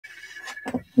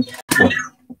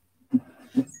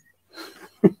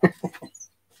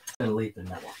Delete the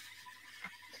network.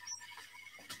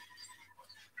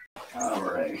 All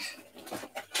right.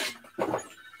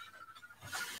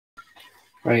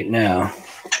 Right now,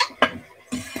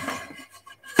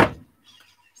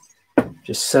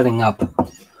 just setting up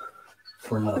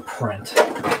for another print.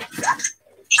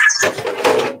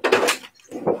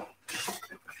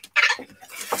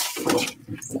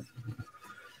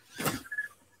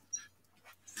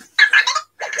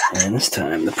 And this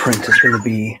time the print is going to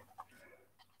be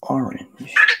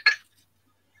orange.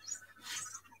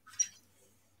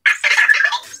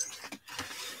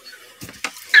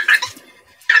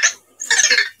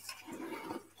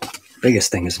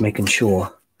 Biggest thing is making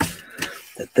sure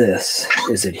that this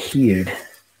is adhered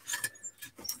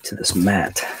to this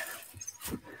mat.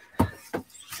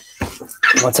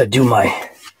 Once I do my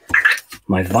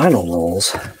vinyl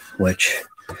rolls, which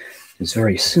is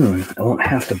very soon, I won't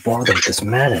have to bother with this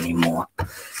mat anymore.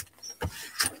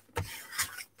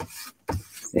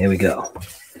 There we go.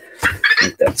 I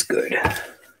think that's good.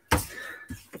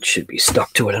 It should be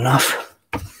stuck to it enough.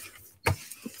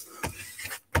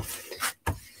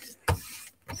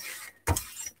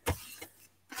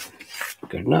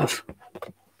 Good enough.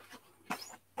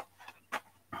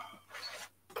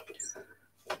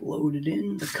 Load it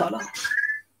in the cutter.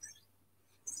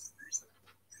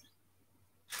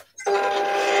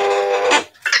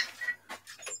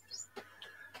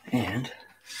 And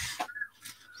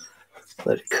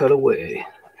let it cut away.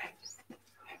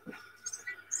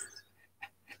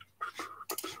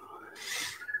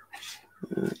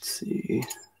 Let's see.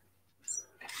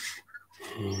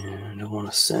 And I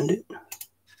want to send it.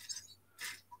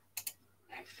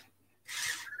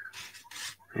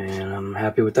 And I'm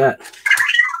happy with that.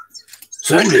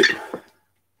 Send it.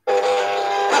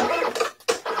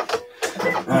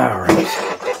 All right.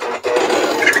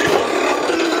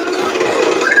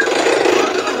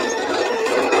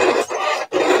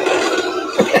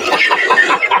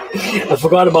 I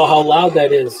forgot about how loud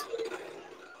that is.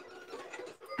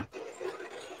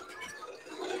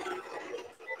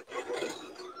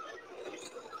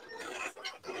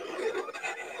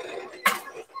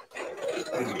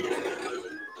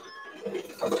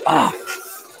 Ah,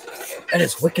 that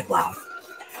is wicked loud.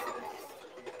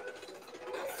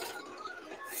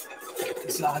 Get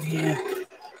this out of here.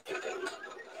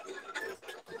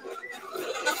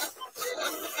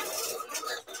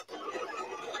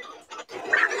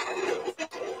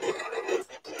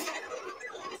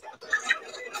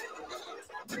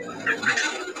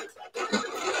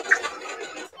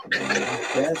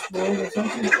 Dashboard or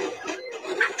something?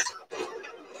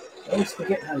 I always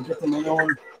forget how to get them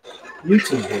on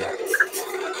YouTube here.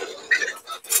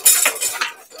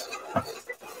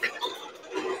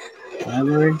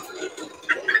 Library.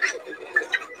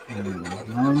 Here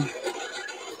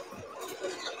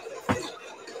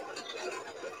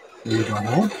we go.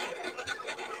 Home.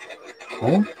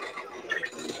 Home.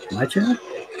 My channel.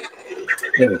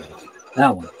 There we go.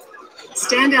 That one.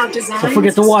 Standout design. Don't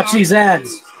forget to watch these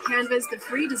ads. Canva's the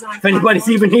free design. If anybody's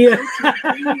even here.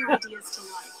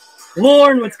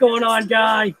 Lauren, what's going on,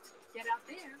 guy? Get out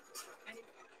there.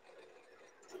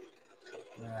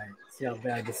 All right, see how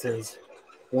bad this is.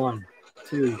 1,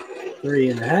 2,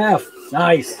 3.5.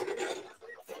 Nice.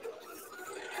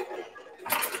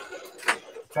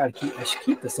 Try to keep. I should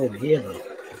keep this over here though.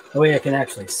 That way I can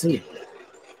actually see it.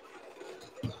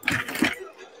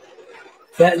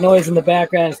 If that noise in the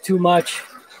background is too much,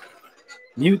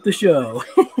 mute the show.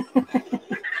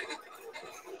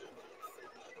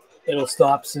 It'll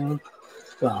stop soon.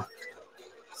 Well,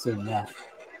 soon enough.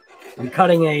 I'm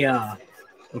cutting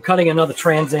another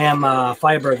Trans Am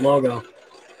Firebird logo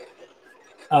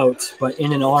out, but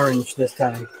in an orange this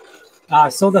time.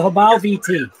 So the Hobao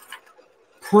VT,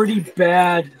 pretty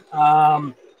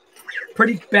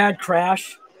bad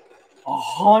crash.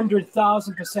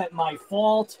 100,000% my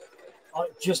fault.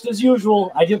 Just as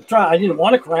usual, I didn't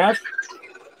want to crash,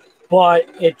 but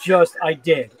I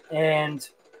did, and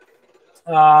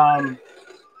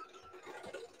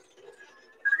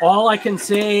all I can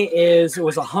say is it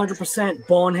was 100%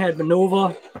 bonehead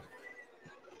maneuver.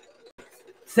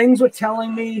 Things were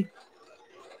telling me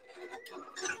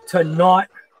to not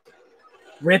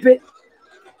rip it,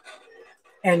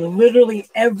 and literally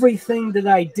everything that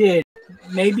I did,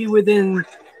 maybe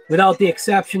without the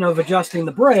exception of adjusting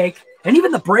the brake, and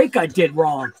even the brake I did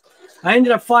wrong. I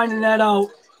ended up finding that out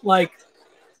like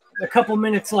a couple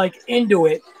minutes into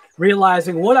it,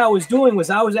 realizing what I was doing was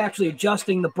I was actually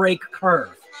adjusting the brake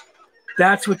curve.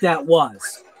 That's what that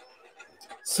was.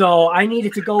 So I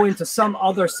needed to go into some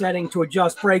other setting to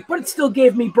adjust brake, but it still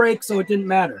gave me brake, so it didn't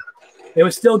matter. It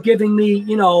was still giving me,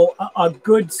 you know, a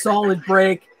good solid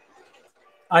brake.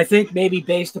 I think maybe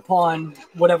based upon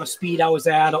whatever speed I was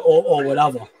at or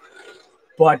whatever.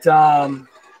 But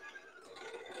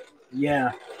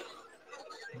yeah.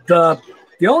 The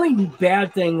only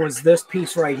bad thing was this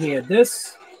piece right here.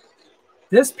 This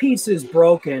piece is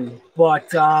broken,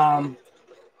 but I'm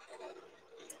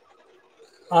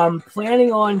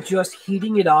planning on just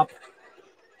heating it up.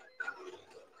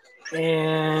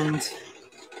 And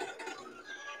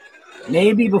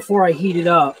maybe before I heat it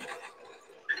up,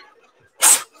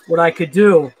 what I could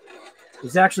do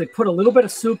is actually put a little bit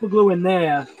of super glue in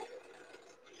there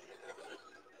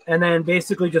and then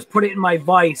basically just put it in my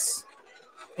vise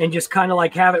and just kind of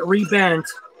like have it rebent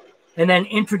and then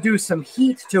introduce some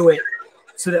heat to it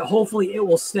so that hopefully it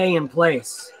will stay in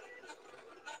place.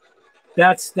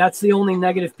 That's the only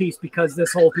negative piece because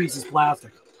this whole piece is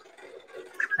plastic.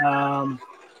 What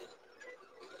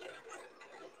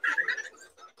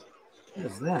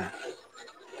is that?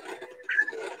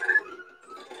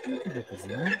 What the heck is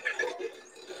that?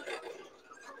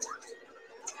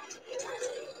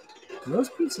 Do those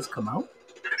pieces come out?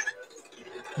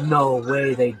 No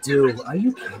way they do. Are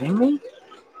you kidding me?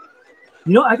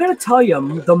 You know, I gotta tell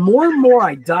you, the more and more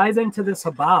I dive into this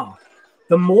Hobao,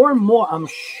 the more and more I'm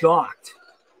shocked.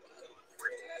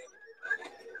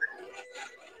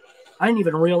 I didn't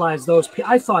even realize those.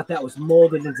 I thought that was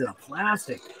molded into the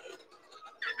plastic.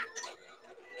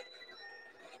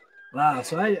 Wow,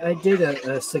 so I did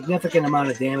a significant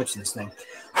amount of damage to this thing.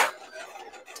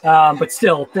 But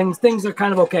still, things are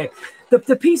kind of okay.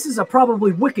 The pieces are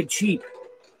probably wicked cheap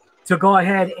to go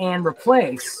ahead and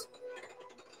replace.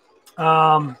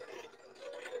 Oh,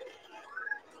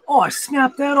 I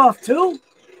snapped that off too?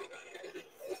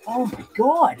 Oh my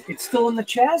God, it's still in the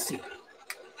chassis.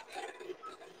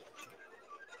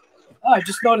 Oh, I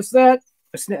just noticed that.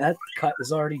 That cut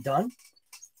is already done.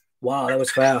 Wow, that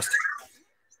was fast.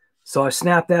 So I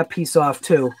snapped that piece off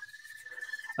too.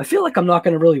 I feel like I'm not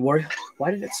going to really worry.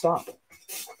 Why did it stop?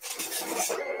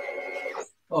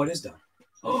 Oh, it is done.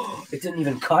 Oh, it didn't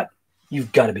even cut?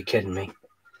 You've got to be kidding me.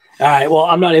 All right, well,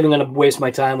 I'm not even going to waste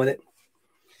my time with it.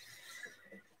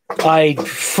 I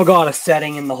forgot a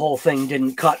setting and the whole thing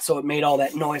didn't cut, so it made all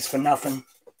that noise for nothing.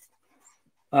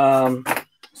 So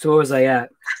where was I at?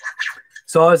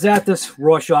 So I was at this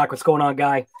Rorschach. What's going on,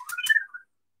 guy?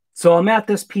 So I'm at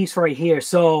this piece right here.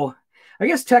 So I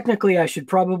guess technically I should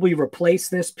probably replace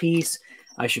this piece.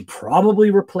 I should probably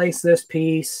replace this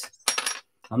piece.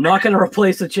 I'm not going to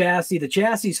replace the chassis. The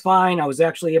chassis is fine. I was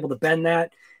actually able to bend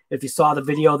that. If you saw the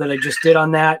video that I just did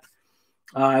on that,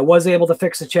 I was able to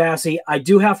fix the chassis. I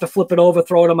do have to flip it over,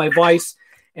 throw it on my vise,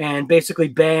 and basically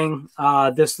bang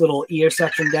this little ear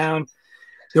section down.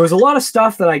 There was a lot of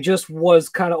stuff that I just was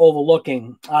kind of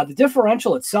overlooking. The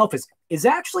differential itself is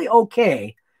actually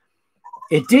okay.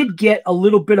 It did get a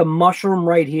little bit of mushroom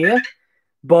right here,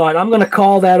 but I'm going to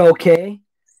call that okay.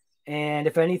 And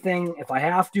if anything, if I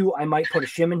have to, I might put a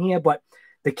shim in here. But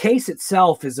the case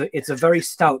itself it's a very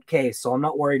stout case, so I'm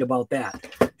not worried about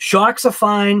that. Shocks are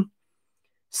fine.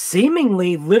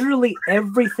 Seemingly, literally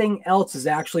everything else is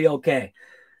actually okay.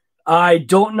 I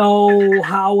don't know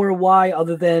how or why,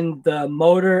 other than the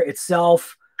motor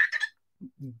itself.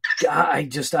 I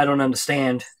don't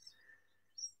understand.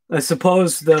 I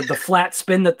suppose the flat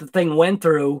spin that the thing went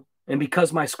through, and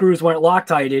because my screws weren't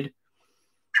Loctited,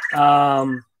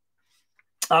 I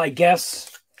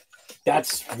guess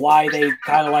that's why they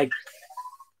kind of like,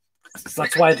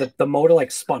 that's why the motor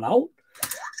like spun out.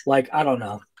 Like, I don't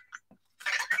know.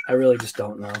 I really just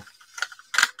don't know.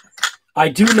 I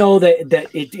do know that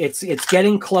it's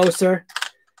getting closer.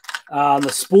 The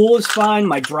spool is fine.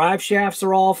 My drive shafts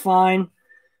are all fine.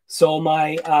 So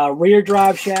my rear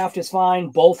drive shaft is fine.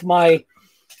 Both my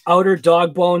outer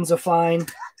dog bones are fine.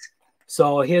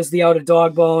 So here's the outer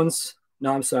dog bones.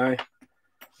 No, I'm sorry.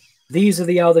 These are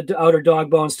the outer dog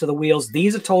bones to the wheels.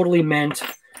 These are totally mint.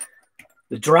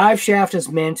 The drive shaft is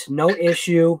mint. No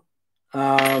issue.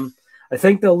 I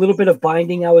think the little bit of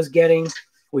binding I was getting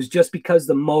was just because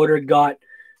the motor got,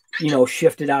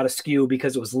 shifted out of skew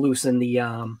because it was loose in the,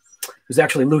 it was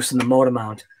actually loose in the motor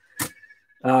mount.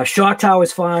 Shock tower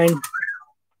is fine.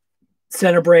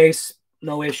 Center brace,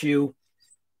 no issue.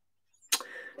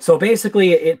 So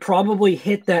basically, it probably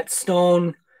hit that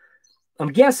stone,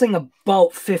 I'm guessing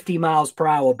about 50 miles per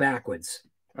hour backwards.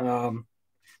 Again,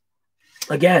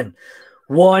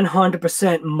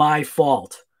 100% my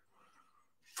fault.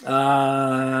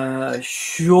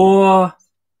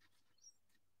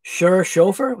 Sure,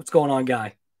 chauffeur? What's going on,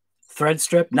 guy? Thread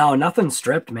strip? No, nothing's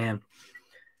stripped, man.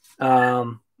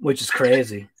 Which is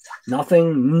crazy.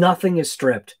 Nothing is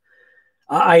stripped.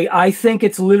 I think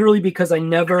it's literally because I'm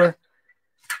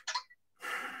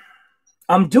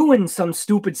doing some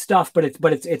stupid stuff, but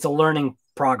it's a learning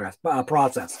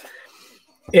process.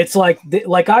 It's like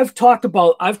I've talked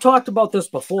about this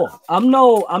before. I'm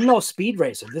no speed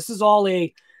racer. This is all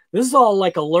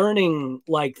like a learning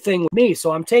like thing with me.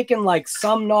 So I'm taking like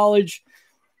some knowledge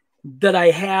that I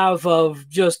have of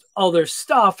just other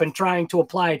stuff and trying to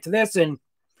apply it to this, and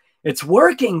it's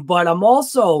working, but I'm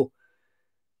also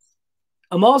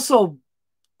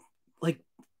like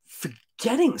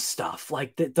forgetting stuff,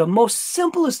 like the most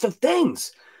simplest of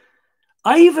things.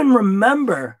 I even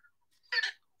remember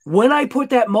when I put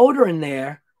that motor in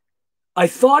there, I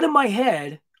thought in my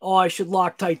head, oh, I should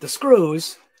Loctite the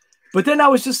screws. But then I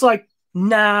was just like,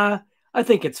 nah, I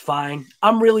think it's fine.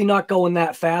 I'm really not going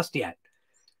that fast yet.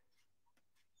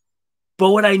 But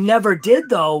what I never did,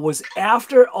 though, was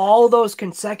after all those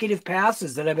consecutive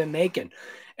passes that I've been making.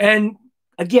 And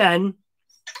again,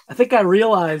 I think I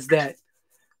realized that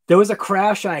there was a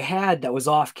crash I had that was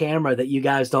off camera that you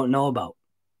guys don't know about.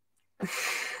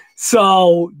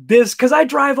 So because I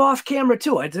drive off camera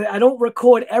too. I don't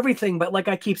record everything, but like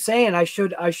I keep saying, I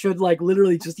should like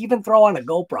literally just even throw on a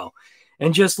GoPro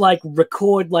and just like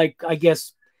record, like, I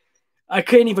guess I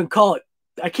can't even call it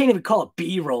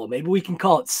B-roll. Maybe we can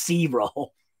call it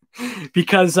C-roll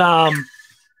because I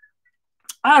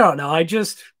don't know.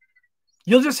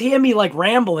 You'll just hear me like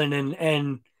rambling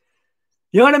and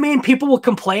you know what I mean? People will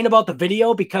complain about the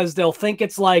video because they'll think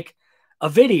it's like a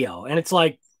video, and it's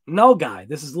like, no, guy,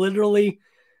 this is literally,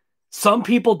 some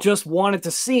people just wanted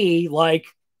to see like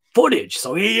footage.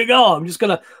 So here you go. I'm just going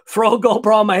to throw a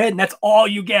GoPro on my head, and that's all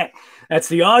you get. That's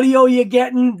the audio you're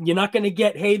getting. You're not going to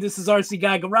get, hey, this is RC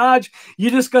Guy Garage.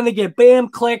 You're just going to get bam,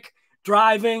 click,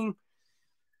 driving,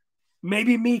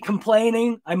 maybe me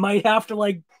complaining. I might have to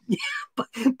like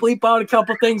bleep out a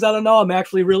couple things. I don't know. I'm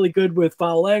actually really good with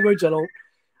foul language. I don't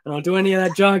do any of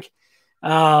that junk.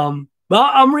 Well,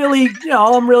 I'm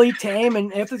really tame,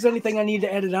 and if there's anything I need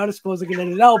to edit out, I suppose I can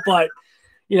edit it out. But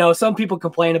some people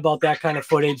complain about that kind of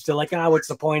footage. They're like, what's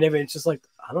the point of it? It's just like,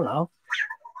 I don't know,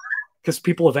 because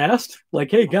people have asked,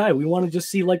 like, hey, guy, we want to just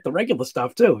see like the regular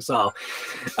stuff too. So,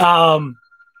 how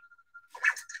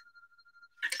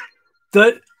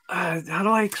do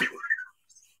I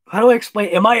explain?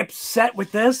 Am I upset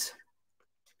with this?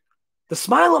 The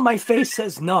smile on my face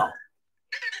says no.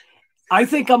 I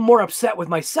think I'm more upset with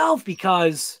myself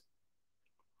because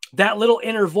that little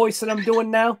inner voice that I'm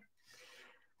doing now,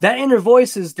 that inner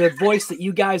voice is the voice that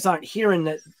you guys aren't hearing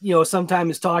that,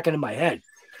 sometimes is talking in my head.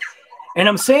 And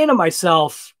I'm saying to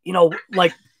myself,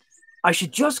 like, I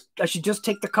should just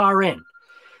take the car in.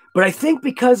 But I think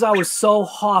because I was so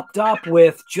hopped up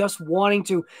with just wanting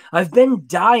to, I've been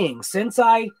dying since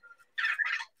I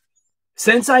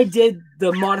did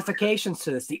the modifications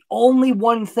to this. The only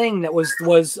one thing that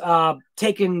was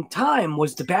taking time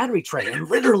was the battery tray. And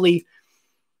literally,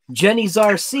 Jenny's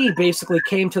RC basically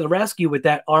came to the rescue with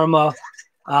that Arma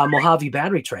Mojave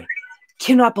battery tray.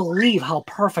 Cannot believe how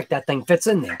perfect that thing fits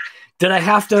in there. Did I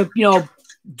have to,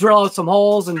 drill out some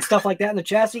holes and stuff like that in the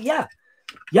chassis? Yeah.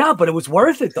 Yeah, but it was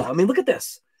worth it, though. I mean, look at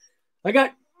this.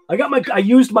 I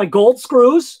used my gold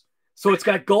screws. So it's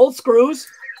got gold screws.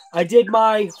 I did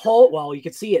my hole. Well, you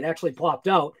can see it actually popped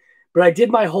out, but I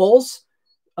did my holes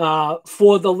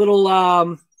for the little,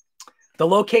 the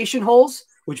location holes,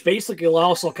 which basically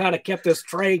also kind of kept this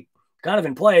tray kind of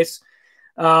in place.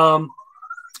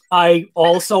 I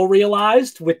also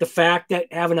realized with the fact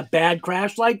that having a bad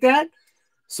crash like that,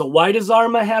 so why does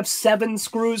Arma have 7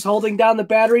 screws holding down the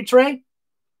battery tray?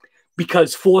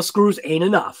 Because 4 screws ain't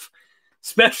enough,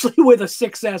 especially with a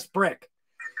 6S brick.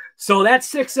 So that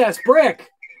 6S brick,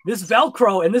 this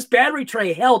Velcro and this battery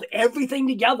tray held everything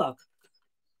together.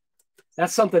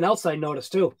 That's something else I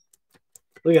noticed too.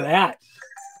 Look at that.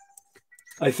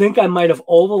 I think I might have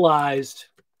ovalized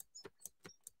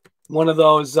one of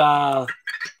those, the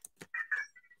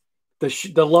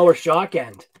lower shock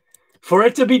end. For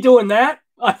it to be doing that,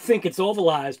 I think it's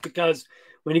ovalized because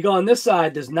when you go on this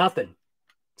side, there's nothing.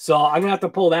 So I'm going to have to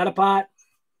pull that apart,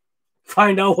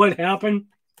 find out what happened.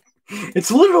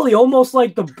 It's literally almost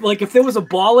like if there was a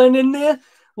ball end in there,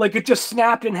 like it just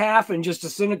snapped in half and just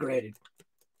disintegrated.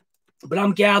 But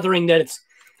I'm gathering that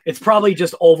it's probably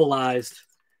just ovalized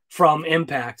from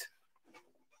impact.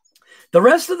 The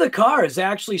rest of the car is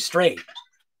actually straight.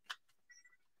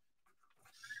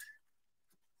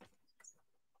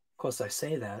 Of course, I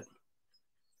say that.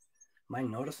 Am I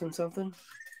noticing something?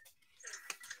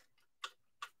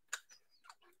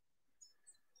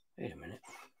 Wait a minute.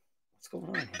 What's going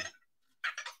on here?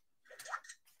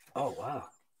 Oh, wow.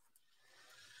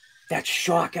 that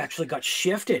shock actually got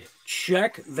shifted.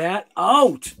 Check that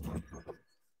out.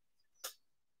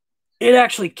 It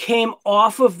actually came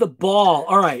off of the ball.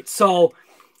 All right, so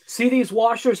see these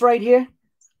washers right here?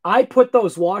 I put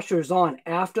those washers on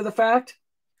after the fact.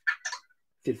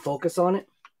 Did focus on it,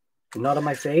 not on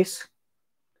my face.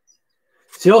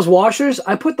 See those washers?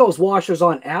 I put those washers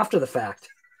on after the fact.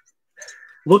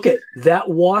 Look at that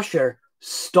washer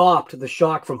stopped the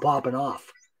shock from popping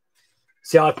off.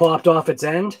 See how it popped off its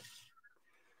end?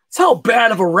 That's how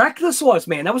bad of a wreck this was,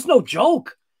 man. That was no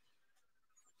joke.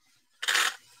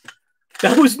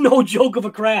 That was no joke of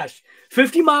a crash.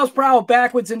 50 miles per hour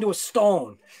backwards into a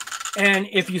stone. And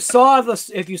if you saw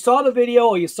the video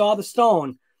or you saw the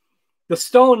stone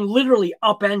literally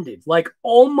upended, like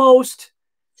almost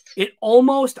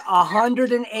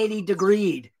 180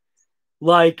 degreed,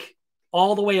 like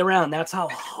all the way around. That's how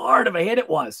hard of a hit it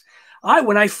was.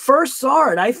 When I first saw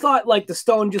it, I thought like the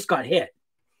stone just got hit.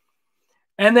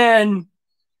 And then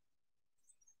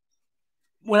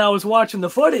when I was watching the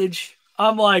footage,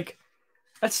 I'm like,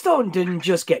 that stone didn't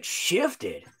just get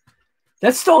shifted.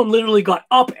 That stone literally got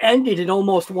upended and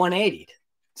almost 180'd.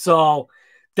 So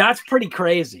that's pretty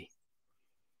crazy.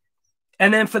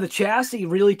 And then for the chassis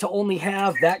really to only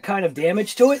have that kind of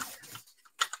damage to it,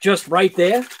 just right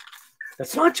there,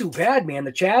 that's not too bad, man.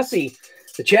 The chassis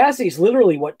is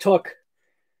literally what took.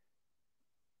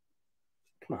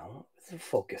 Come on, let's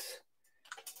focus.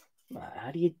 Come on, how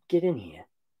do you get in here?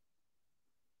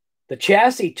 The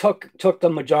chassis took the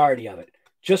majority of it,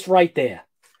 just right there.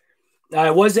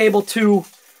 I was able to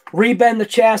rebend the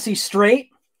chassis straight.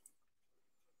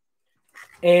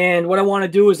 And what I want to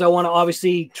do is I want to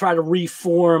obviously try to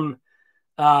reform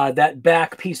that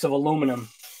back piece of aluminum,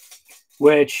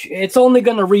 which it's only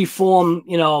going to reform,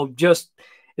 you know,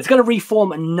 it's going to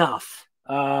reform enough.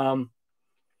 Man,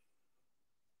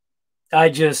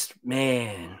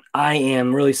 I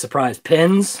am really surprised.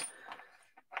 Pins,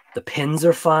 the pins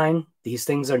are fine. These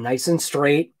things are nice and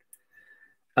straight.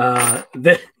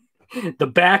 The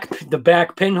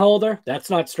back pin holder, that's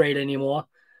not straight anymore.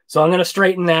 So I'm going to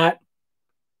straighten that.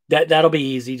 That'll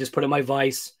be easy. Just put in my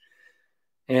vise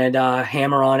and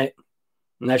hammer on it,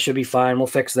 and that should be fine. We'll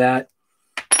fix that.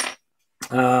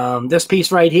 This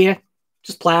piece right here,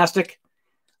 just plastic.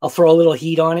 I'll throw a little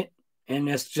heat on it, and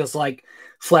it's just like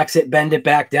flex it, bend it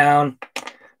back down.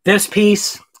 This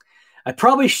piece, I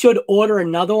probably should order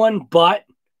another one, but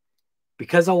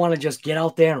because I want to just get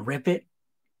out there and rip it,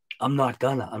 I'm not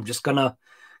gonna. I'm just gonna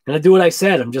do what I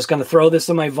said. I'm just gonna throw this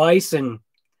in my vise and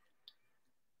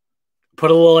put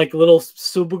a little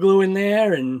super glue in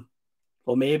there, and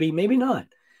well, maybe not.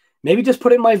 Maybe just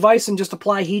put it in my vise and just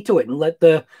apply heat to it and let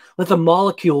the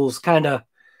molecules kind of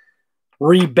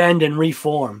rebend and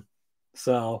reform.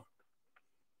 So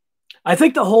I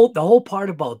think the whole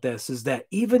part about this is that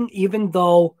even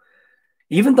though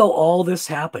all this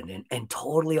happened and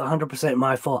totally 100%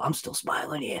 my fault, I'm still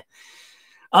smiling here.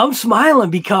 I'm smiling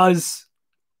because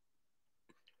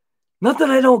not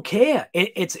that I don't care.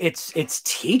 It's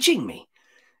teaching me.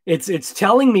 It's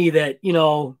telling me that, you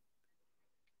know,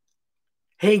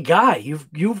 hey guy,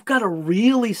 you've got to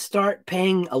really start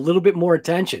paying a little bit more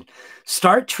attention.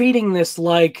 Start treating this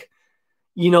like,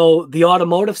 you know, the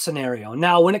automotive scenario.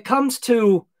 Now, when it comes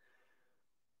to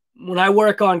when I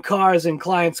work on cars and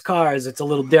clients' cars, it's a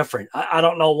little different. I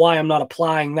don't know why I'm not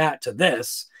applying that to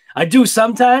this. I do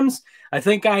sometimes. I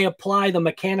think I apply the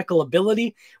mechanical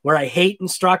ability where I hate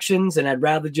instructions and I'd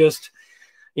rather just,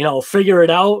 you know, figure it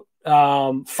out,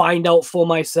 find out for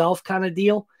myself kind of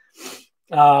deal.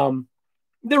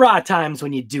 There are times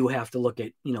when you do have to look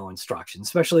at, you know, instructions,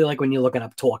 especially like when you're looking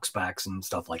up torque specs and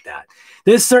stuff like that.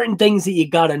 There's certain things that you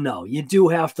got to know. You do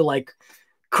have to like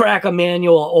crack a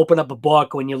manual, open up a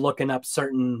book when you're looking up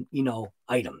certain, you know,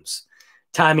 items,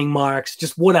 timing marks,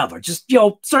 just whatever, just, you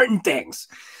know, certain things.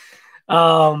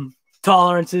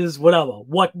 Tolerances, whatever,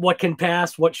 what can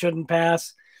pass, what shouldn't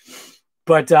pass.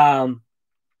 But, you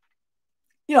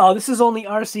know, this is only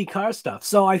RC car stuff.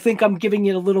 So I think I'm giving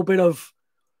it a little bit of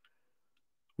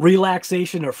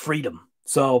relaxation or freedom.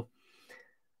 So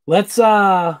let's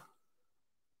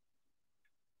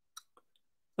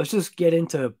just get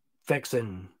into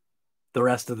fixing the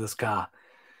rest of this car.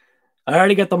 I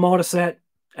already got the motor set.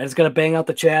 I just got to bang out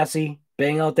the chassis,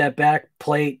 bang out that back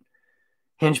plate,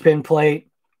 hinge pin plate.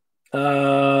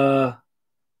 Yeah,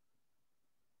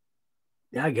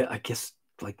 I guess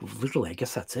like literally, I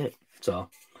guess that's it. So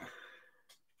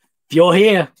if you're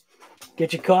here,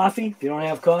 get your coffee. If you don't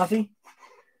have coffee,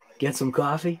 get some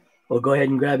coffee. Or go ahead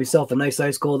and grab yourself a nice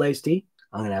ice cold iced tea.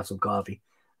 I'm gonna have some coffee.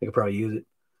 I could probably use it.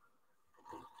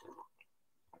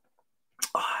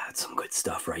 Oh, that's some good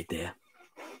stuff right there.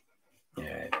 All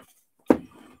right.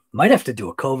 Might have to do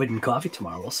a COVID and coffee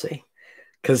tomorrow. We'll see.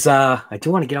 Because I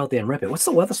do want to get out there and rip it. What's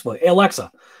the weather for? Hey,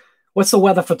 Alexa, what's the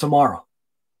weather for tomorrow?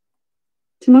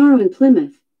 Tomorrow in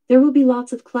Plymouth, there will be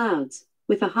lots of clouds,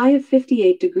 with a high of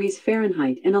 58 degrees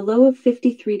Fahrenheit and a low of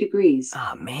 53 degrees.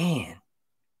 Oh, man.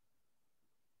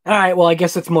 All right, well, I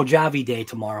guess it's Mojave Day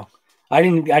tomorrow. I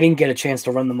didn't get a chance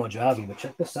to run the Mojave, but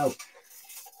check this out.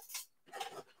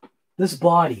 This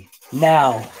body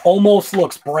now almost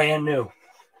looks brand new.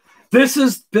 This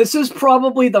is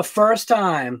probably the first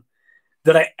time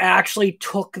that I actually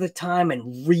took the time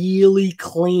and really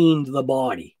cleaned the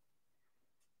body.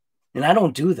 And I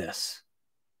don't do this.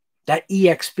 That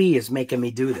EXP is making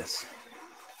me do this.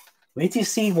 Wait till you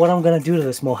see what I'm gonna do to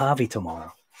this Mojave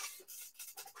tomorrow.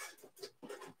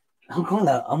 I'm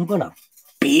gonna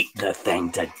beat the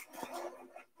thing to.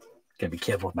 Gotta be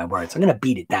careful with my words. I'm gonna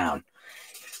beat it down.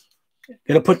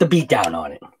 Gonna put the beat down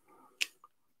on it. All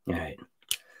right.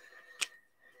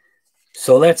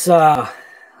 So let's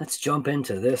jump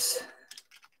into this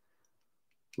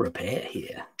repair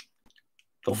here.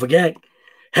 Don't forget,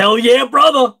 hell yeah,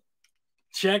 brother.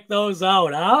 Check those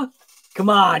out, huh? Come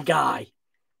on, guy.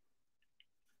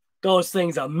 Those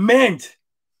things are mint.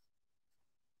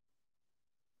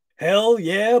 Hell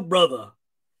yeah, brother.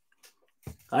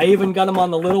 I even got them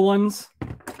on the little ones.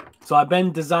 So I've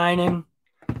been designing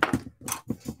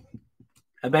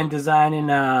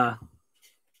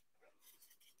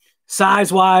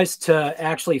size-wise to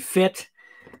actually fit.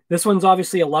 This one's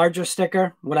obviously a larger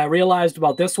sticker. What I realized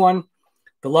about this one,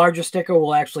 the larger sticker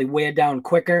will actually wear down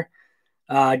quicker.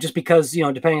 Just because, you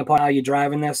know, depending upon how you're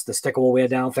driving this, the sticker will wear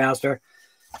down faster.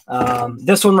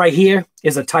 This one right here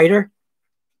is a tighter.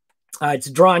 It's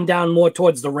drawn down more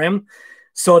towards the rim,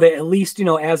 so that at least, you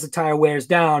know, as the tire wears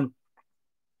down,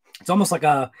 it's almost like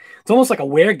a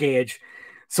wear gauge.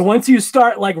 So once you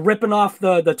start like ripping off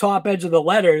the top edge of the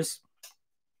letters,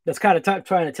 that's kind of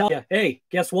trying to tell you, hey,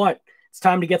 guess what? It's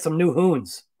time to get some new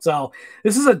hoons. So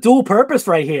this is a dual purpose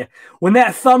right here. When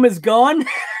that thumb is gone,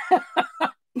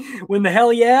 when the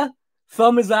hell yeah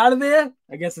thumb is out of there,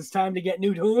 I guess it's time to get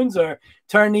new hoons or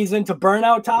turn these into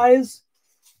burnout tires,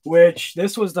 which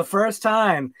this was the first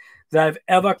time that I've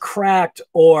ever cracked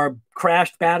or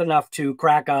crashed bad enough to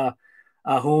crack a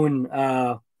hoon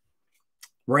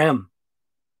rim.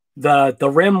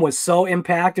 The rim was so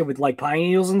impacted with like pine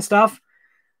needles and stuff.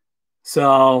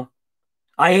 So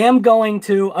I am going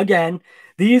to, again,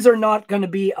 these are not going to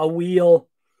be a wheel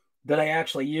that I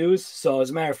actually use. So as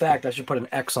a matter of fact, I should put an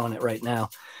X on it right now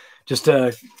just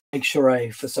to make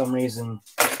sure for some reason,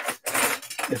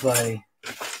 this is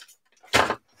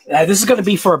going to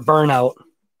be for a burnout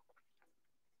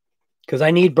because I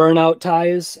need burnout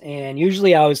tires. And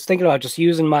usually I was thinking about just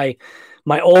using my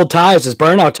old tires as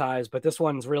burnout tires, but this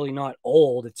one's really not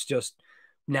old. It's just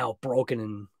now broken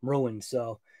and ruined.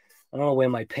 So I don't know where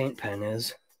my paint pen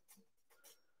is.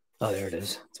 Oh, there it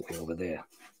is. It's way over there.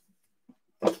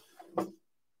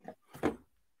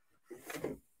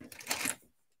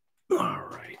 All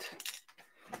right.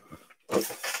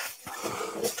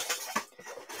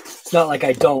 It's not like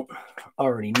I don't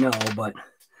already know, but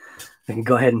I can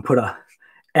go ahead and put a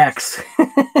X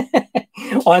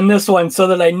on this one so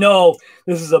that I know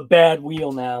this is a bad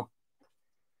wheel now.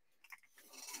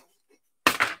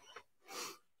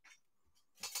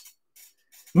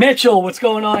 Mitchell, what's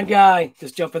going on, guy?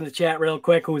 Just jump in the chat real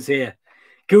quick. Who's here?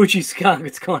 Gucci Skunk,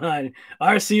 what's going on?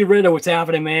 RC Ritter, what's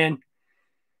happening, man?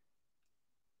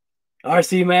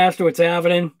 RC Master, what's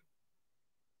happening?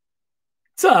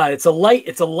 It's a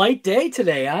light day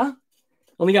today, huh?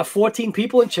 Only got 14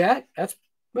 people in chat. That's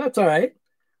all right.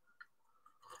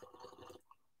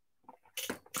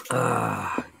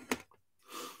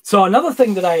 So another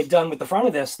thing that I had done with the front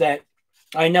of this that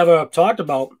I never talked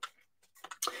about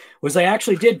was I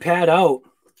actually did pad out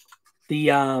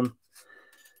the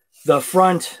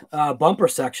front bumper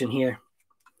section here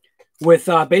with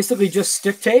basically just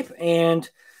stick tape and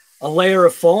a layer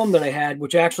of foam that I had,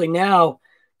 which actually now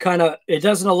it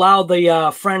doesn't allow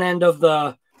the front end of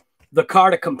the car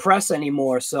to compress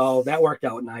anymore. So that worked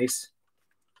out nice.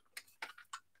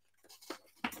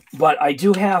 But I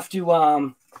do have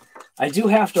to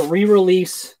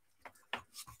re-release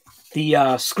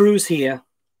the screws here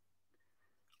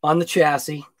on the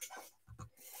chassis.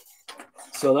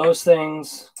 So those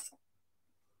things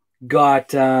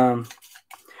got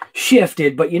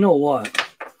shifted, but you know what?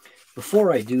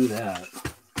 Before I do that,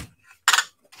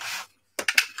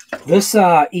 this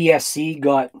ESC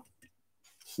got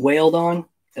wailed on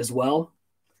as well.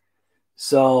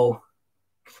 So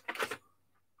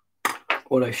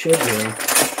what I should do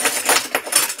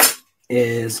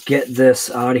is get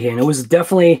this out of here. And it was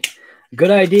definitely a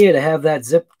good idea to have that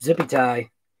zippy tie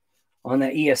on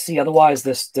that ESC. Otherwise,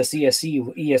 this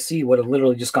ESC would have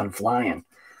literally just gone flying.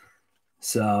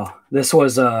 So this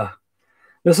was a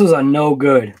no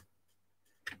good.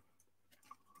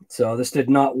 So this did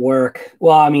not work.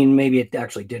 Well, I mean, maybe it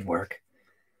actually did work.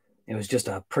 It was just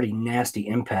a pretty nasty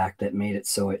impact that made it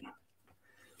so it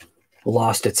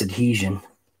lost its adhesion.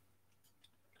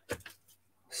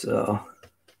 So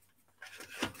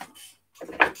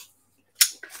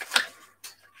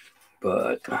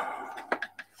but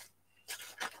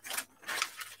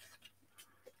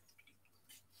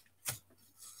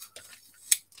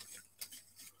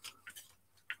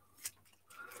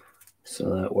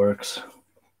so that works.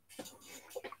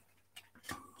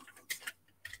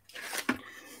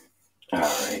 All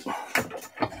right.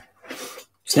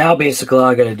 So now basically all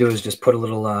I got to do is just put a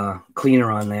little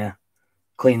cleaner on there,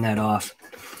 clean that off.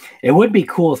 It would be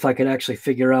cool if I could actually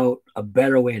figure out a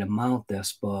better way to mount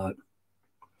this, but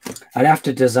I'd have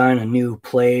to design a new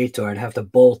plate, or I'd have to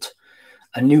bolt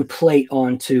a new plate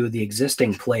onto the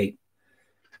existing plate.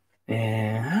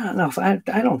 And I don't know if I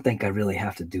don't think I really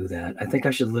have to do that. I think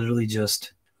I should literally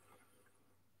just,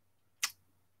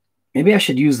 maybe I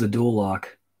should use the dual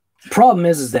lock. Problem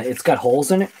is that it's got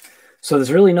holes in it, so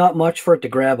there's really not much for it to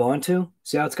grab onto.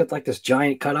 See how it's got like this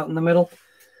giant cutout in the middle?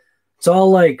 It's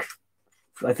all like,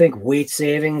 I think, weight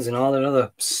savings and all that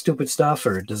other stupid stuff,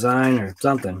 or design or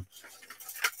something.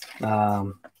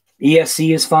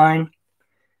 ESC is fine.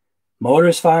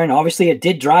 Motor's fine. Obviously, it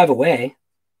did drive away,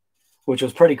 which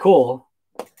was pretty cool.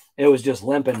 It was just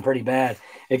limping pretty bad.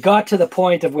 It got to the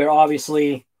point of where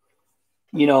obviously,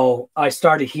 you know, I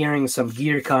started hearing some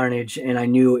gear carnage, and I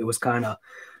knew it was kind of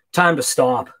time to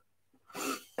stop.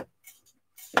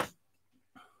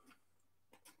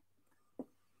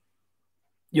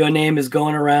 Your name is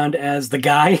going around as the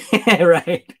guy,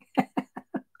 right?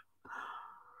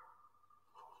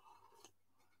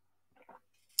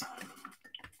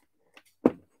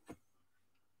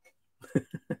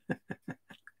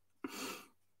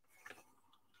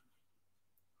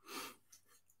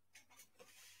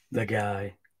 The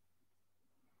guy.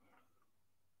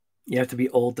 You have to be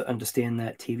old to understand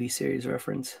that TV series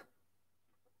reference.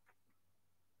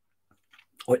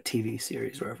 What TV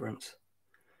series reference?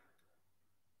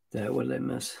 What did I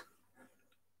miss?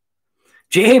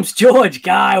 James George,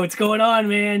 guy, what's going on,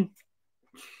 man?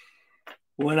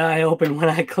 One eye open, one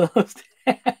eye closed.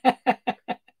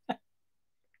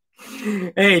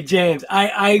 Hey, James,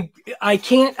 I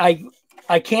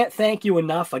can't thank you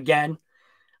enough again.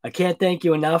 I can't thank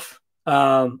you enough.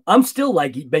 I'm still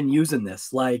like been using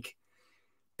this. Like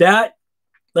that,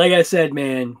 like I said,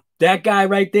 man, that guy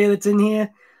right there that's in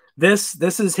here, this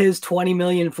is his 20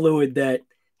 million fluid that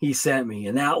he sent me.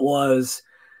 And that was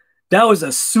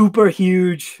a super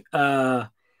huge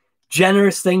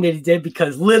generous thing that he did,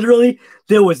 because literally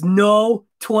there was no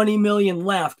 20 million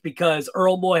left because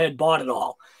Earl Moore had bought it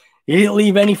all. He didn't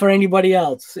leave any for anybody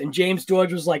else. And James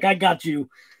George was like, I got you.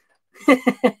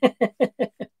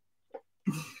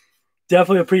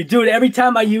 Definitely a pretty dude. Every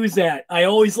time I use that, I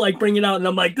always like bring it out, and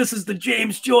I'm like, this is the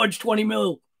James George 20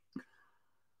 mil.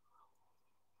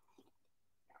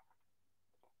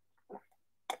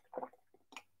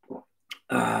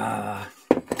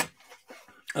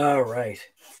 All right.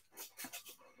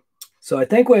 So I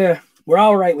think we're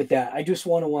all right with that. I just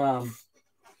want to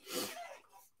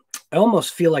I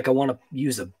almost feel like I want to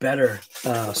use a better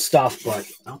stuff, but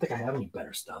I don't think I have any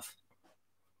better stuff.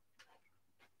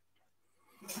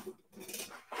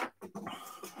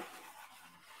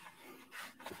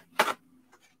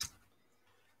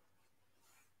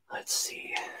 Let's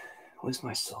see. Where's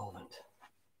my solvent?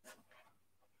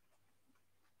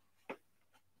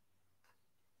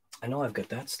 I know I've got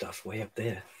that stuff way up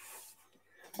there.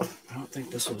 I don't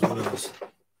think this was what I was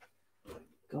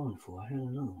going for. I had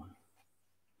another one.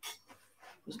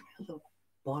 Where's my other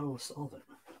bottle of solvent?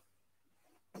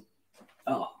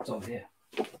 Oh, it's over here.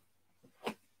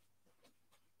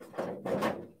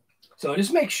 So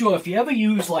just make sure, if you ever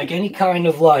use like any kind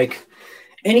of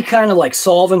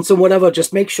solvents or whatever,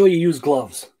 just make sure you use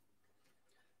gloves.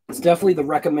 It's definitely the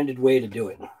recommended way to do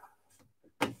it.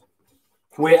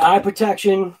 Wear eye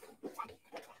protection.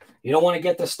 You don't want to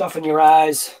get this stuff in your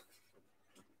eyes.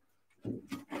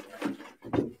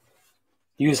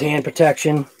 Use hand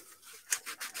protection.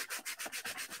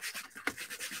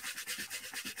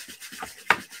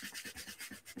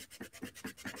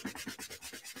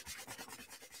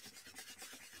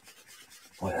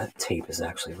 Boy, that tape is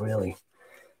actually really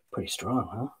pretty strong,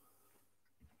 huh?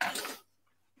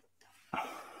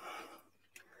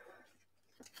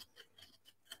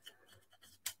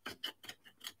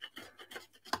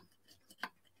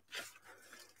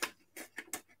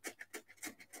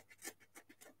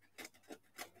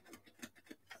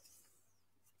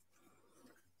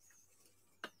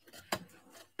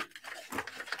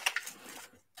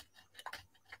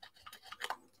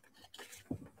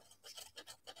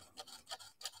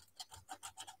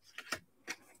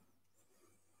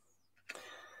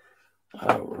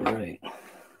 right.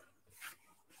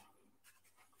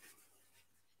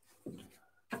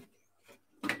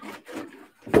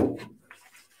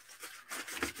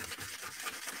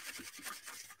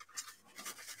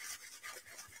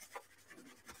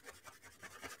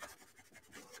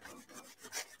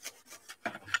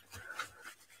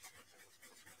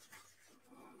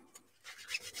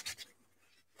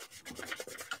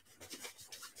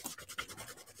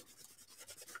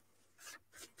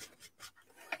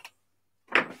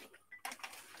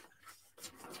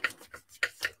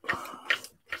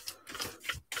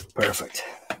 Perfect.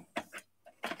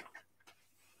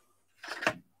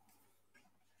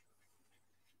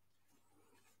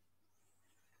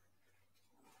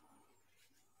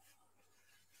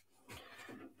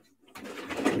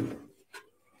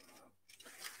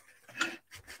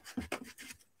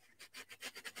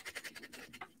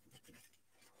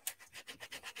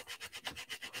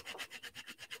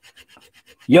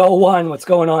 Yo, One, what's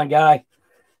going on, guy?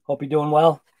 Hope you're doing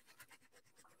well.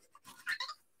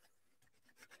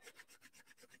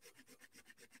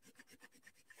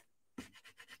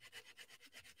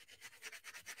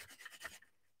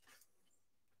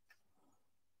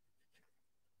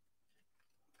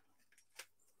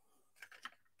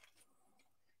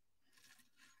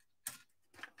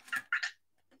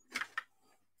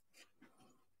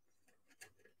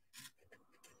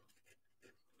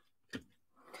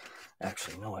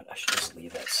 Actually, you know what? I should just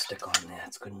leave that stick on there.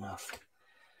 It's good enough.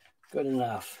 Good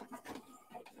enough.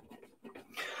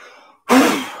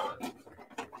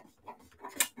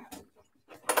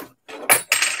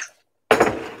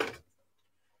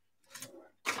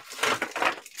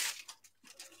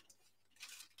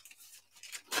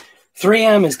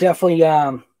 3M is definitely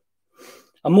a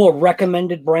more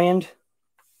recommended brand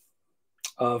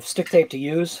of stick tape to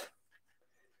use.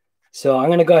 So I'm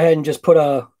going to go ahead and just put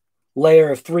a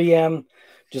layer of 3M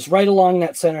just right along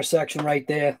that center section right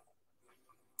there.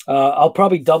 I'll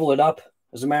probably double it up,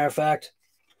 as a matter of fact.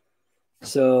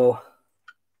 So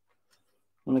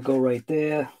I'm going to go right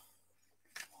there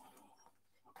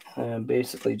and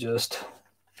basically just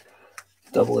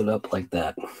double it up like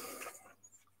that.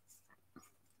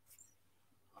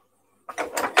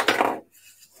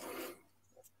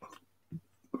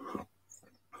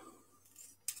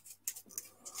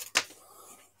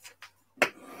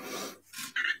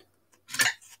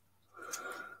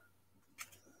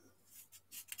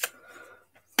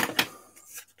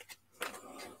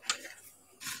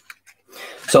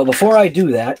 So before I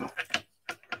do that,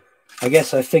 I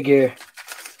guess I figure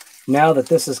now that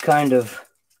this is kind of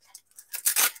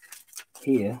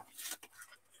here,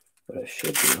 what I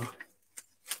should do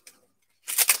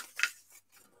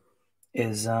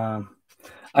is I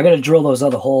got to drill those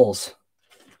other holes.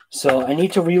 So I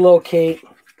need to relocate,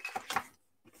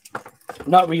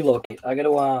 not relocate. I got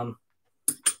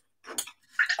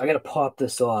to pop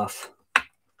this off.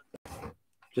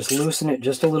 Just loosen it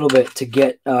just a little bit to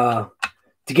get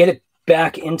it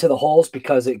back into the holes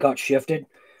because it got shifted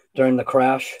during the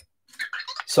crash.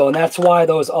 So, and that's why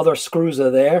those other screws are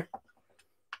there.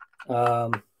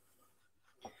 That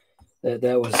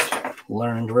was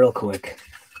learned real quick.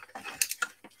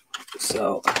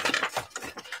 So,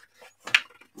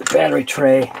 the battery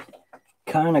tray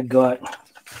kind of got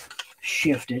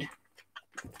shifted.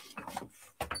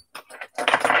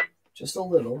 Just a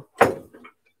little.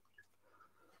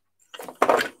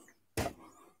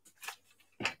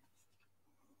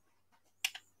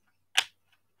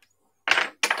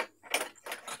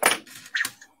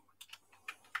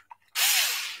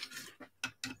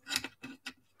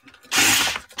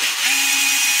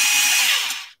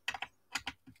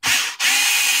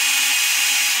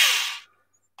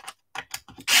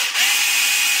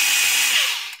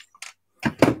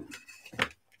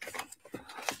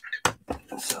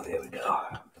 So there we go.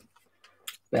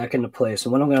 Back into place.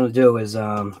 And what I'm going to do is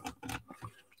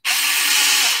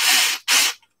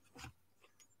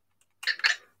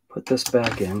put this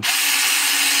back in.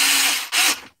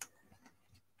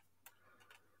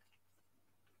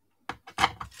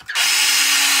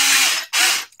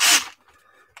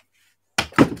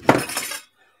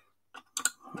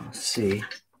 Let's see.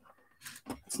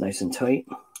 It's nice and tight.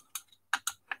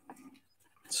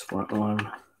 This front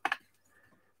one.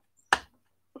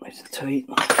 Nice and tight.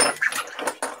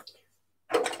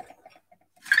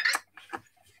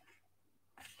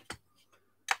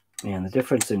 Man, the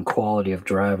difference in quality of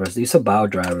drivers. These Hobao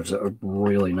drivers are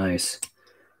really nice.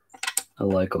 I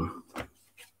like them.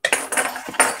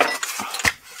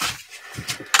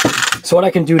 So what I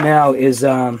can do now is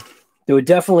there were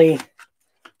definitely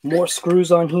more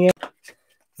screws on here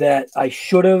that I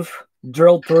should have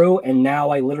drilled through, and now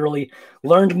I literally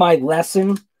learned my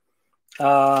lesson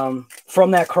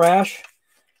from that crash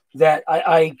that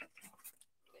I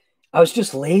was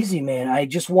just lazy, man. I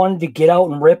just wanted to get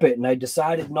out and rip it, and I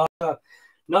decided not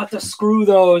to screw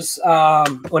those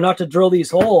or not to drill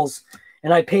these holes.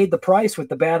 And I paid the price with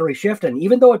the battery shifting.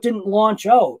 Even though it didn't launch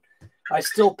out, I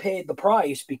still paid the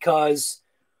price because,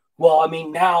 well, I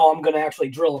mean, now I'm going to actually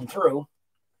drill them through.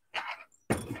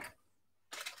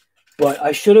 But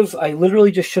I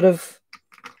literally just should have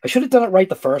done it right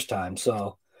the first time.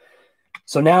 So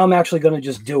now I'm actually going to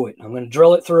just do it. I'm going to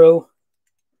drill it through.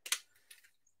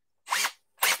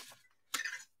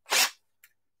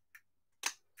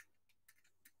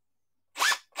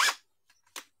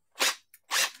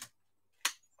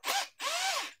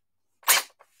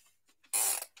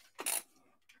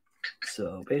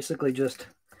 So basically just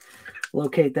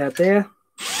locate that there.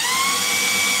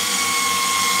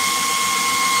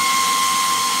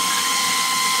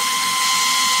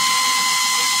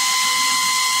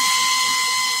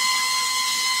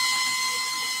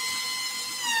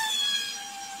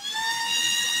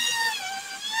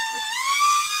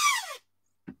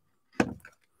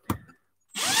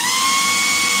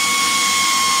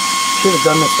 Should have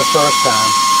done this the first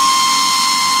time.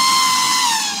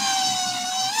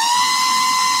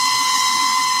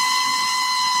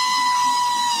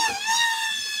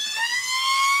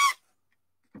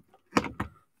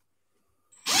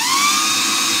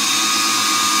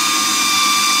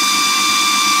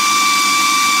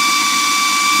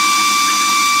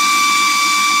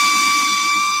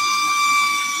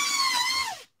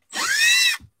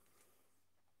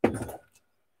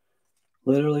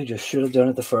 Literally just should have done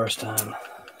it the first time.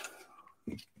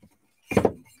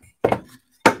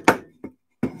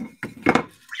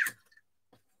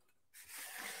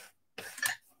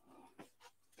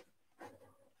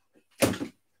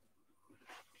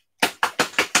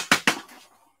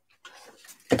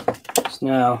 So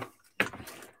now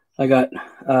I got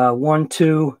 1,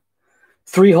 2,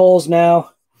 3 holes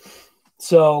now.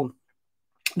 So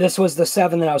this was the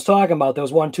 7 that I was talking about. There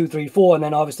was 1, 2, 3, 4, and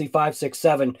then obviously 5, 6,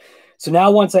 7. So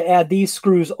now once I add these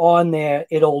screws on there,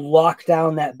 it'll lock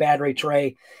down that battery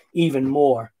tray even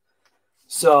more.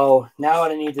 So now what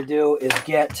I need to do is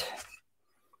get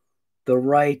the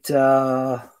right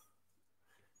drill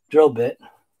bit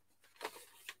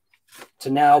to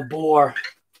now bore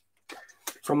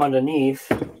from underneath,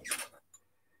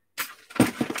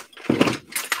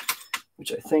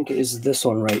 which I think is this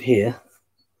one right here.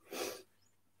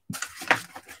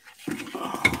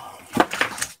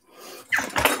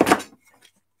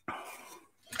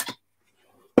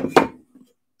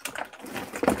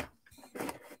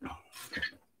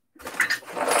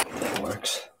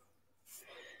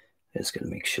 Just going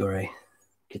to make sure I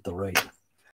get the right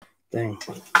thing.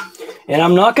 And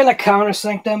I'm not going to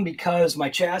countersink them because my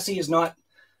chassis is not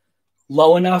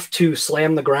low enough to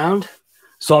slam the ground.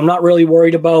 So I'm not really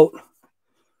worried about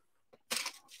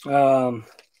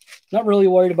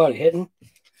it hitting,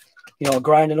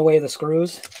 grinding away the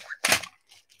screws.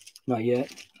 Not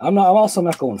yet. I'm also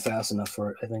not going fast enough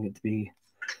for it, I think, it to be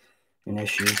an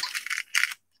issue.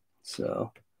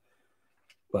 So,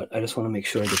 but I just want to make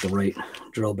sure I get the right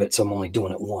drill bit, so I'm only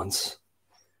doing it once.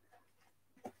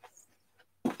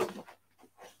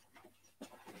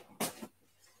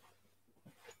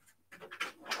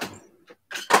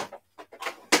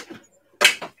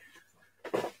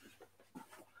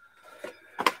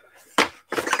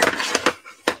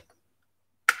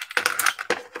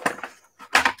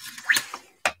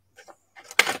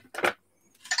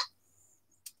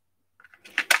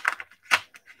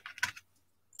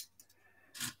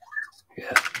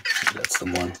 Yeah, that's the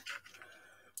one,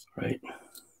 right?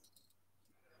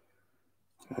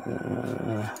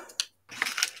 I'd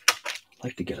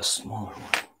like to get a smaller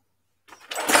one.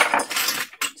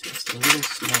 Just a little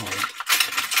smaller. I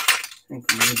think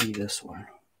maybe this one.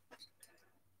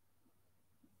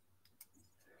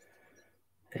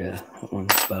 Yeah, that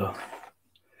one's better.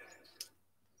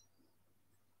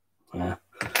 Yeah,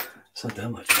 it's not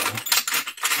that much better.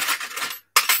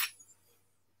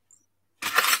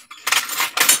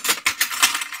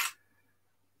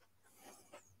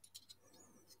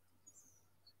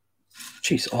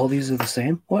 Jeez, all these are the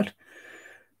same? What?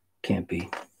 Can't be.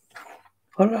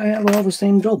 How did I have all the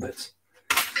same drill bits?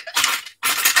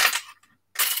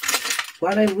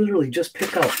 Why did I literally just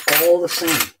pick out all the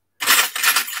same?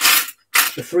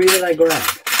 The 3 that I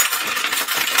grabbed.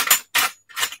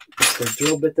 It's the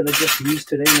drill bit that I just used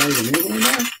today, not even in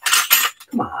anymore?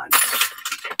 Come on.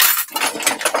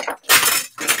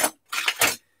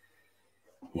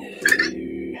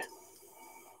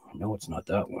 No, it's not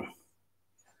that one.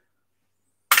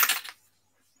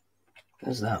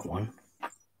 There's that one.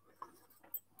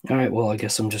 All right, well, I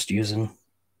guess I am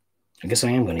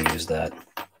going to use that.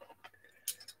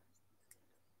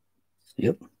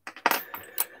 Yep.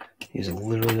 These are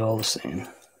literally all the same.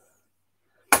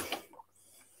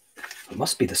 It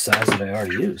must be the size that I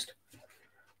already used.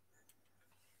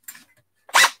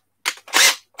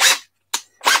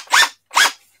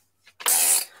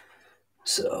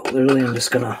 So literally I'm just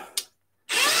gonna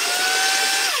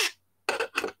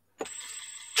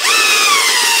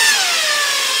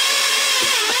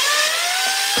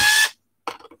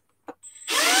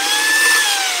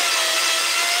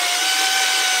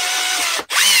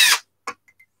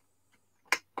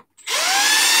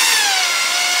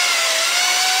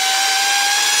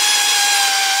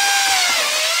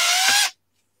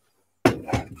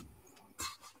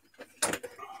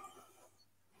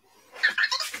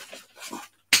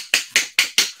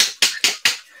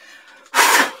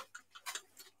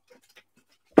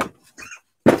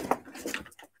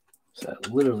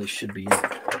literally should be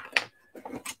it.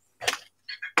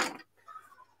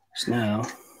 So now,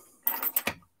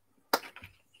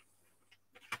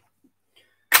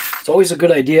 it's always a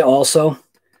good idea also,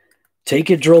 take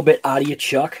your drill bit out of your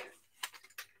chuck.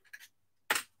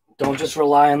 Don't just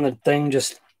rely on the thing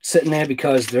just sitting there,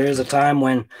 because there is a time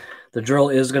when the drill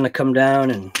is going to come down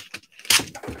and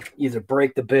either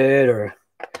break the bit or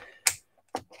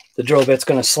the drill bit's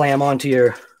going to slam onto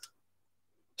your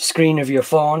screen of your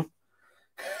phone.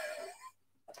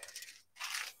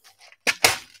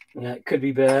 And that could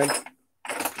be bad.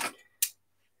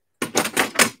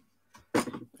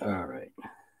 All right.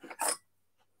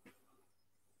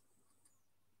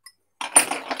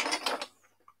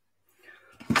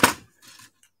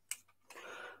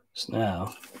 So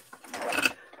now,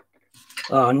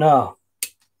 oh no.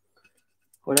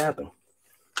 What happened?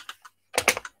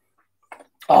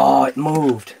 Oh, it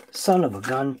moved. Son of a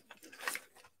gun.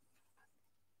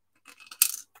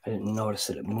 I didn't notice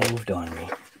that it moved on me.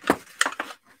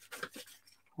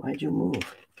 Why'd you move?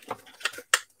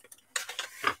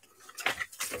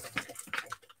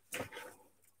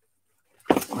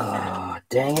 Ah, oh,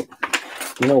 dang it.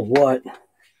 You know what?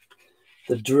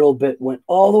 The drill bit went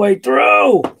all the way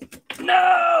through.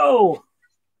 No!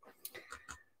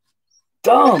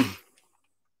 Dumb.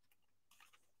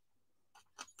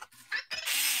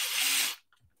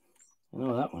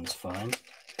 Oh, that one's fine.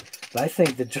 But I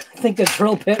think the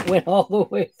drill bit went all the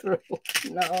way through.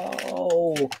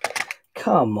 No.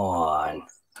 Come on.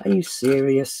 Are you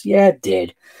serious? Yeah, it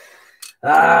did.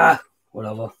 Ah,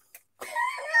 whatever.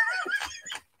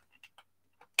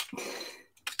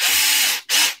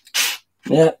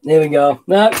 Yeah, there we go.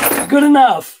 Nah, good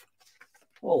enough.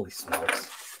 Holy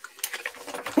smokes.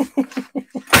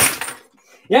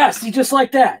 Yeah, see, just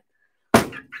like that.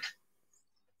 It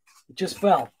just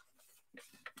fell.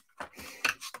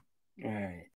 All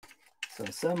right. So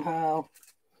somehow,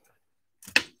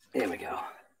 there we go.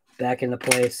 Back into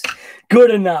place.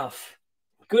 Good enough.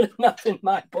 Good enough in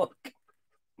my book.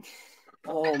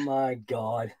 Oh my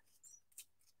God.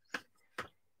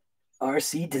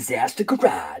 RC Disaster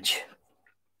Garage.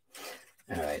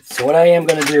 All right. So what I am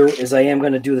going to do is I am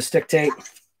going to do the stick tape.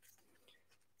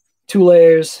 2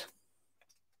 layers.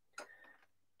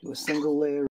 Do a single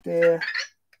layer right there.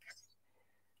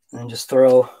 And just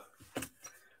throw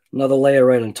another layer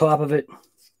right on top of it.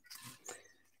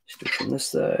 Just do it from this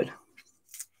side.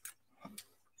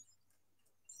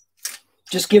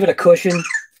 Just give it a cushion.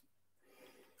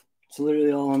 That's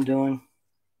literally all I'm doing.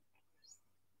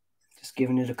 Just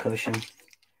giving it a cushion.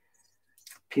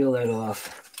 Peel that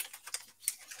off.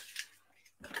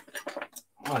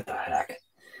 What the heck?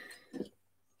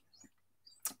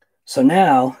 So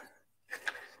now,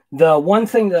 the one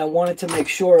thing that I wanted to make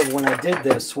sure of when I did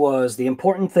this was, the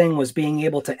important thing was being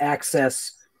able to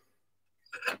access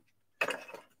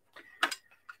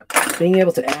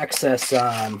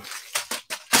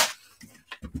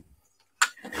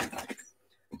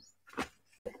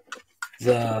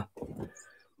the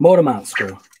motor mount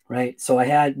screw, right? So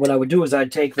what I would do is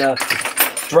I'd take the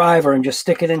driver and just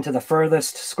stick it into the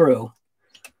furthest screw,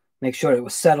 make sure it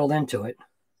was settled into it,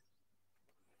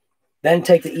 then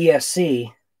take the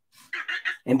ESC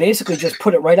and basically just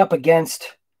put it right up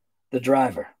against the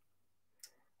driver,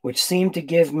 which seemed to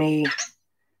give me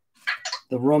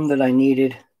the room that I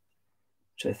needed,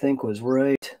 which I think was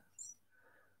right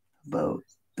about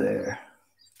there.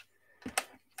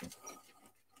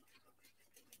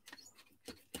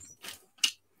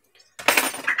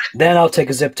 Then I'll take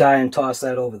a zip tie and toss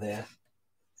that over there.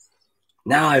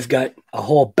 Now I've got a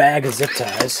whole bag of zip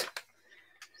ties.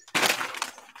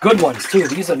 Good ones, too.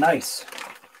 These are nice.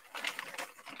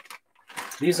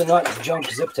 These are not junk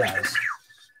zip ties.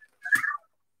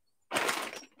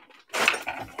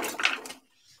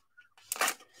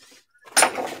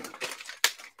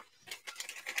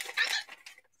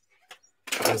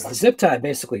 because the zip tie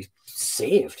basically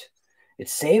saved. It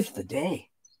saved the day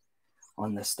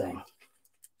on this thing.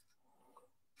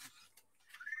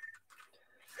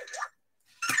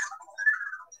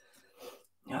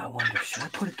 I wonder, should I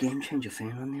put a game changer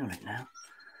fan on there right now?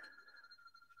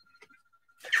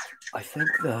 I think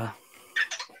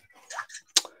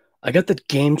I got the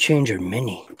Game Changer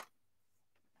Mini.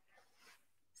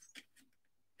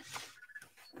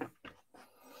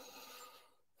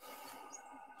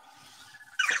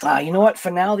 You know what?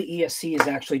 For now, the ESC is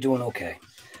actually doing okay.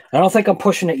 I don't think I'm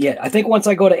pushing it yet. I think once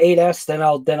I go to 8S, then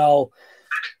I'll,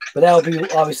 but that'll be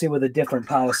obviously with a different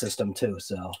power system too.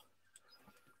 So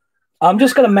I'm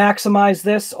just going to maximize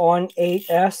this on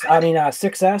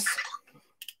 6S,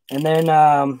 and then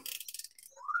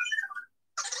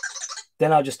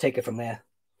I'll just take it from there.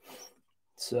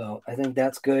 So I think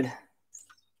that's good.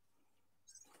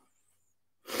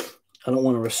 I don't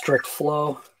want to restrict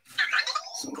flow.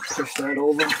 So I'm going to push that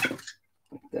over like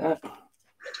that.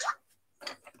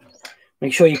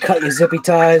 Make sure you cut your zippy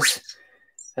ties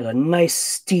at a nice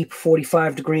steep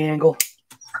 45-degree angle.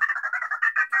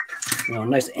 You know, a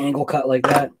nice angle cut like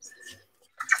that.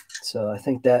 So I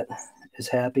think that is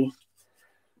happy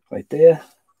right there.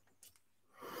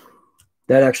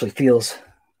 That actually feels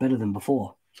better than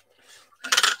before.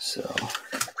 So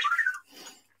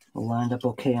we're lined up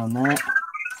okay on that.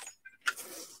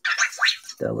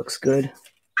 That looks good.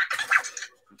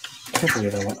 I can't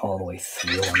believe I went all the way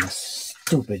through on this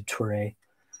stupid tray.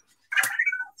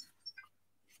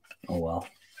 Oh well.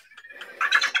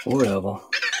 Whatever.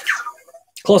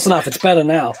 Close enough. It's better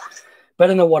now.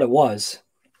 Better than what it was.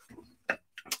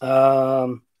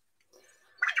 Now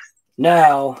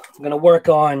I'm going to work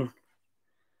on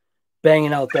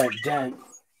banging out that dent.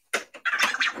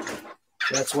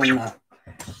 That's when the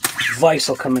vise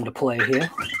will come into play here.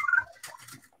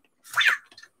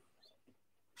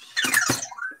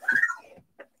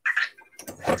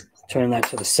 Turn that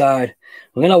to the side.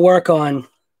 We're going to work on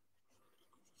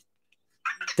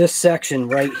this section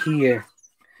right here.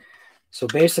 So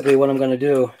basically what I'm going to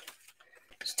do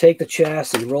is take the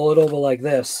chassis, roll it over like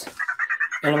this,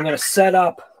 and I'm going to set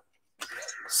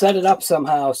it up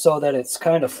somehow so that it's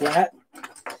kind of flat.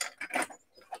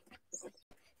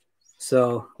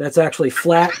 So that's actually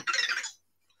flat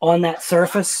on that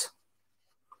surface.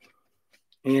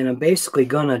 And I'm basically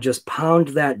going to just pound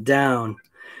that down.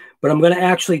 But I'm going to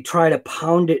actually try to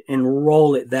pound it and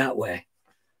roll it that way.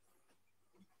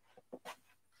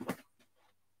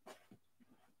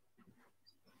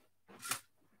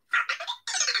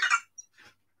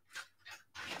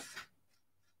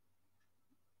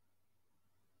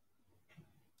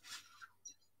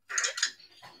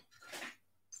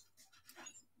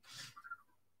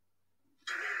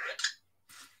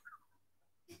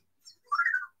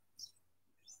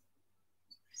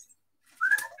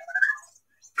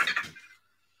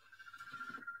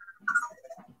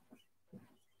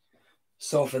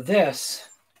 So for this,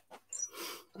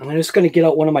 I'm just going to get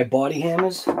out one of my body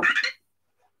hammers, and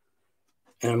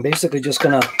I'm basically just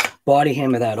going to body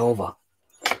hammer that over.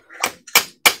 A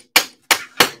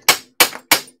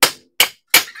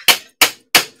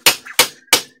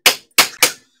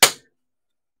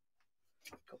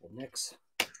couple nicks.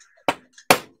 What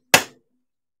I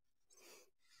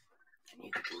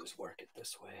need to do is work it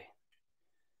this way.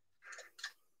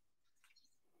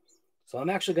 So I'm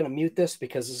actually going to mute this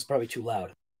because this is probably too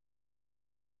loud.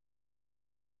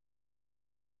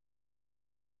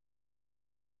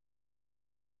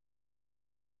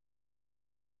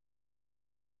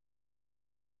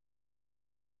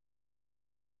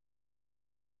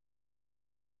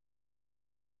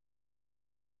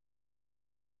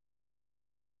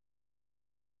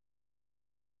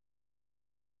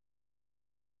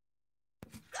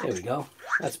 There we go.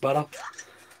 That's better.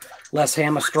 Less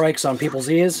hammer strikes on people's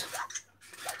ears.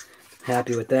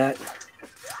 Happy with that.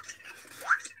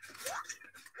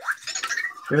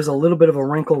 There's a little bit of a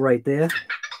wrinkle right there,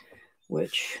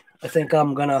 which I think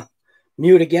I'm going to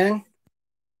mute again.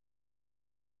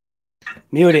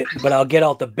 Mute it, but I'll get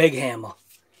out the big hammer.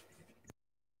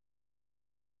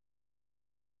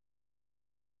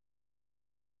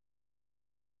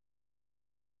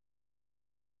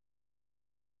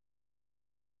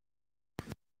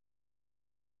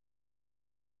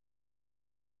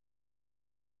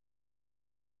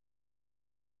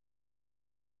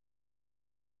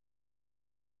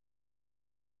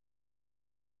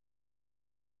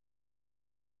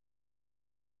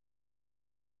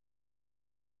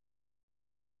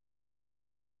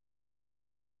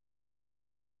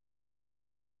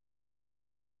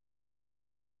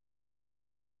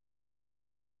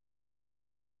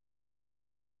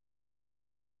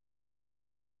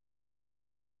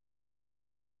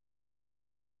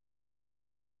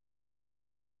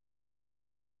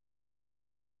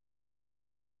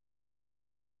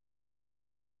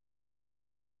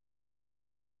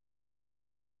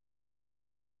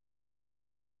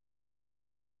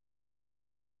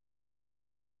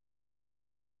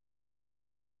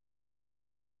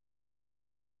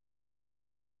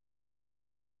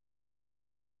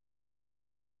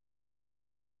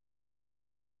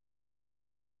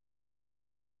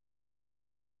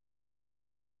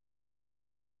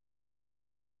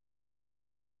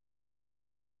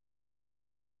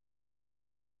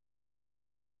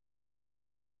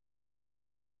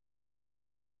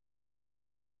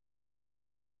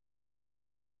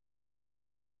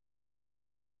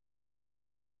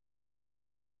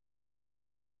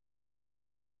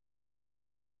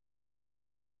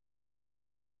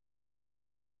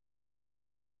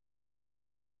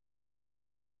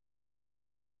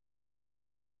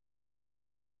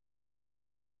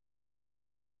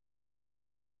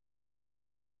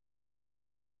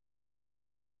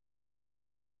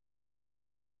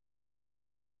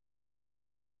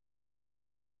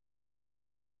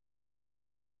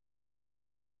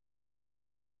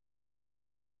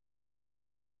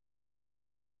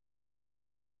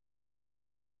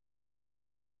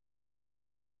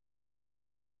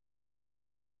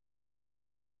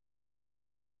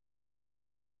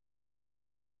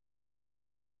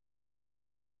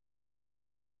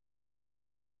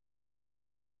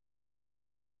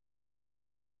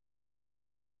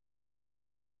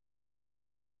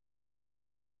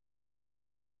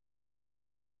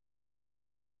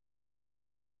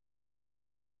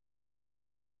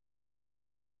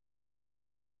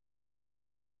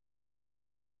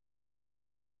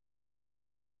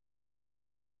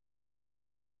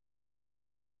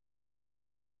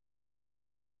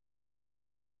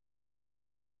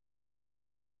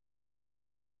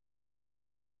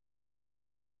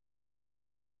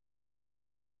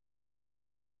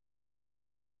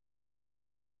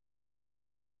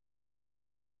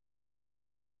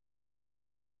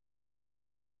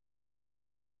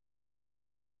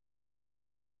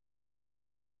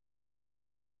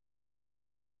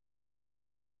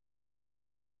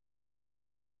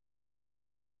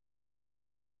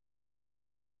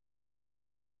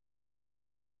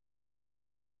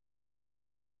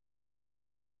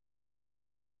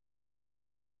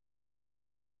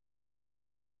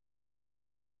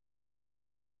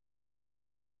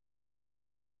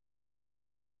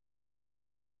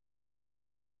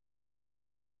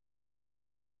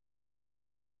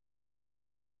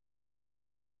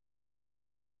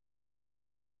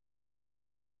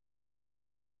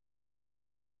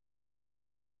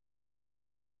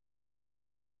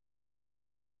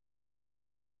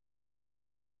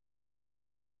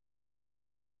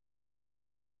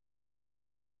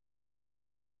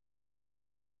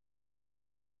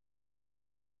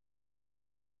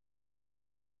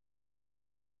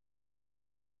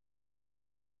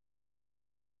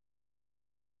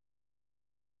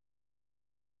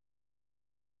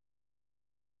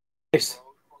 Nice.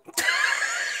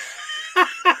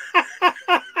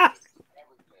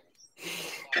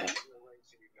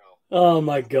 Oh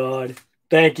my God.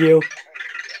 Thank you.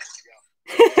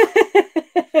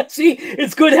 See,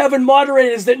 it's good having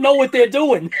moderators that know what they're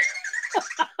doing.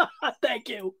 Thank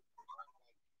you.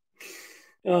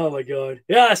 Oh my God.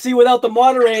 Yeah, see, without the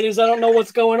moderators, I don't know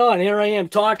what's going on. Here I am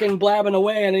talking, blabbing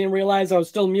away, and I didn't realize I was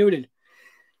still muted.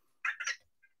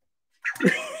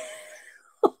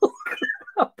 Oh,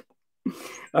 crap.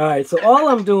 All right, so all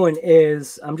I'm doing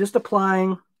is I'm just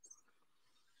applying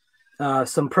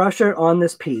some pressure on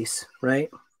this piece, right?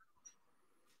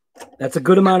 That's a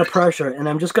good amount of pressure, and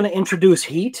I'm just going to introduce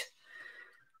heat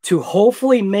to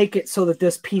hopefully make it so that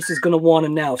this piece is going to want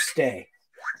to now stay.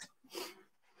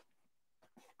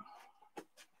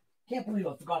 Can't believe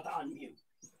I forgot to unmute.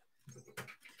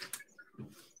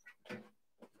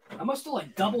 I must have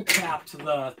like double tapped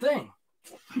the thing.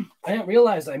 I didn't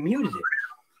realize I muted it.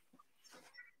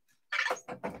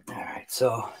 All right,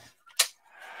 so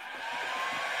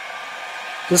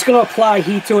just going to apply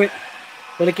heat to it.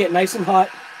 Let it get nice and hot.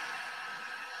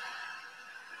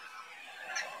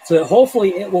 So that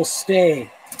hopefully it will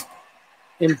stay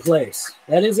in place.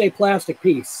 That is a plastic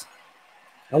piece.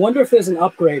 I wonder if there's an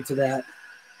upgrade to that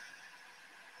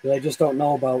I just don't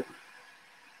know about.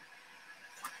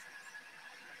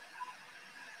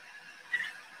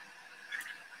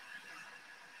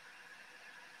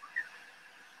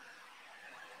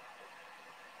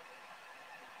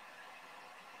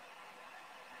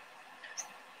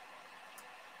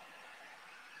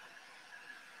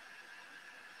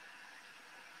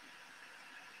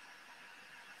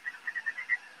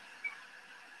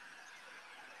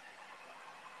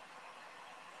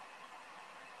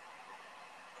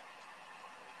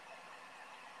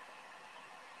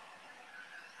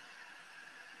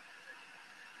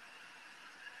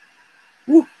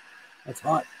 Woo, that's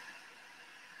hot.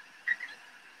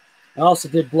 I also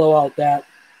did blow out that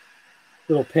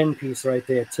little pin piece right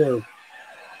there too.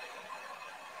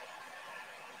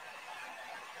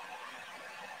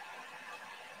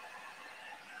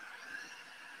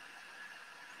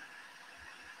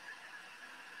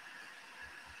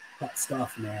 Hot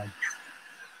stuff, man.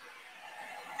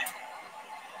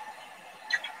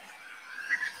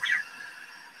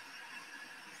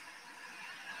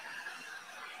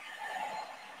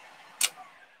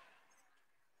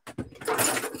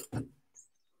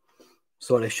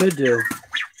 So what I should do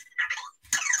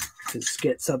is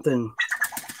get something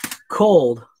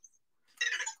cold.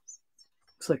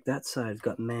 Looks like that side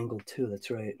got mangled too. That's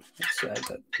right. That side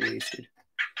got wasted.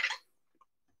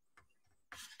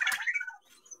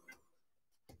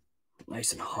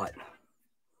 Nice and hot.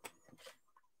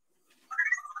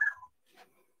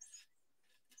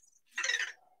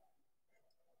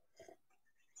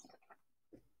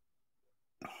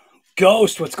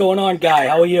 Ghost, what's going on, guy?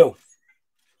 How are you?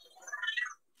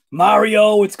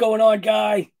 Mario, what's going on,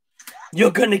 guy?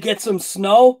 You're going to get some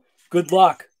snow? Good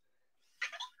luck.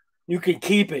 You can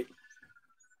keep it.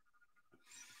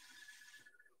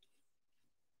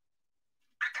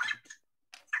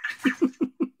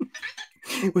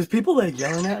 Was people like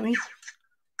yelling at me?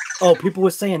 Oh, people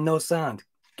were saying no sound.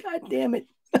 God damn it.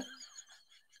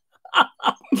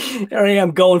 Here I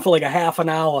am going for like a half an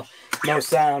hour. No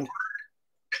sound.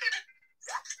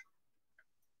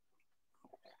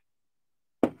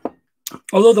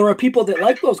 Although there are people that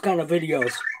like those kind of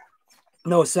videos.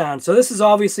 No sound. So this is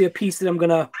obviously a piece that I'm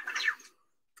going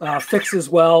to fix as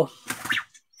well.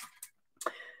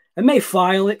 I may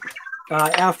file it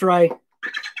after I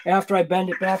bend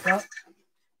it back up.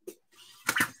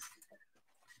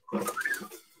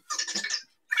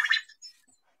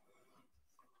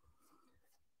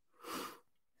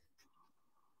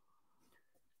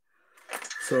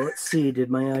 So let's see, did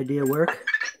my idea work?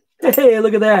 Hey,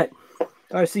 look at that.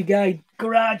 RC Guy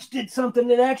Garage did something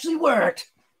that actually worked.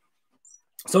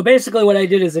 So basically what I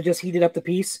did is I just heated up the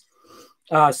piece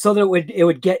so that it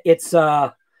would get its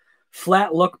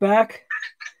flat look back.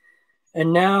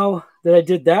 And now that I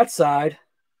did that side,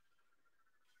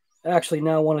 actually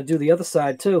now I want to do the other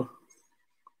side too.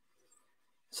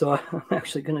 So I'm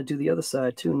actually going to do the other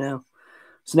side too now.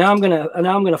 So now I'm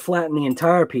going to flatten the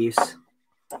entire piece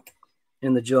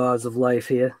in the jaws of life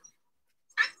here.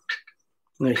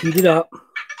 I'm going to heat it up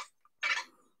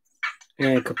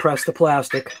and compress the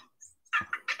plastic.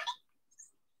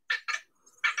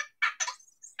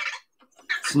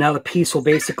 So now the piece will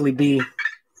basically be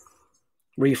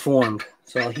reformed.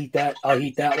 So I'll heat that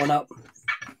one up.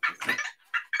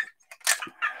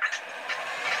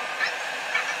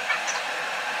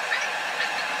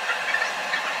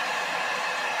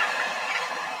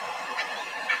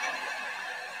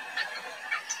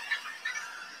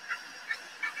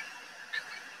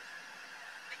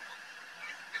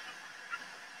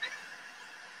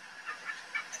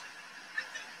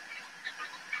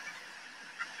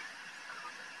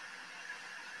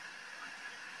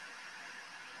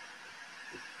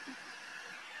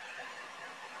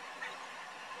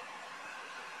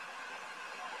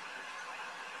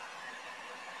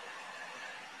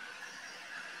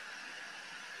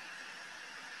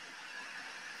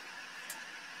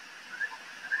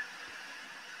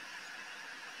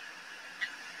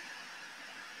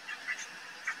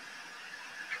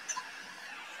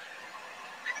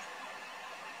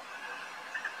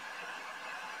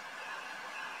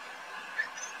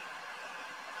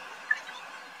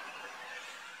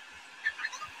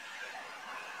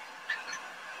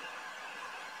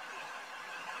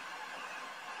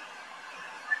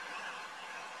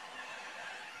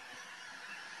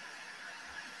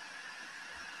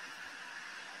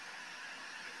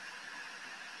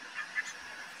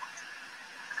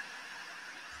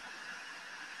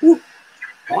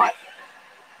 hot.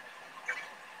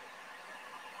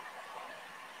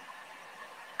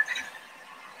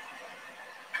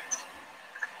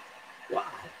 Wow.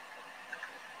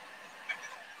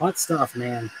 Hot stuff,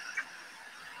 man.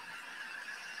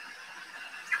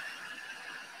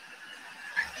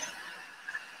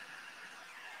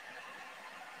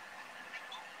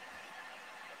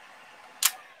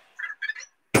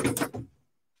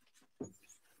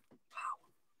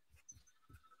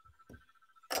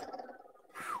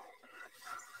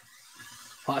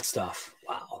 Hot stuff.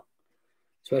 Wow.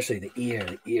 Especially the ear.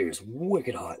 The ear is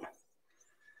wicked hot.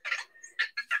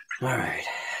 All right.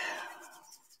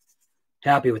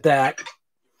 Happy with that.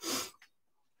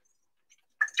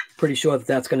 Pretty sure that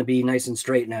that's going to be nice and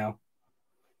straight now.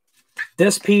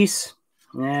 This piece,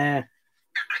 this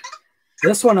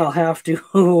one I'll have to,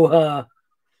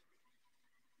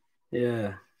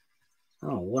 yeah. I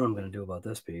don't know what I'm going to do about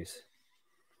this piece.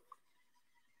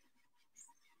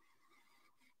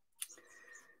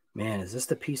 Man, is this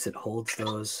the piece that holds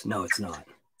those? No, it's not.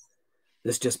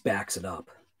 This just backs it up.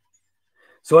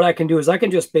 So what I can do is I can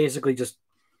just basically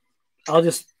I'll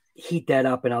just heat that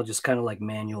up and I'll just kind of like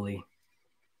manually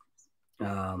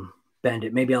bend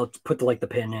it. Maybe I'll put the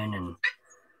pin in and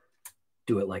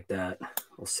do it like that.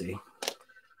 We'll see.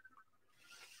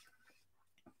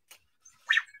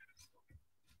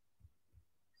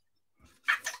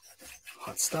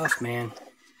 Hot stuff, man.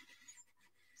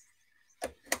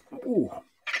 Ooh.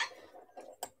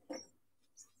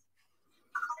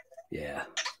 Yeah.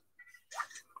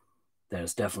 That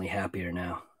is definitely happier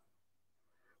now.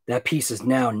 That piece is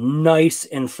now nice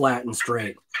and flat and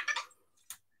straight.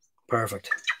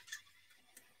 Perfect.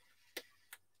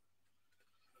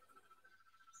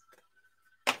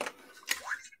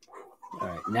 All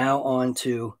right, now on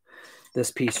to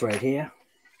this piece right here.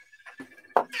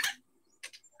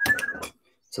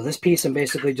 So this piece I'm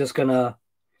basically just gonna,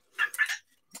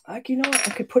 you know what,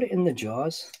 I could put it in the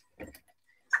jaws.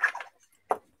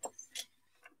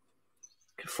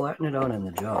 Could flatten it out in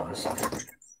the jaws.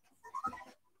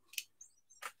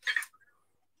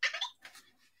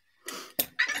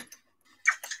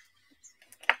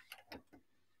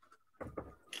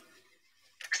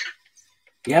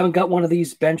 If you haven't got one of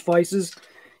these bench vices,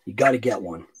 you got to get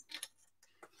one.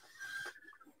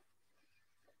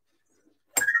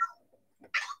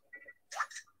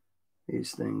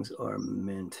 These things are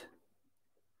mint.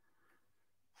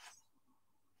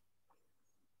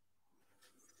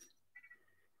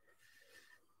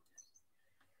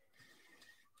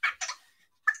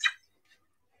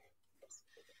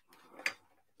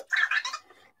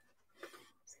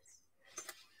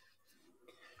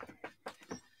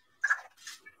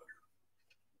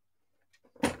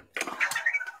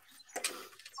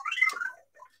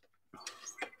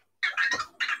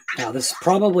 Now this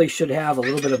probably should have a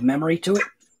little bit of memory to it.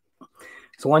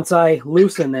 So once I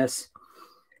loosen this,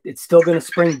 it's still going to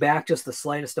spring back just the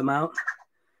slightest amount.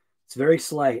 It's very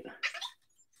slight.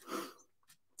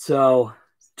 So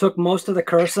took most of the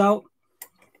curse out.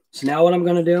 So now what I'm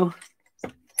going to do,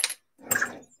 I'm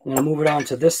going to move it on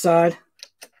to this side.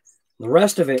 The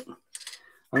rest of it,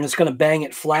 I'm just going to bang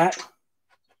it flat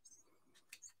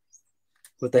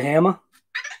with the hammer.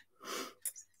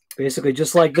 Basically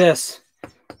just like this.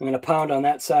 I'm going to pound on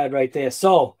that side right there.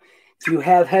 So if you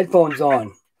have headphones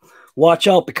on, watch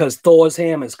out because Thor's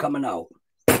hammer is coming out.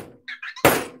 Okay.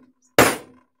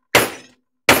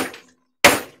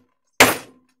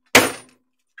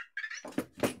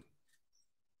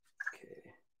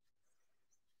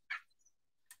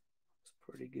 It's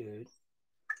pretty good.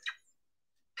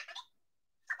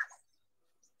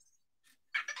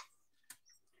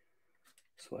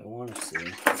 So I want to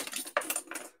see.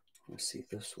 Let's see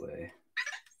this way.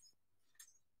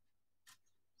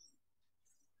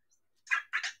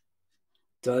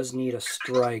 Does need a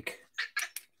strike.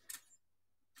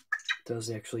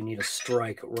 Does actually need a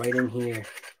strike right in here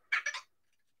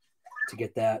to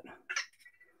get that.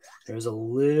 There's a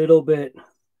little bit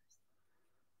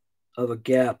of a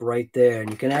gap right there,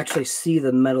 and you can actually see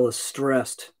the metal is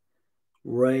stressed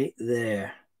right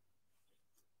there.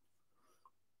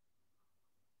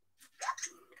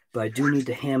 But I do need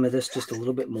to hammer this just a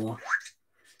little bit more.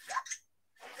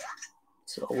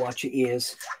 So watch your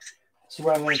ears. This is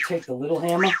where I'm going to take the little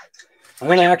hammer. I'm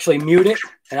going to actually mute it,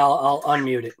 and I'll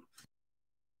unmute it.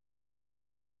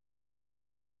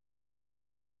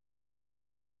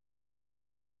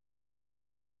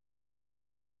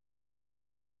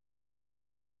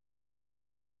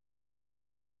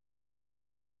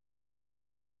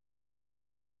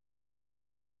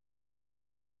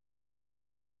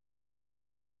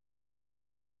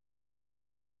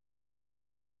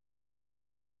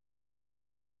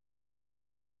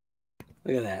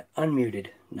 Look at that. Unmuted.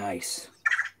 Nice.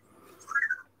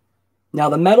 Now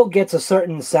the metal gets a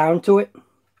certain sound to it.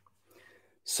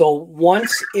 So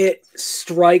once it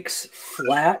strikes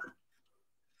flat,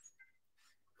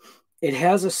 it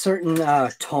has a certain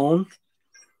tone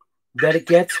that it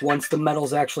gets once the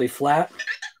metal's actually flat.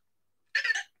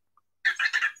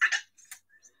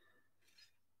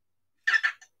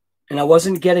 And I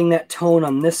wasn't getting that tone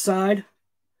on this side.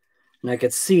 And I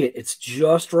could see it. It's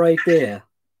just right there.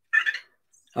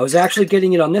 I was actually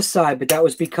getting it on this side, but that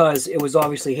was because it was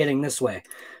obviously hitting this way.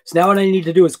 So now what I need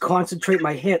to do is concentrate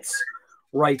my hits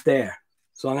right there.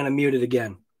 So I'm going to mute it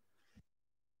again.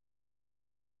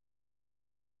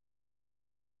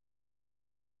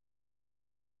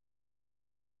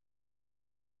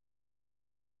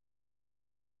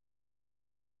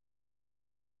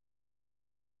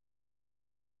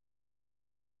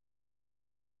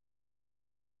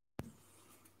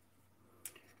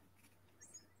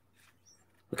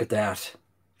 Look at that.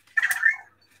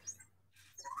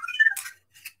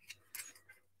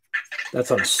 That's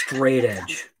on a straight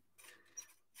edge.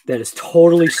 That is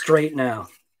totally straight now.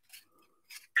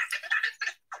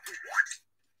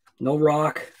 No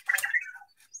rock.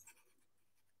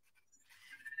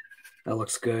 That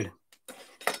looks good.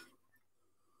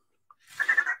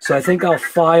 So I think I'll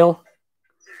file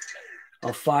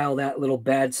that little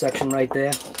bad section right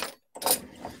there.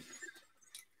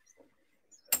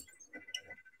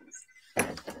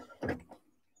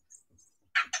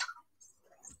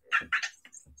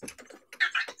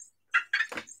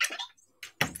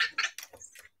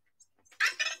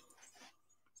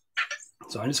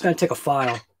 So I'm just going to take a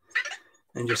file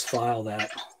and just file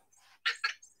that.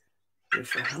 I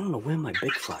don't know where my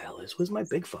big file is. Where's my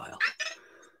big file?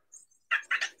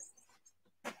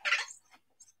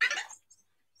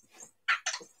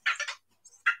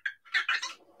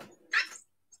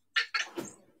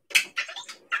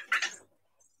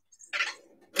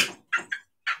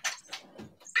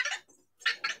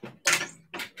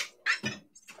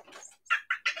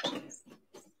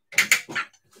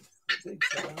 Big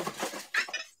file.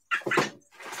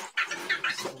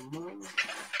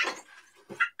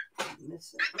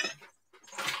 Missing.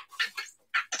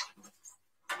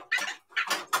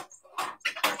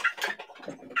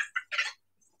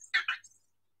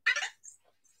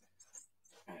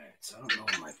 Alright, so I don't know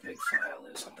where my big file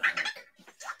is. What the heck?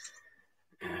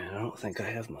 And I don't think I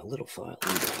have my little file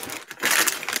either.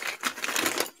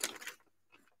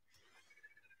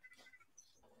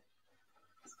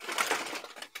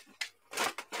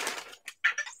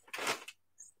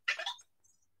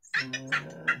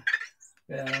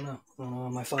 Yeah, I don't know. I don't know where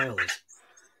my file is.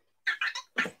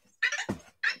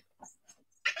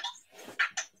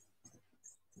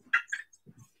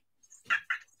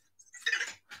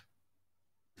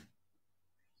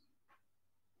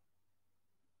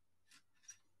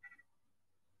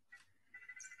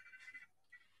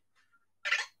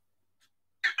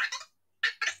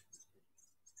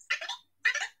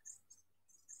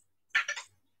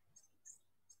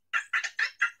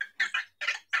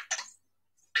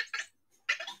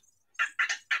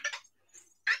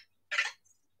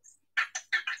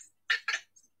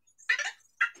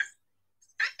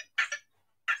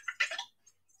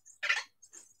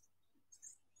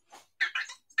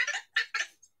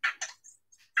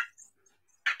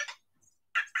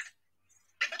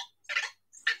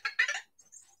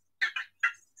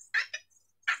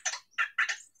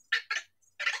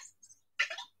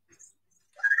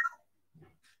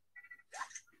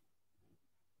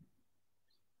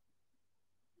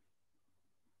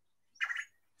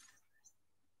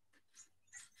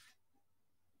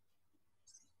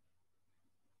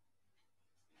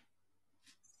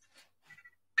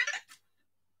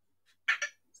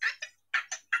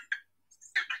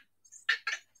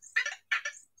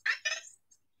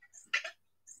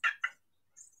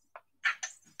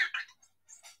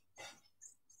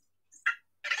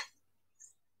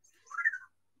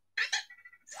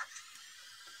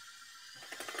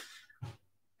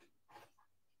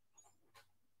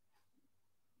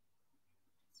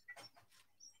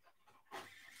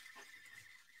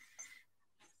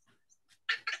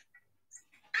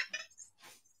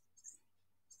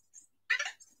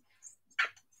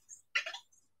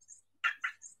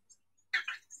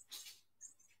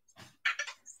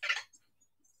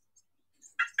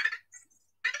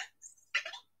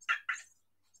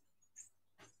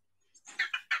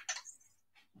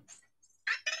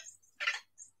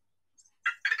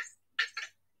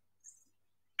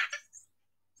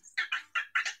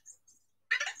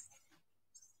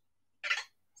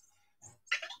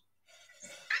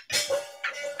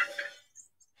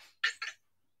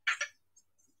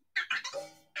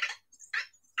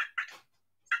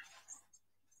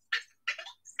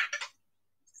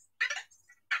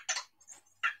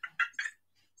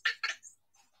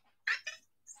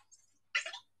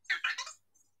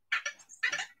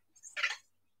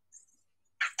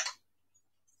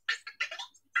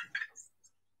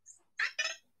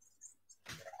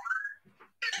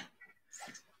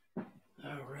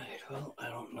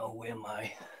 where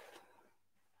my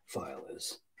file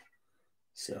is.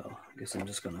 So I guess I'm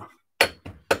just gonna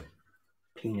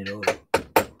clean it over.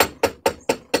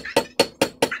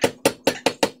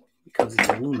 Because it's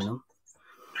aluminum,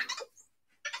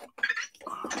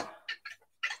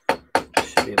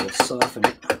 should be able to soften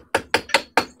it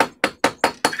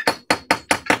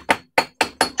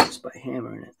just by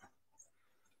hammering it.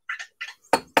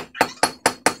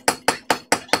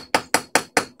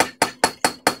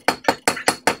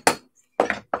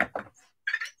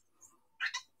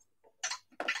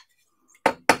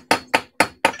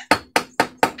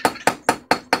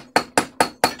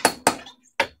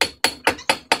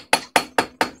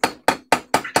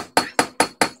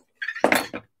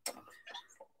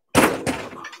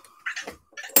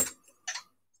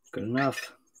 Good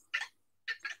enough.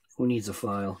 Who needs a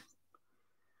file?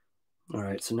 All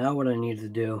right, so now what I need to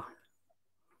do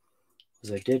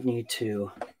is I did need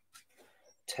to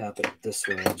tap it this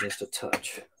way just a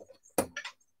touch.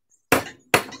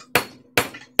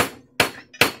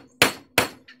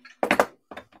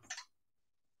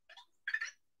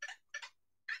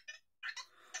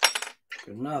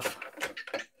 Good enough.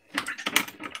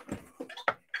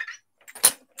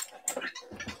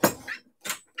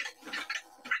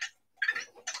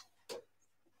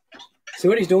 See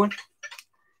what he's doing?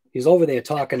 He's over there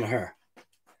talking to her.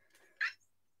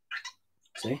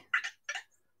 See?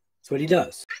 That's what he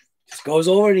does. Just goes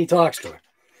over and he talks to her.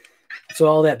 That's what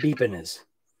all that beeping is.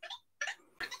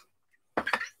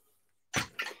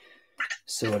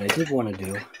 So what I did want to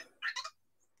do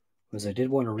was I did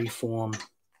want to reform.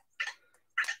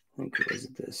 I think it was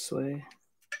this way.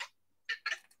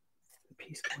 The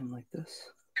piece going like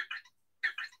this.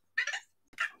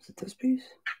 Is it this piece?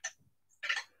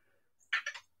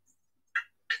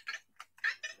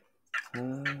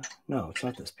 No, it's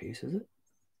not this piece, is it?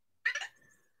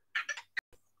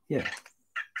 Yeah,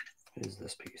 it is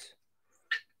this piece.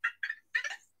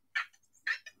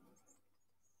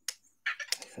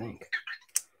 I think.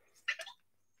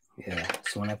 Yeah,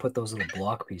 so when I put those little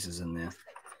block pieces in there.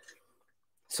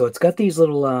 So it's got these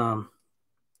little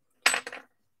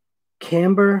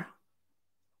camber.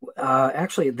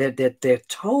 Actually, they're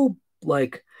toe,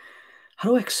 like,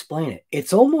 how do I explain it?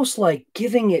 It's almost like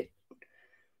giving it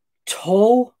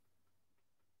toe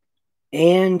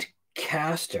and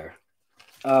caster,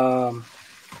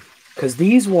 because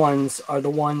these ones are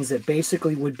the ones that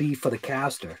basically would be for the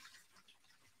caster.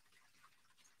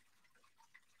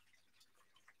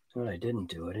 What I didn't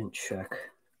do, I didn't check.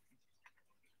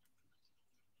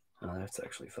 Oh, that's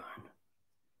actually fine.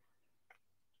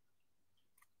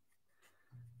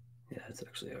 Yeah, that's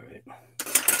actually all right.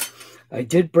 I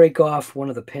did break off one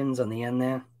of the pins on the end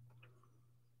there.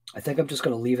 I think I'm just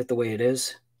going to leave it the way it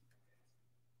is.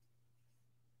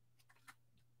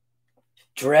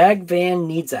 Drag van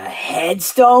needs a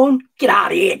headstone? Get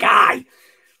out of here, guy.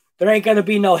 There ain't going to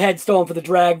be no headstone for the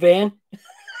drag van.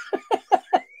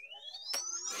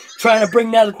 Trying to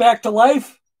bring that back to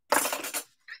life?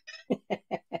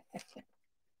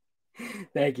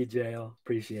 Thank you, JL.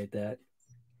 Appreciate that.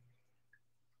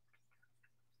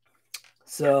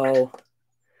 So,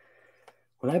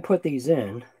 when I put these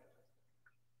in,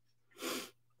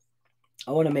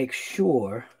 I want to make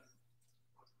sure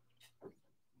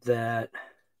that,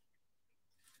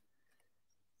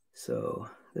 so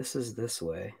this is this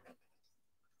way.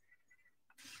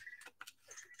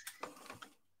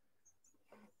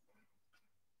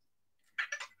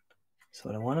 So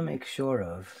what I want to make sure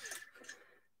of,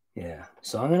 yeah,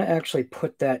 so I'm going to actually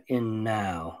put that in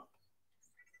now.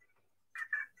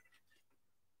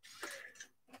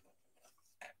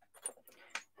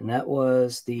 And that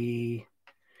was the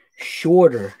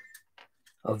shorter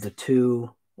of the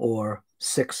 2 or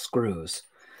 6 screws.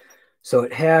 So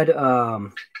it had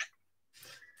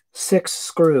 6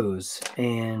 screws,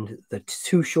 and the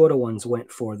 2 shorter ones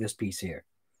went for this piece here.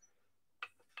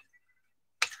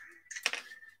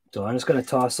 So I'm just going to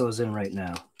toss those in right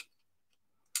now.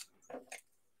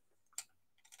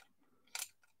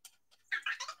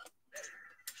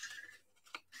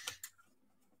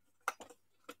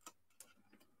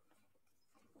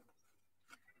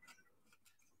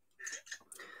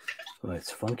 Well,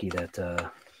 it's funky that the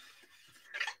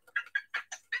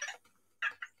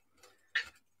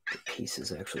piece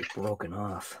is actually broken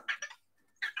off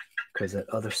because that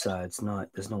other side's not,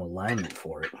 there's no alignment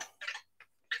for it.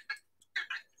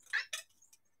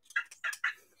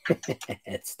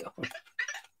 Headstone.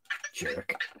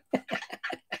 Jerk.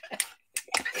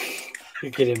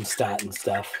 Look at him starting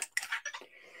stuff.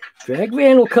 Drag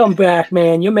van will come back,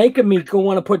 man. You're making me go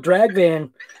want to put drag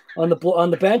van on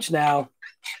the bench now.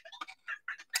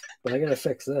 But I gotta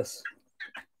fix this.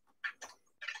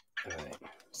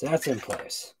 So that's in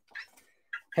place.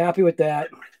 Happy with that.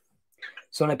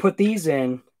 So when I put these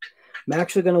in, I'm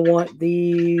actually going to want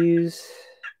these.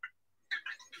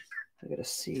 I got to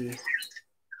see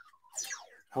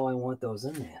how I want those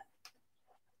in there.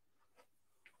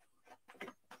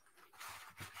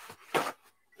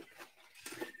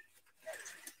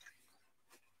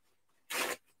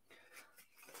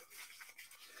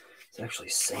 It's actually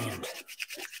sand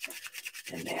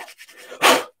in there.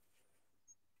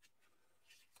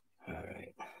 All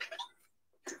right.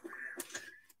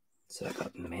 So that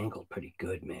got mangled pretty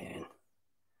good, man.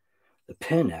 The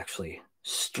pin actually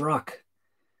struck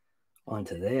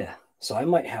onto there. So I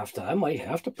might have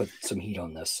to put some heat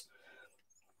on this.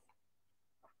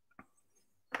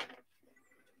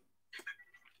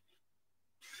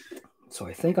 So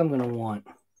I think I'm going to want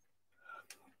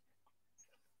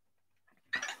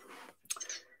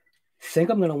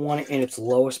it in its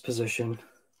lowest position,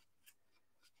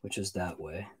 which is that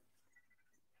way.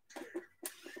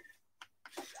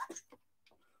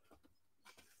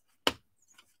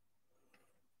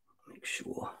 Make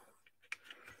sure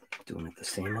I'm doing it the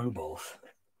same on both.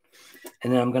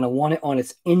 And then I'm going to want it on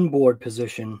its inboard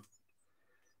position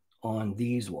on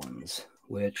these ones,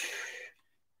 which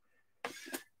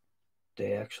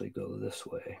they actually go this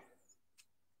way.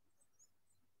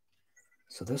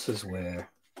 So this is where,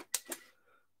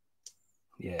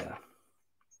 yeah.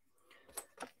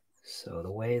 So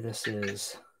the way this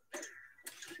is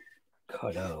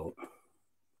cut out,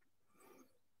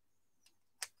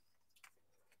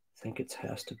 I think it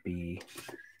has to be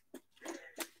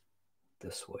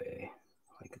this way,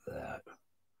 like that.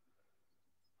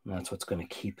 And that's what's going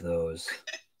to keep those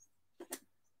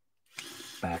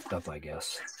backed up, I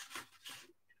guess.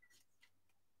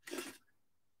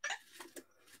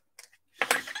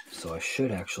 So I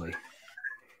should actually,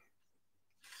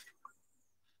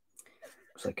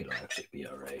 looks like it'll actually be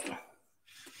all right.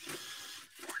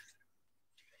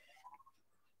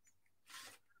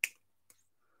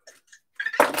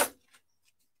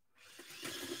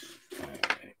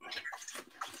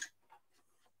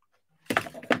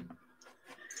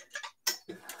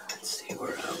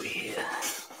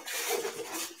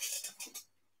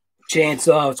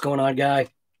 Chainsaw, what's going on, guy?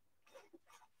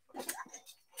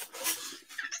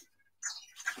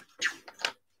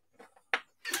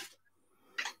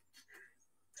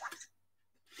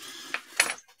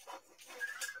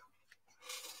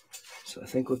 So I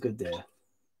think we're good there.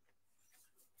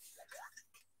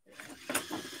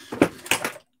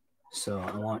 So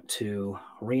I want to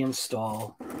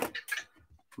reinstall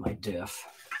my diff.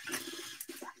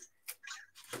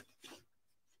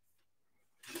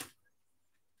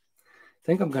 I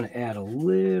think I'm going to add a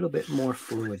little bit more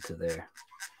fluid to there.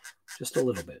 Just a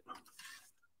little bit.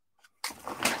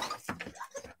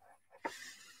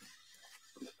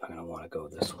 I'm going to want to go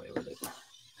this way with it.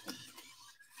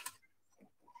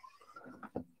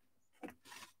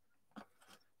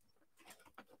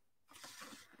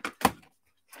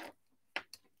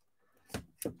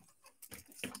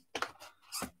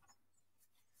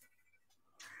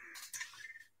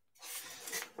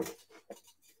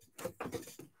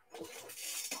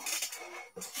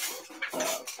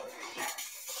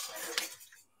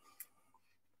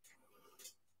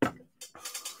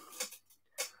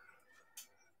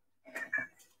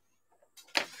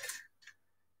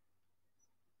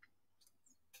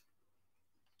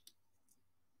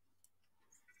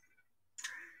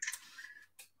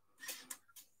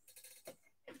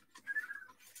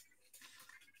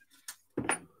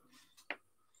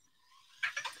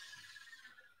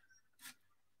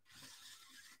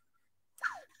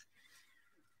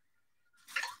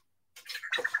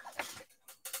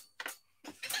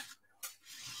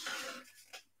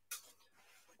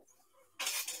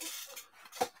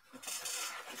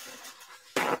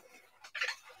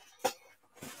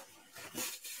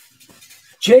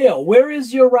 Jail,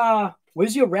 where's your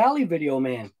rally video,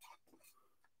 man?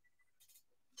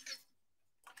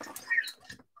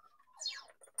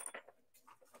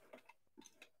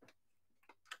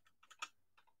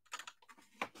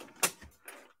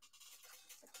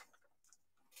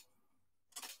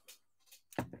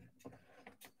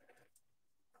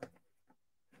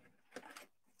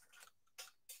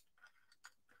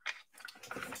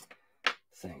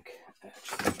 I think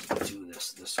actually do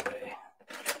this way.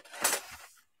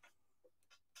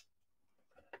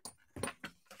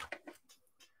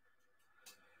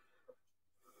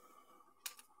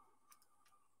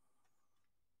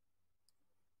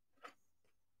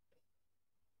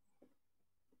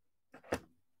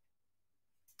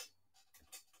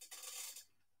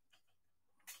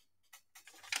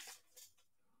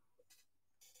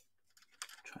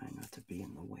 Trying not to to be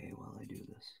in the way while I do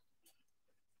this.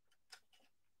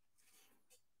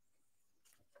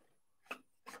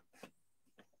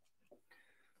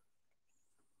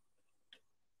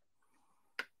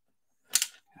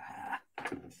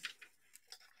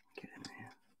 Get in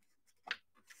there.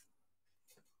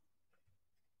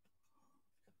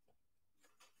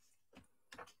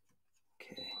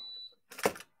 Okay.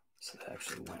 So that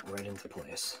actually went right into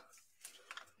place.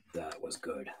 That was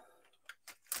good.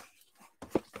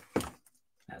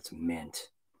 That's mint.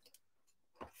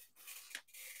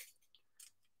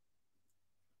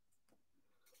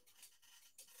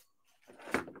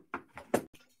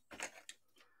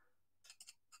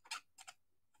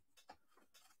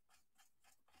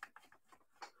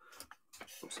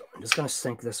 So I'm just going to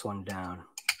sink this one down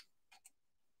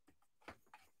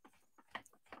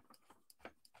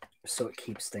so it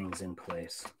keeps things in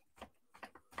place.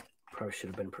 Probably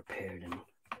should have been prepared and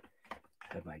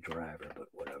had my driver, but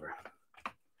whatever.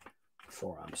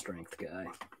 Forearm strength guy.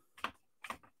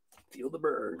 Feel the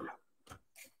burn.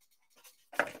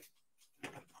 All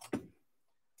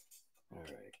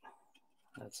right.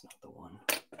 That's not the one.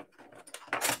 Is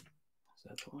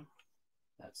that the one?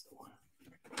 That's the one.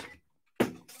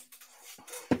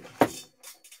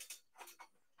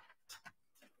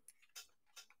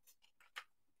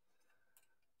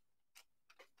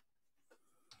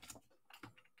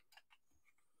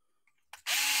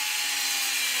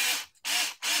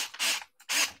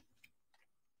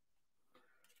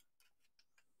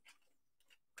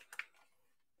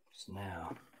 So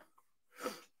now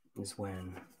is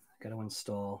when I got to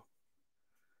install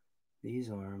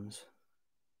these arms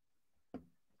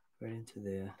right into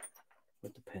there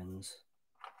with the pins.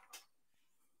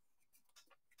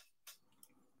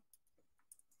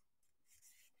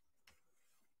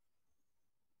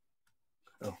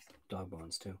 Oh, dog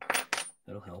bones too.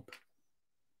 That'll help.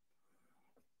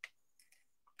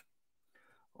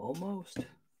 Almost.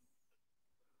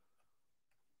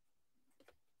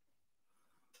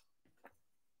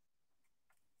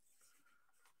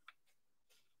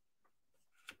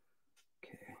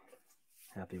 Okay,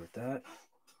 happy with that.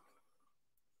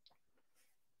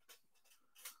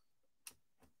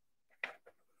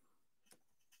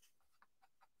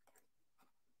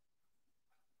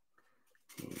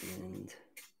 And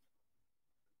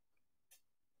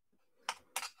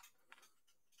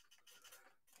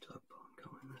dog bone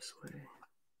going this way.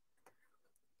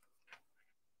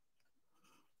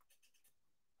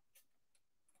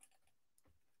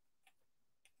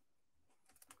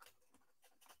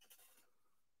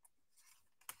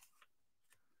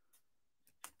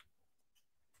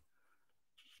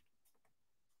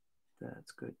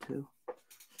 That's good too.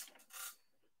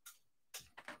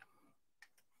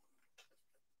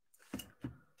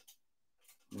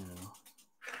 Now,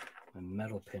 my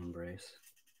metal pin brace.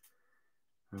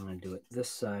 I'm going to do it this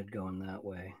side going that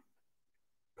way.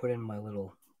 Put in my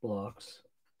little blocks,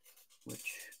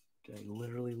 which, did I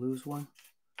literally lose one?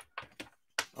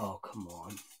 Oh, come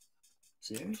on.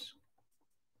 Serious?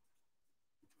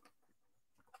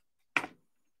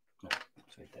 No,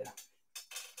 it's right there.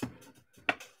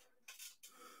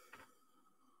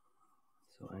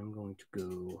 So I'm going to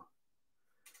go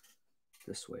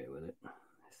this way with it, I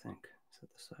think. Is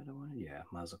that the side I wanted? Yeah,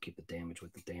 might as well keep the damage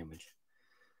with the damage.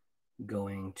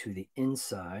 Going to the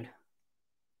inside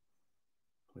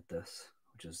with this,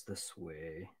 which is this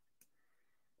way.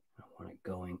 I want it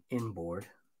going inboard.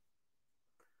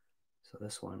 So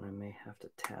this one I may have to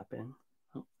tap in.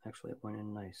 Oh, actually it went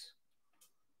in nice.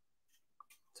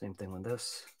 Same thing with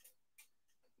this.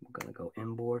 I'm going to go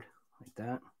inboard like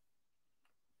that.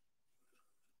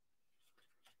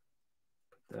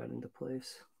 Put that into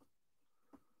place.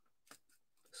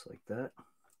 Just like that.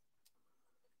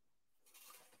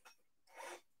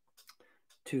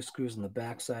 2 screws in the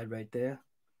back side right there.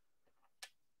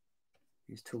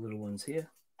 These 2 little ones here.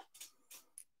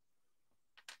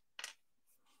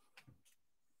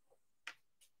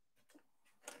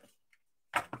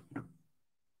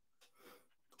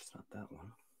 It's not that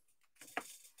one.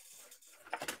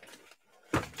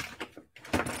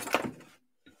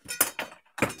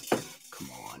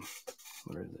 Come on.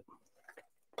 Where is it?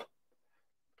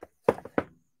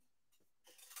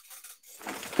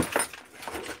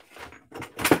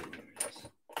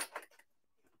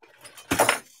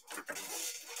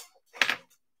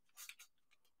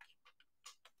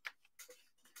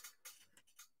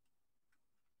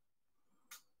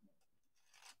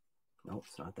 Nope,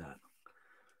 it's not that. What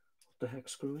the heck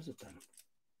screw is it then?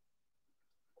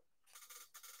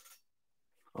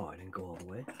 Oh, I didn't go all the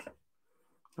way.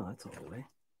 No, that's all the way.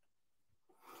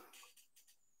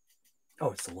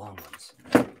 Oh, it's the long ones.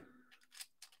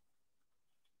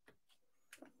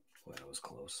 was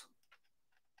close.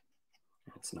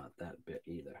 It's not that bit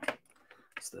either.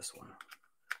 It's this one.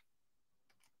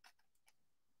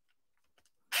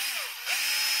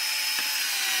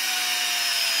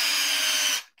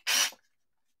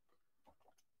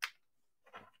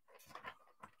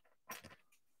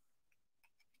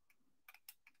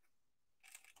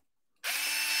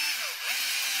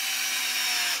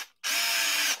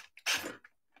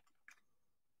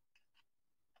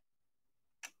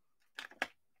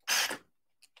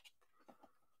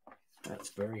 That's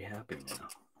very happy now.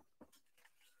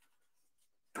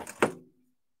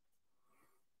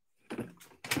 Give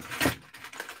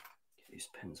these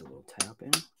pins a little tap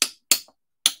in.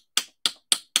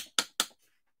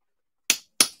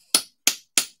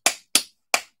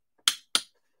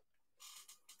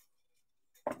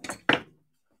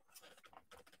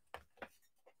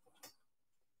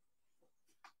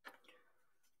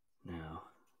 Now,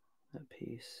 that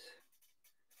piece.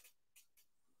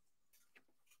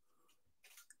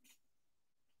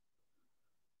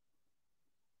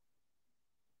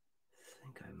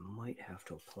 I might have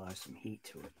to apply some heat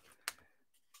to it.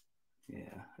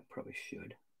 Yeah, I probably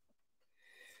should.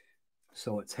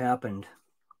 So what's happened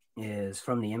is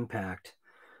from the impact,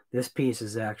 this piece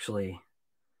is actually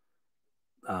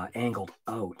angled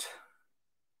out.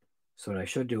 So what I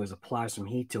should do is apply some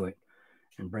heat to it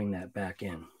and bring that back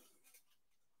in.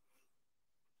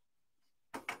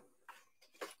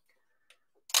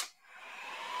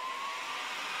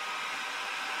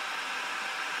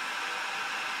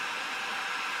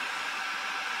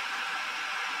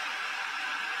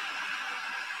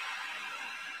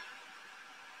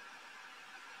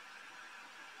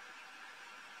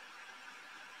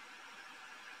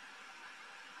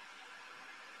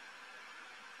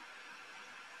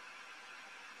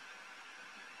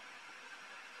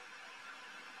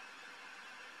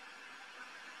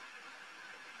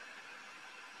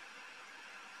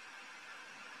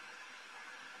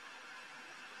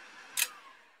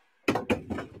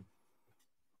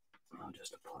 I'll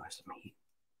just apply some heat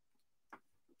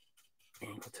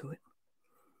angle to it.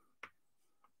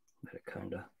 Let it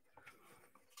kind of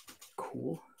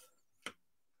cool.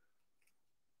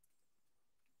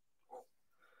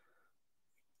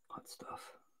 Hot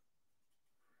stuff.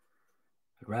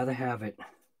 I'd rather have it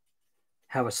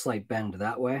have a slight bend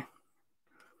that way.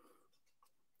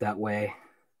 That way,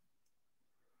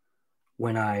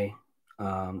 when I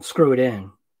screw it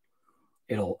in,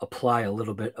 it'll apply a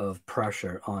little bit of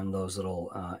pressure on those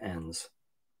little ends.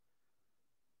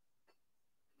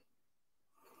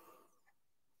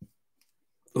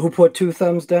 Who put 2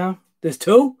 thumbs down? There's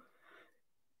 2?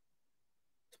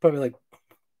 It's probably like,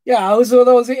 yeah, that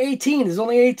was 18. There's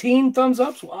only 18 thumbs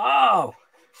ups? Wow.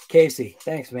 Casey,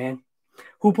 thanks, man.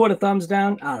 Who put a thumbs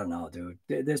down? I don't know, dude.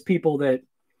 There's people that,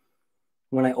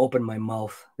 when I open my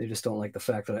mouth, they just don't like the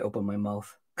fact that I open my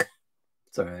mouth.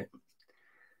 It's all right.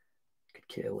 Could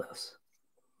care less.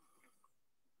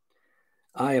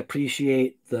 I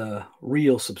appreciate the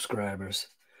real subscribers,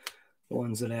 the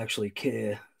ones that actually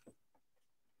care.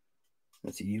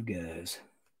 That's you guys,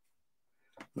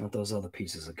 not those other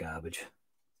pieces of garbage.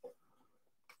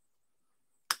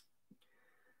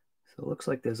 So it looks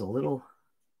like there's a little,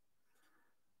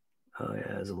 oh yeah,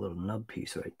 there's a little nub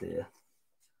piece right there.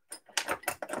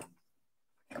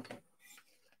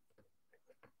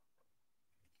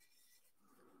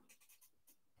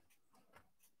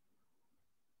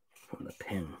 From the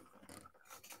pin.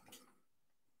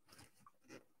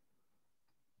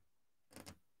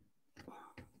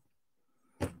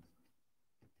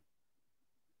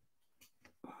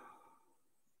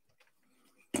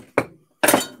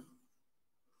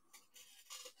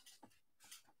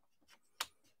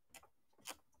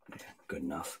 Good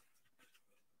enough.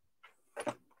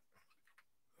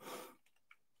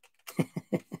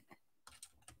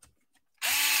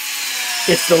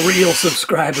 It's the real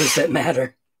subscribers that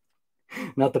matter,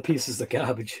 not the pieces of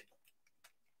garbage.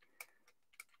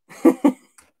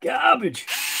 Garbage.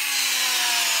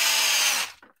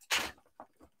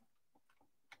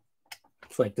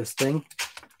 It's like this thing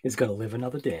is going to live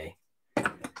another day.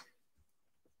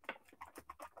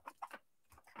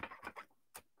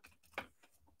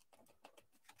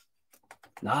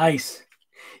 Nice.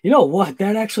 You know what?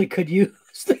 That actually could use,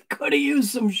 they could have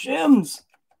used some shims.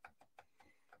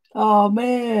 Oh,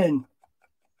 man.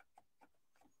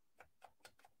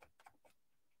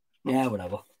 Yeah,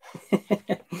 whatever.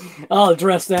 I'll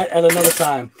address that at another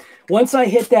time. Once I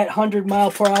hit that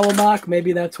 100-mile-per-hour mark,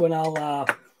 maybe that's when I'll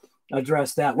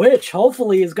address that, which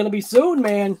hopefully is going to be soon,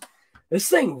 man. This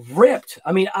thing ripped.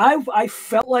 I mean, I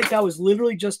felt like I was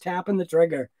literally just tapping the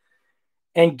trigger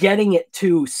and getting it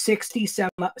to 67,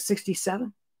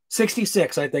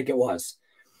 66, I think it was.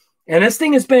 And this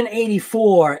thing has been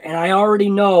 84, and I already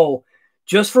know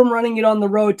just from running it on the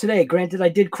road today, granted I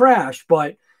did crash,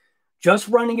 but just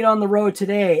running it on the road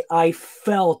today, I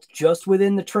felt just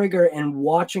within the trigger and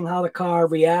watching how the car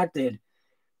reacted.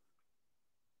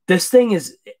 This thing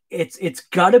is, it's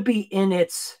got to be in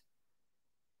its,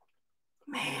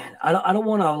 man, I don't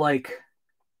want to like,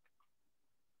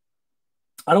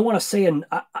 I don't want to say,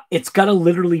 it's got to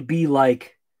literally be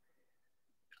like,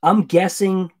 I'm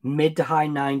guessing mid to high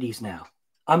 90s now.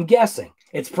 I'm guessing.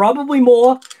 It's probably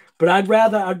more, but I'd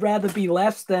rather be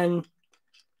less than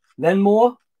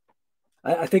more.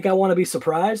 I think I want to be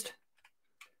surprised.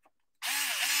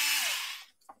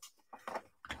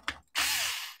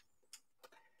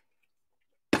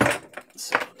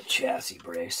 So the chassis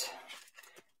brace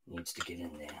needs to get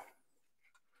in there.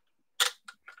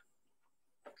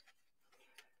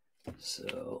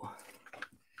 So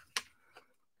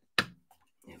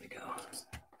here we go.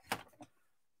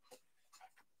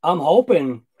 I'm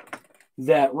hoping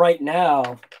that right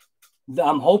now,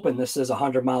 I'm hoping this is a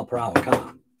 100-mile-per-hour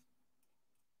car.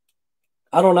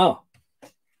 I don't know.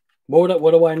 What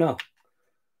do I know?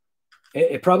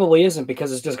 It probably isn't,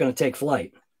 because it's just going to take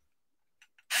flight.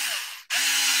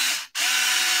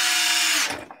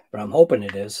 But I'm hoping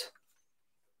it is.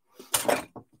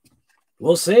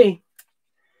 We'll see.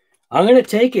 I'm going to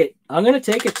take it. I'm going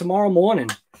to take it tomorrow morning.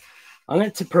 I'm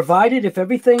going to provide it if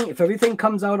everything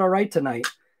comes out all right tonight.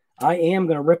 I am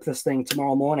going to rip this thing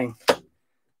tomorrow morning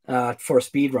for a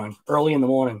speed run early in the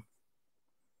morning.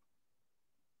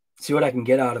 See what I can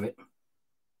get out of it.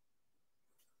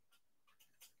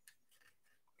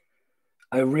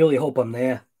 I really hope I'm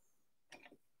there.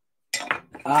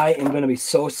 I am going to be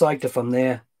so psyched if I'm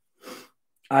there.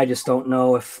 I just don't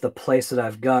know if the place that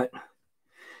I've got.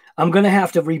 I'm going to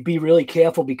have to be really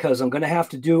careful, because I'm going to have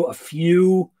to do a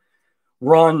few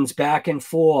runs back and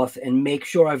forth and make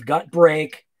sure I've got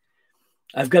brake.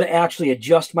 I've got to actually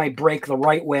adjust my brake the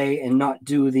right way and not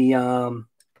do the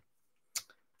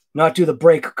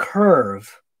brake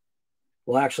curve.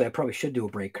 Well, actually, I probably should do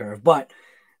a brake curve, but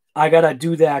I got to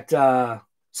do that.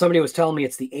 Somebody was telling me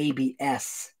it's the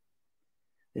ABS.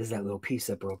 There's that little piece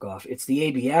that broke off. It's the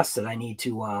ABS that I need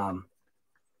to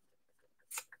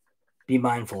be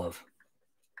mindful of.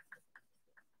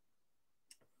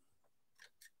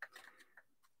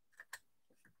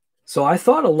 So I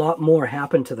thought a lot more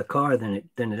happened to the car than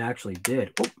it actually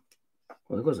did. Oh,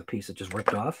 well, there goes a piece that just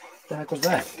ripped off. What the heck was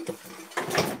that?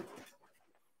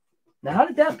 Now, how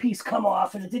did that piece come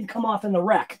off and it didn't come off in the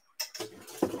wreck?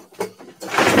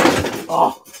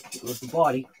 Oh, it was the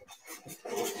body.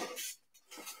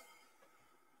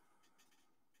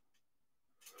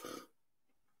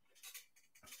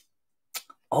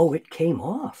 Oh, it came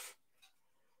off.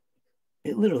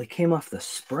 It literally came off the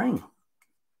spring.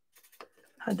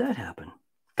 How'd that happen?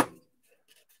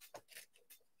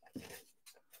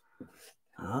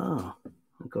 Oh,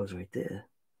 it goes right there.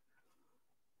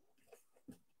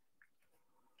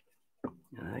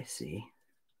 I see.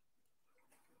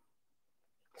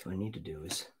 So what I need to do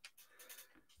is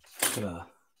put a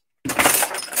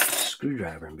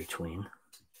screwdriver in between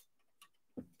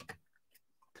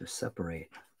to separate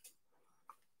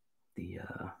the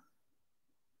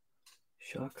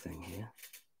shock thing here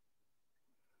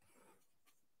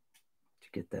to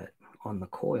get that on the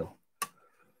coil.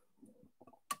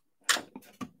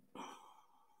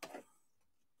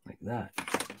 Like that.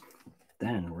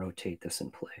 Then rotate this in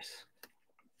place.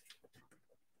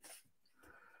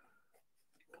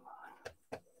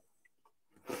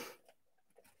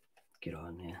 Get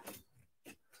on there.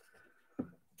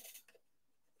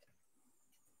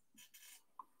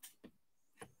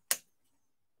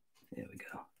 There we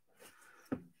go.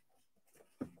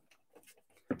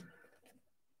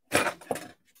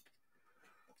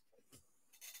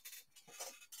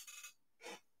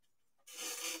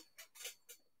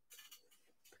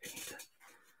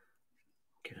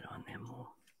 Get it on there more.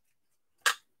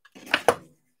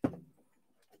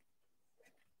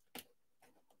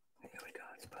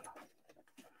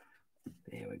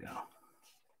 There we go.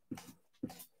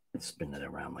 Spin it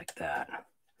around like that.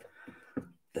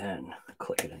 Then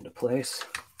click it into place.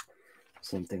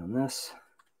 Same thing on this.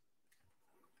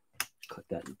 Click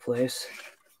that in place.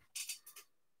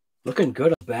 Looking good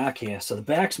on the back here. So the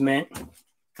back's mint,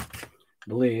 I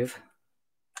believe.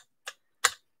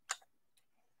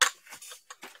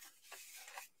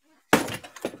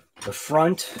 The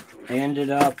front, I ended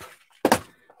up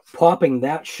popping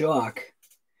that shock,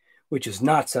 which is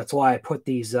nuts. That's why I put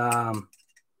these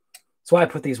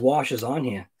washers on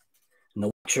here. And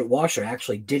the washer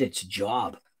actually did its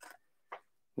job,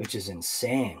 which is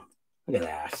insane. Look at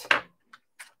that.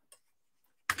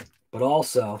 But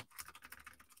also,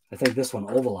 I think this one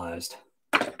ovalized.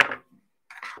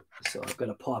 So I've got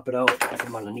to pop it out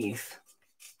from underneath.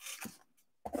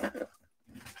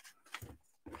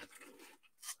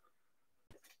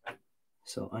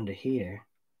 So under here,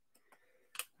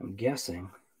 I'm guessing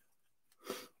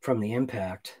from the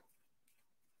impact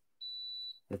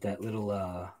that little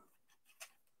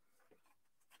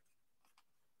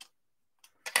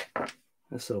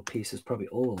this little piece is probably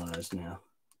ovalized now.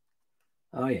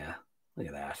 Oh yeah, look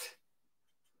at that.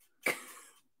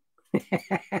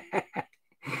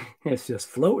 It's just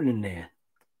floating in there.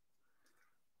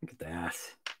 Look at that.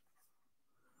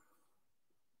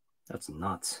 That's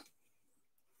nuts.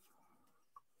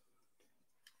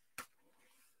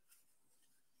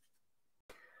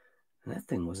 And that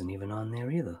thing wasn't even on there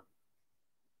either.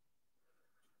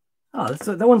 Oh,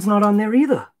 that one's not on there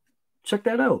either. Check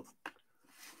that out.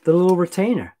 The little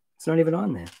retainer. It's not even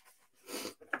on there.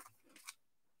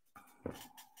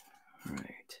 All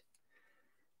right.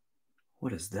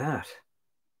 What is that?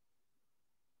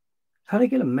 How did I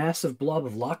get a massive blob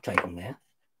of Loctite in there?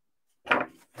 What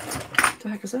the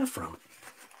heck is that from?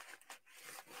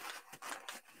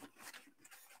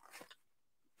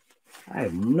 I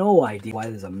have no idea why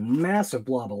there's a massive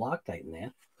blob of Loctite in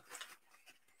there.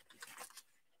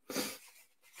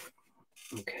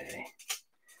 Okay.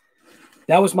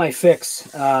 That was my fix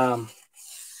for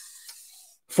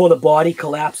the body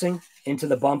collapsing into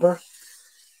the bumper.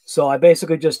 So I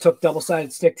basically just took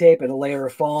double-sided stick tape and a layer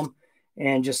of foam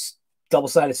and just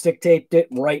double-sided stick taped it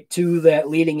right to that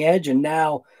leading edge. And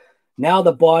now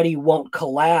the body won't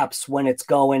collapse when it's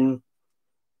going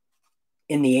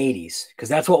in the 80s, because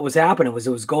that's what was happening. It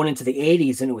was going into the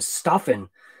 80s and it was stuffing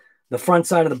the front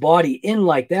side of the body in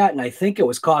like that. And I think it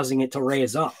was causing it to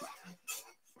raise up.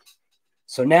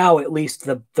 So now at least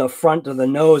the front of the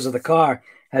nose of the car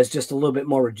has just a little bit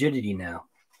more rigidity now.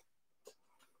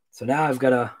 So now I've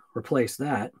got to replace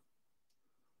that.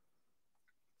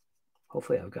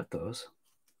 Hopefully I've got those.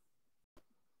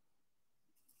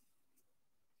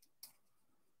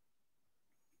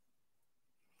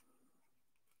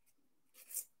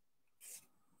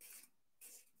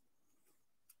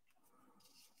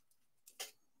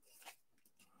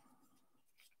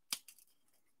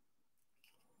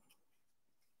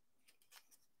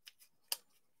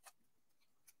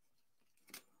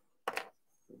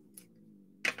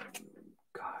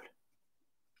 God.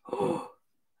 Oh,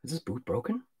 is this boot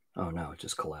broken? Oh no, it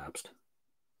just collapsed.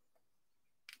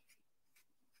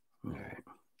 All right.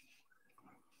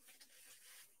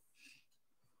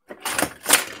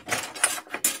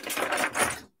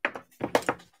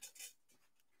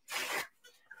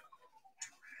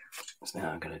 So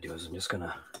now I'm going to do is I'm just going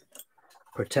to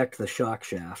protect the shock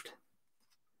shaft.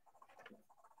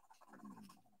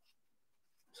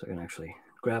 So I can actually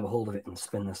grab a hold of it and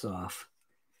spin this off.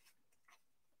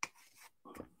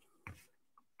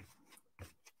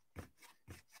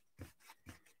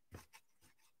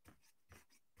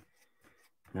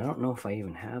 And I don't know if I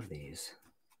even have these.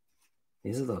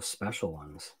 These are those special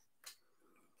ones.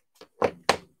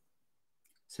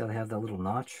 See how they have that little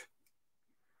notch?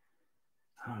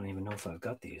 I don't even know if I've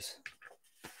got these.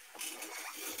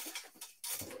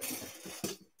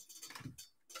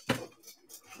 Out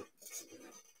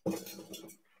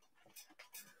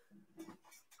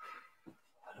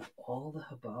of all the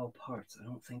Hobao parts, I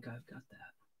don't think I've got that.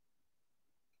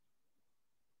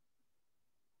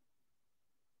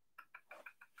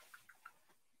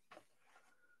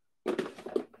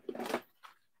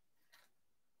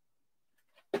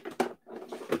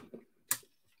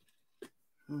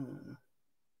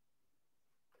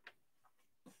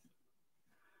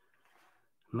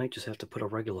 Might just have to put a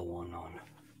regular one on.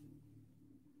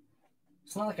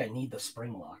 It's not like I need the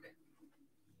spring lock.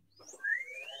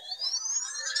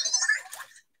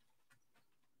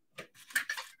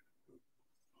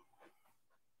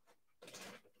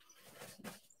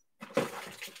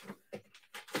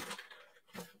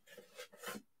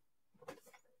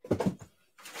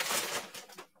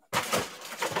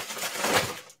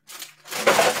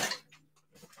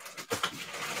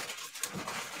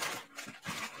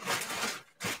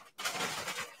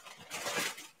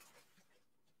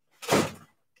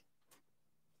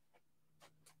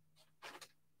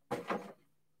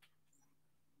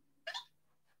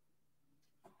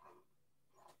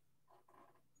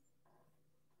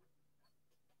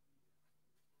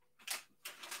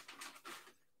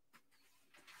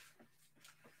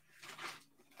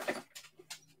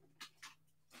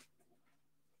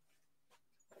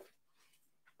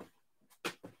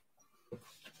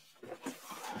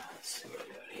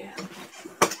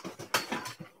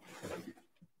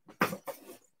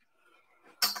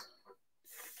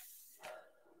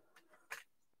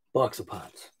 box of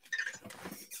parts.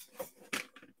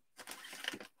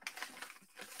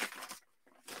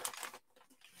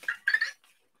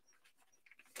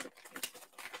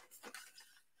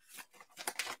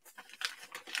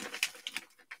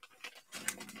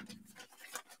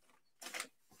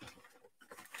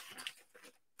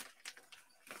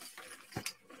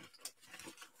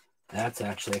 That's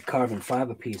actually a carbon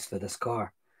fiber piece for this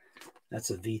car.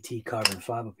 That's a VT carbon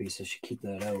fiber piece. I should keep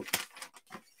that out.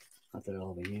 Not that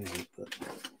I'll ever use it, but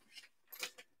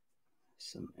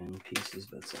some end pieces.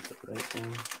 That's at the right there.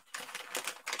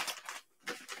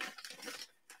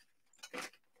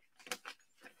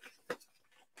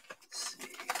 Let's see.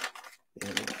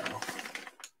 There we go.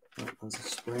 Oh, those are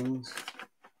springs.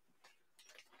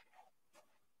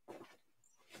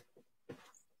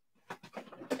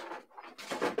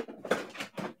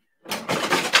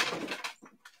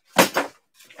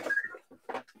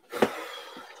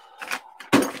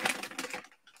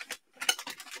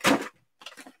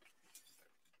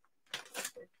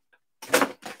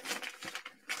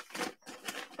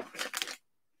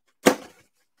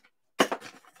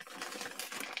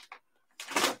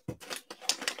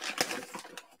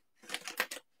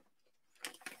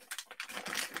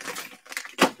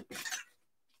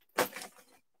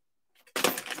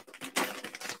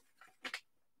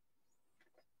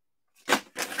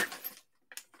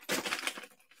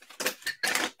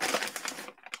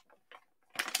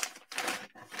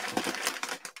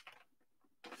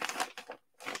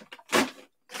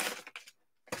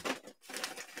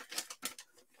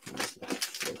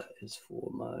 Is for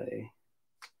my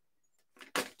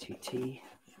TT.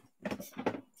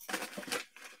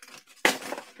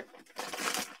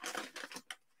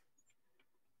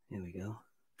 There we go.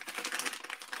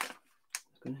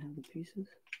 It's gonna have the pieces.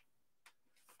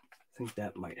 I think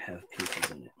that might have pieces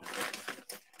in it.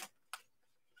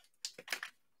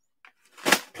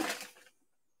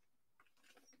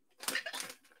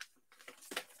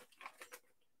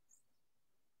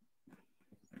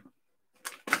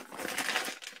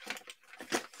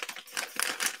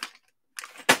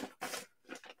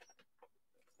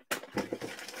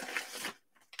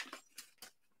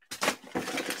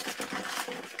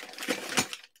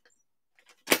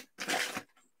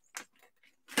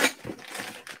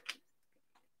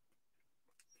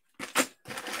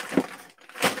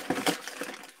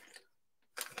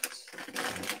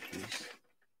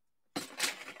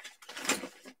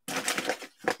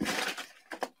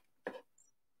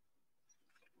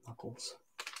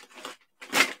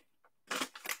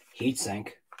 Heat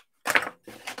sink.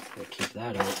 We'll keep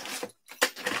that out.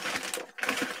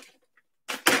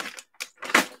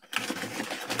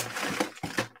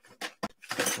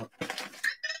 Oh.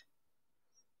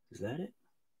 Is that it?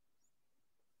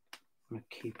 I'm gonna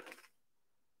keep.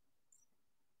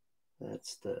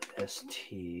 That's the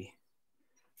ST.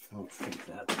 I don't think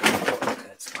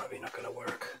that's probably not gonna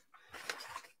work.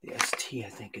 The ST I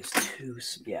think is too.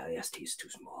 Yeah, the ST is too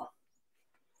small.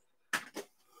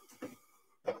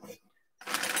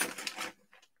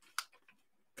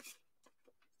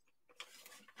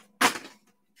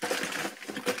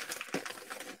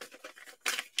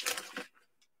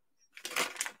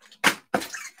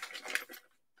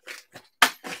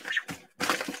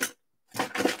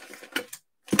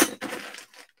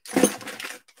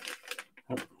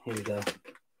 Here we go.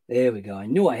 There we go. I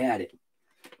knew I had it.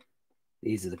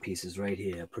 These are the pieces right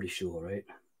here. Pretty sure, right?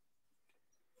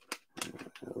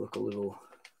 Look a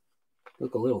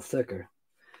little thicker,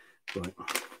 but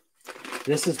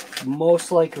this is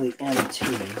most likely MT.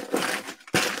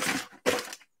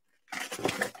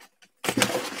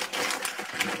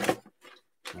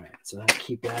 All right, so I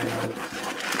keep that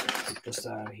out. Keep this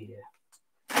out of here.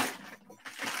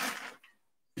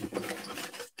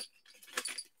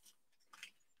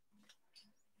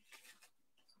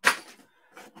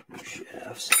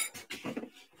 Shafts.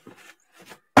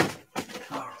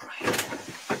 All right.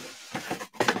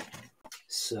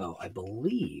 So I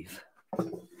believe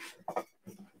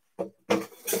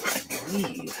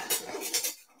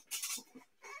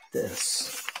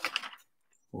this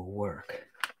will work.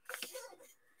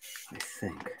 I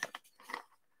think.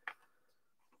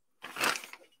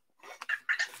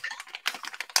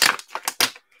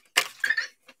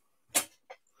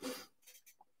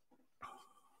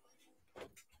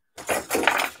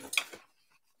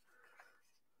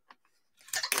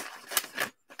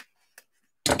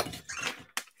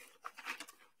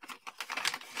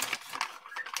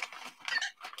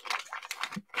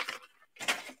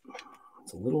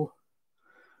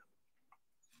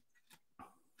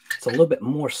 It's a little bit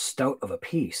more stout of a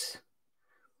piece.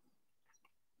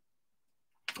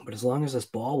 But as long as this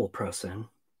ball will press in,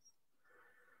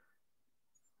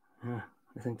 Yeah,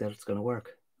 I think that it's going to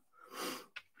work.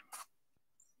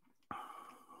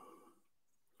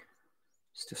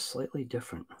 It's just slightly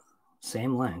different.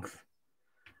 Same length.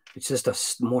 It's just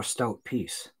a more stout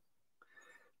piece.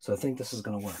 So I think this is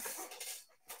going to work.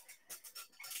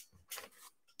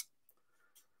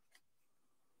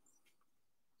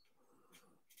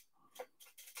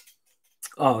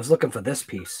 Oh, I was looking for this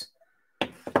piece.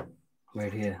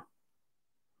 Right here.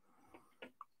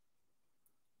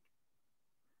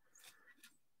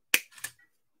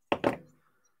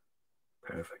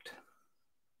 Perfect.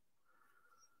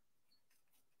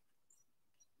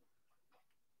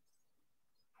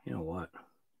 You know what?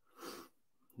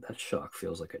 That shock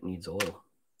feels like it needs oil.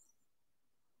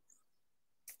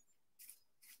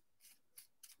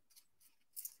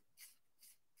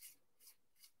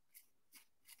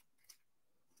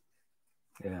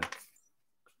 Yeah.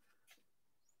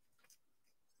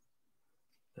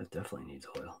 That definitely needs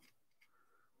oil.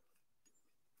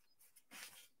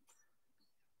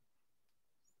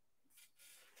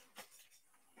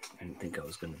 I didn't think I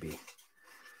was going to be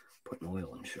putting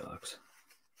oil in shocks.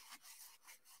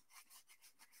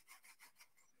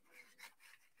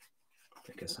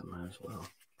 I guess I might as well.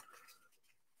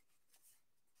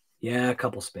 Yeah, a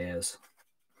couple spares.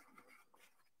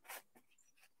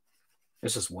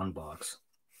 It's just one box.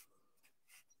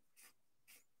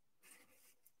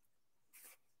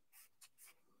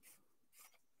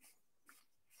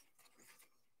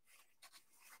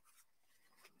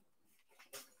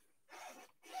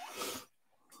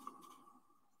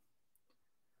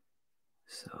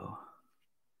 So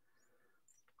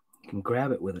you can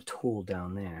grab it with a tool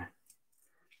down there,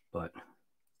 but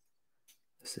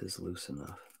this is loose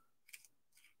enough.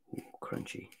 Ooh,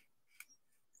 crunchy.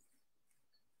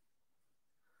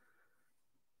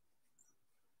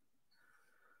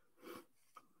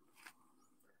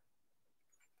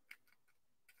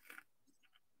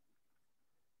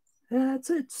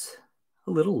 It's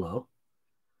a little low,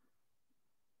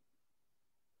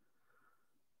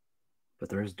 but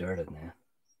there is dirt in there.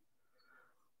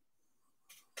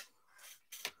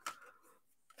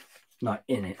 Not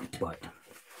in it, but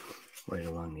right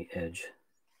along the edge.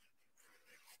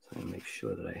 So I make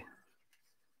sure that I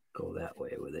go that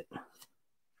way with it.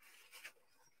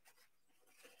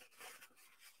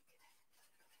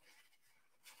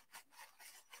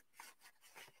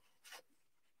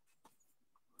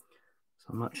 So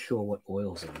I'm not sure what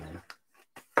oil's in there.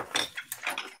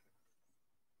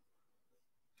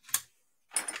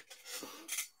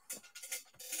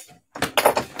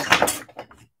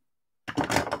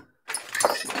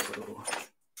 So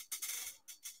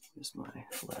here's my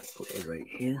flat blade right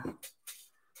here.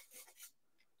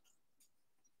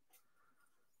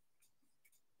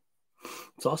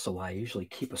 It's also why I usually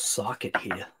keep a socket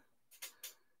here,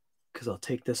 because I'll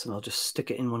take this and I'll just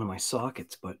stick it in one of my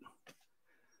sockets, but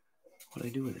what do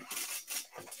I do with it?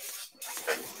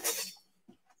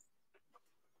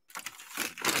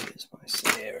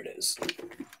 There it is.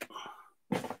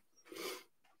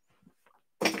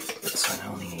 So I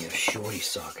only need a shorty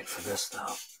socket for this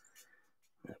though.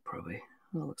 That probably,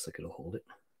 well, looks like it'll hold it.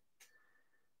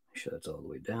 Make sure that's all the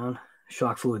way down.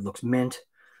 Shock fluid looks mint.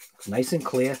 Looks nice and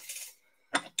clear.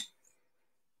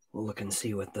 We'll look and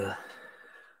see what the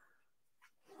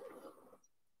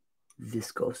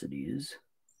viscosity is.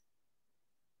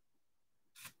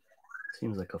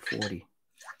 Seems like a 40.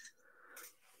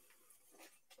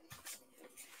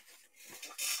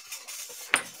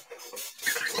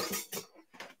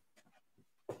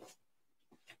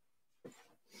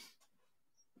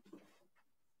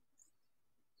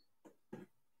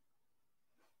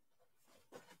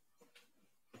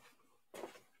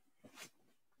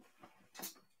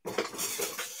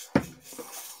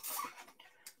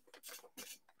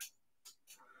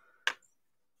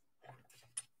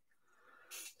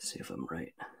 See if I'm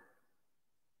right.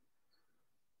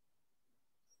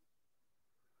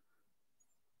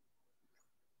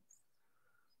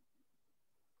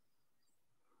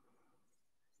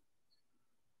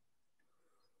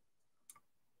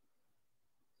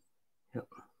 Yep.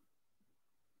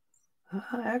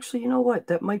 Actually, you know what?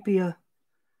 That might be a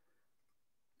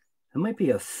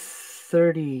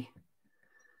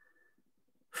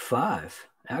 35,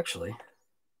 actually.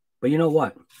 But you know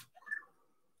what?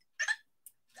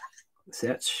 See,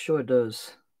 that sure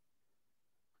does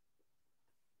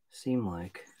seem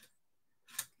like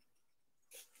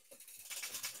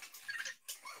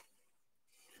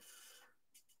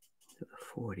a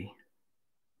 40.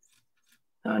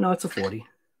 Oh, no, it's a 40.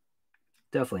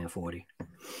 Definitely a 40.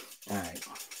 All right.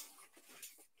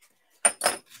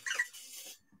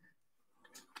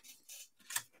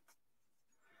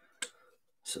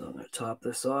 So I'm going to top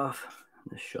this off.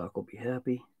 This shock will be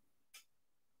happy.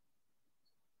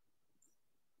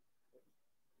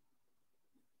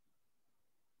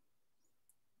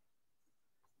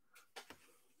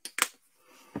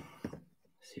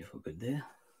 See if we're good there.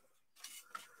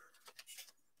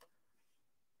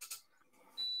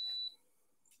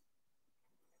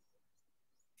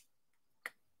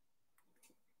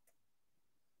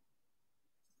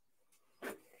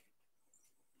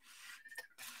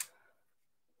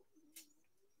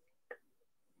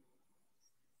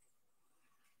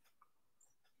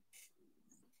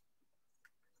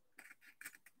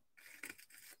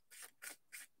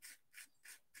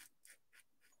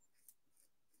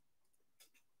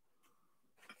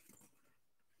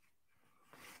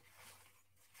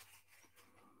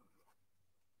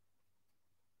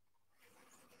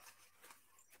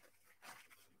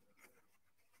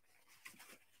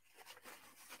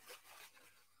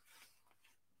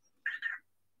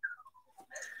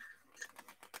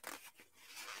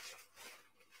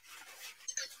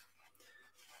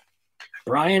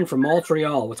 Brian from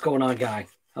Montreal. What's going on, guy?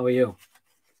 How are you?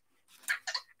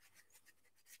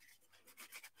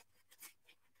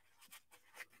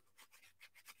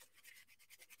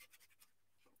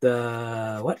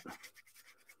 The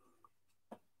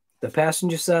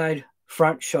passenger side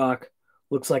front shock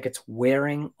looks like it's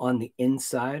wearing on the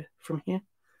inside from here.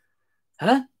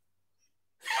 Huh?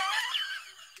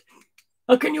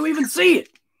 How can you even see it?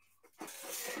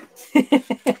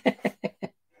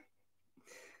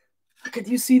 How could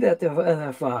you see that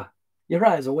far? Your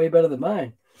eyes are way better than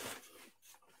mine.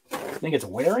 Think it's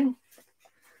wearing?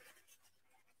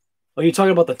 Oh, you're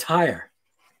talking about the tire.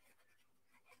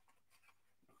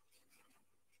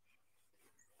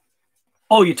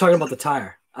 Oh, you're talking about the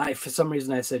tire. For some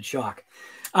reason, I said shock.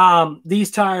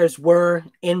 These tires were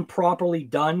improperly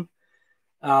done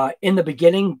in the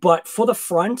beginning, but for the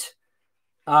front,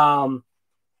 I'm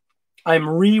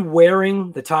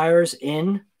re-wearing the tires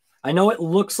in. I know it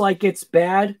looks like it's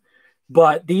bad,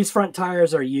 but these front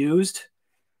tires are used,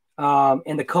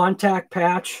 and the contact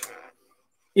patch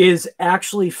is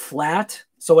actually flat.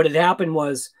 So what had happened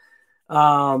was,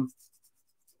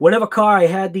 whatever car I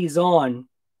had these on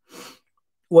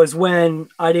was when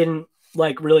I didn't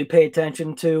like really pay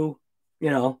attention to,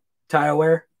 tire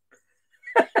wear.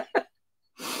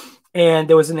 And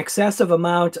there was an excessive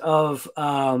amount of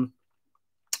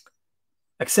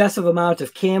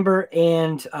camber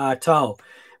and toe,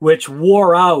 which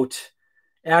wore out.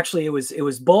 Actually, it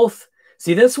was both.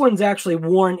 See, this one's actually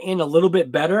worn in a little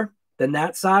bit better than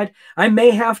that side. I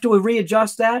may have to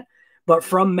readjust that, but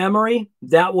from memory,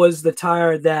 that was the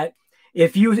tire that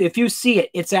if you see it,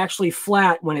 it's actually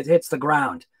flat when it hits the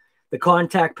ground. The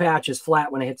contact patch is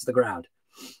flat when it hits the ground.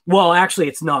 Well, actually,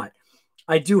 it's not.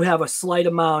 I do have a slight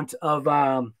amount of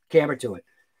camber to it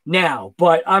now,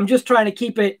 but I'm just trying to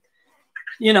keep it,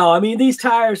 I mean, these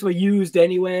tires were used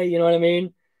anyway, you know what I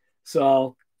mean?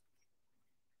 So,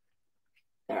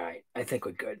 all right, I think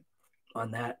we're good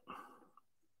on that.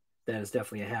 That is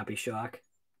definitely a happy shock.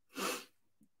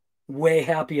 Way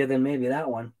happier than maybe that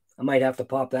one. I might have to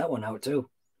pop that one out too.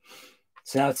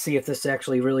 So now let's see if this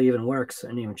actually really even works. I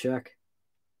didn't even check.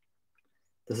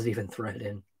 Does it even thread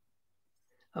in?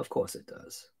 Of course it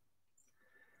does.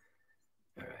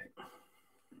 All right.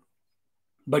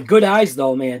 But good eyes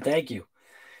though, man. Thank you.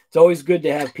 It's always good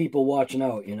to have people watching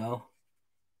out,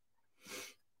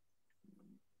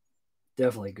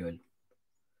 Definitely good.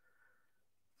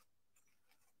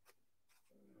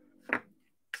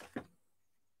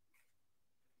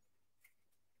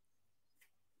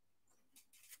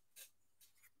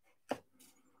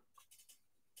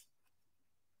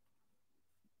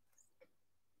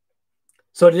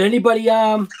 So did anybody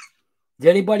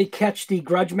catch the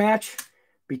grudge match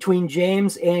between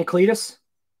James and Cletus?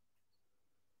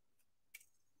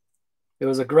 There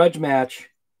was a grudge match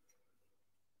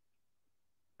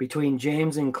between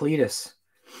James and Cletus.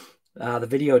 The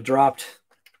video dropped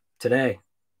today.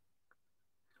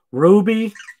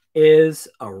 Ruby is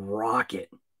a rocket.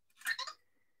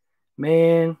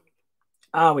 Man,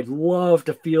 I would love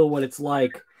to feel what it's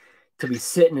like to be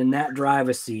sitting in that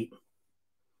driver's seat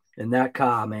in that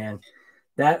car, man.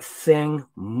 That thing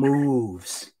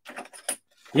moves.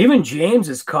 Even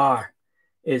James's car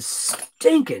is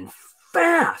stinking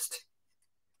fast.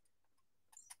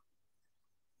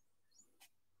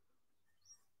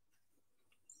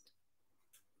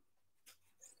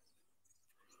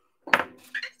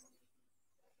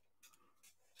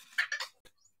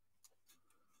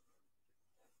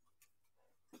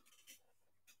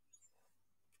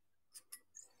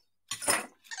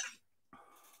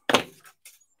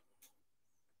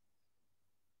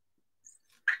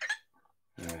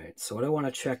 All so what I want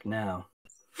to check now,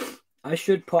 I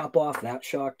should pop off that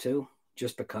shock too,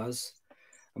 just because.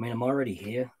 I mean, I'm already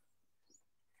here.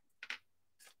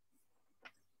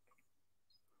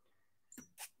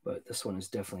 But this one is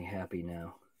definitely happy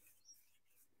now.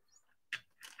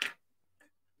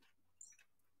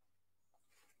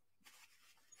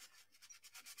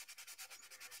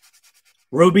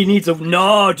 Ruby needs a...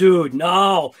 No, dude,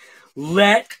 no.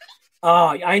 Oh,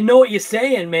 I know what you're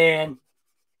saying, man.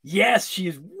 Yes,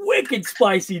 she's wicked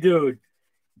spicy, dude.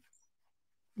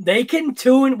 They can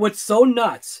tune... What's so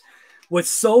nuts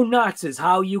is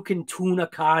how you can tune a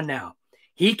car now.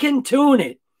 He can tune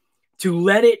it to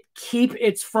let it keep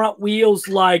its front wheels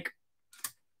like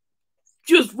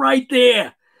just right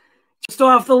there, just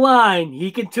off the line.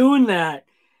 He can tune that.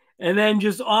 And then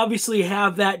just obviously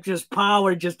have that just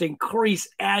power just increase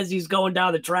as he's going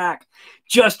down the track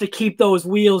just to keep those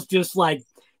wheels just like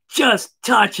just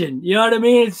touching. You know what I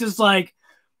mean? It's just like,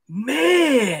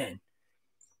 man,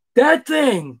 that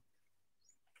thing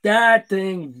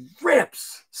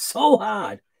rips so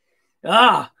hard.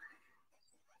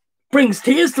 Brings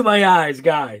tears to my eyes,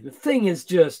 guys. The thing is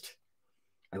just,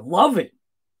 I love it.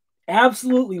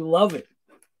 Absolutely love it.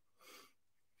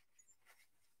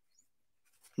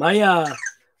 My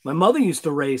mother used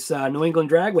to race New England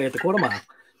Dragway at the quarter mile.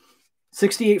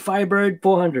 68 Firebird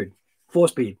 400,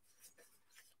 4-speed.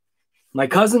 My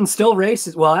cousin still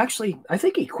races. Well, actually, I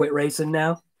think he quit racing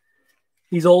now.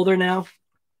 He's older now.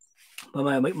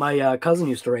 But my cousin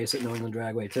used to race at New England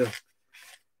Dragway too.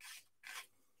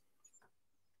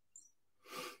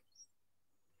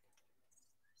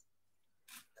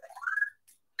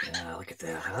 Yeah, look at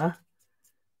that, huh?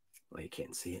 Well, you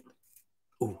can't see it.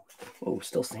 Ooh. Oh,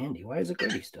 still sandy. Why is it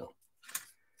gritty still?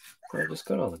 I just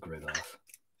got all the grit off.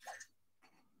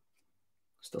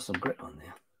 Still some grit on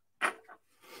there.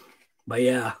 But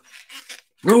yeah,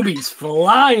 Ruby's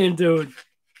flying, dude.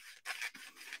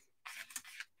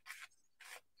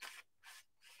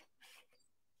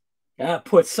 That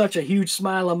puts such a huge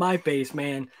smile on my face,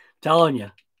 man. Telling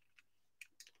you.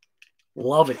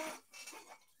 Love it.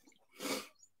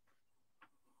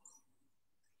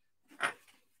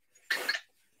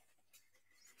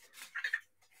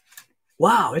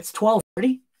 Wow, it's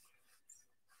 12:30.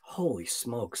 Holy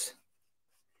smokes.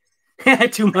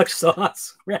 Too much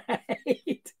sauce,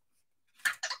 right?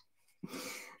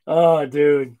 Oh,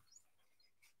 dude.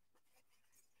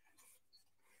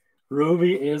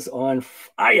 Ruby is on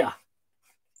fire.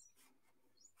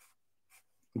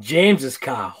 James's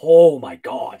car. Oh, my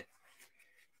God.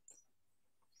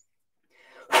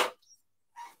 Look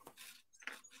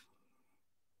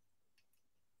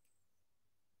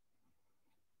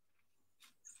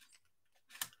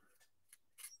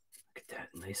at that.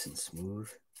 Nice and smooth.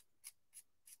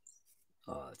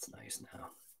 Oh, that's nice now.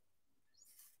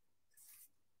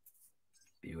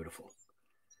 Beautiful.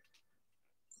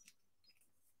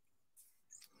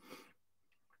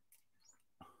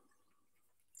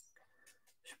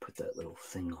 Should put that little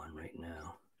thing on right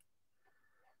now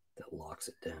that locks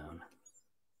it down.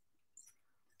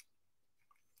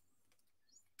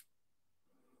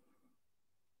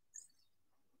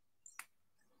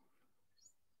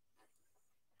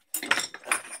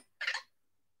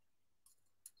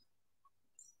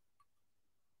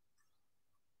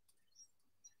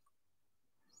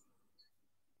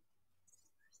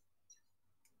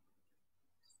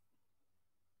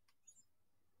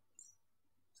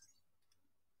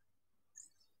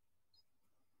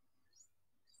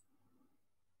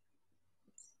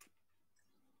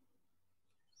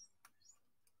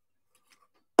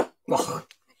 Oh.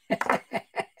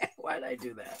 Why did I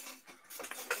do that?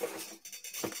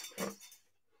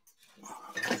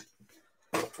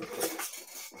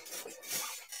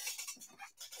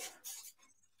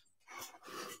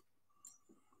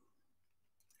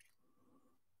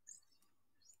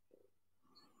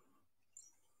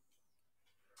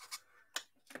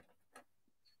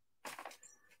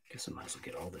 Guess I might as well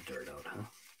get all the dirt out, huh?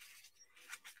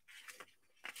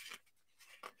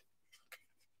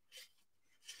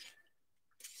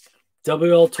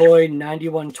 WL Toy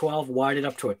 9112 wired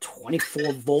up to a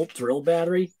 24-volt drill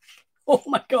battery. Oh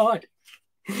my God.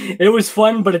 It was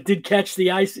fun, but it did catch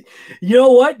the ice. You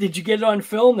know what? Did you get it on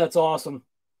film? That's awesome.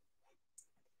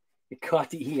 It caught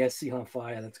the ESC on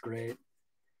fire. That's great.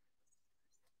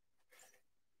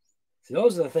 See,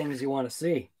 those are the things you want to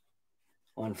see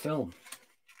on film.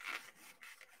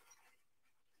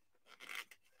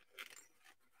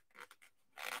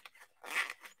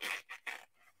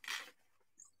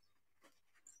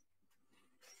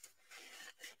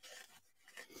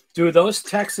 Dude, those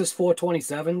Texas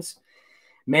 427s,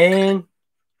 man.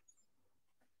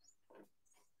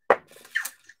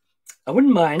 I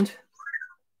wouldn't mind.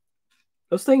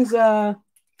 Those things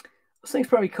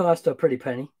probably cost a pretty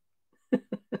penny.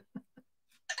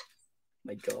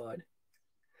 My God.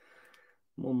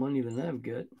 More money than I've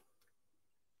got.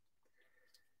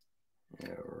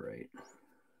 All right.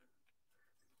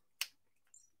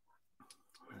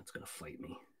 That's going to fight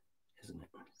me, isn't it?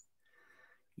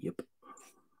 Yep.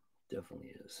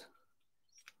 Definitely is.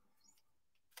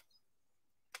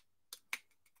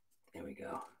 There we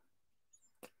go.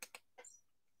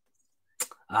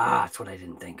 Ah, that's what I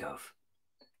didn't think of.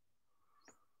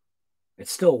 It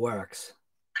still works.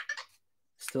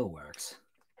 Still works.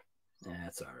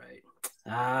 That's all right.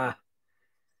 Ah.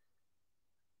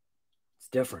 It's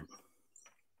different.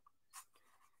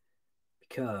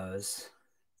 Because...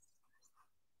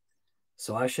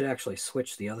 So I should actually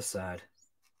switch the other side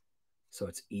so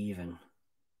it's even.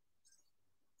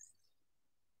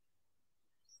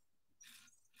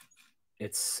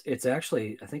 It's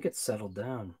actually, I think it's settled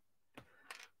down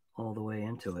all the way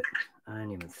into it. I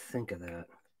didn't even think of that.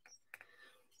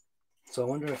 So I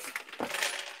wonder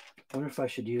if I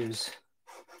should use,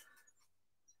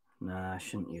 nah, I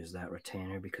shouldn't use that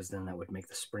retainer because then that would make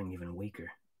the spring even weaker.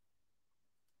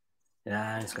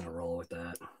 Yeah, I'm just gonna roll with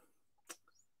that.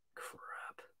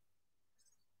 Crap.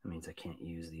 That means I can't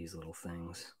use these little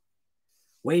things.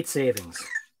 Weight savings.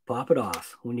 Pop it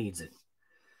off. Who needs it?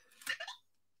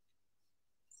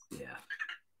 Yeah.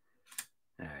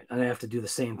 All right. I'm gonna have to do the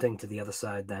same thing to the other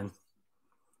side then.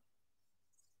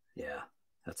 Yeah,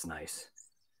 that's nice.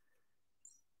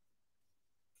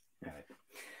 All right.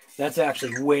 That's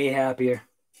actually way happier.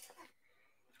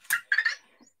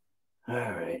 All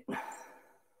right.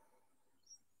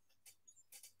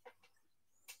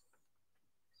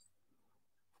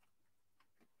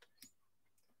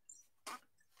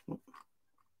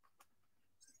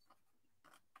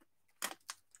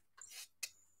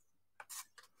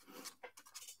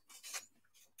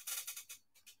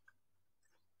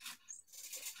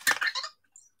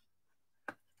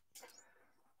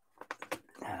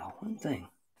 Now, one thing.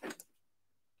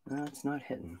 No, it's not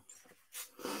hitting.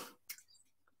 I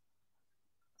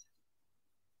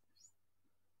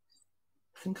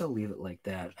think I'll leave it like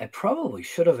that. I probably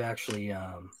should have actually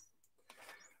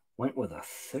went with a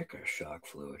thicker shock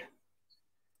fluid,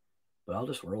 but I'll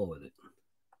just roll with it.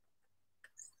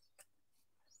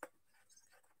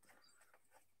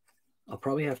 I'll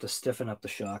probably have to stiffen up the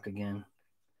shock again.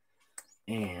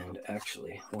 And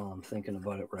actually, while I'm thinking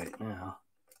about it right now,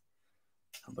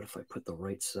 how about if I put the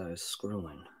right size screw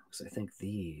in? Because I think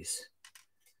these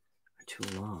are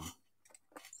too long.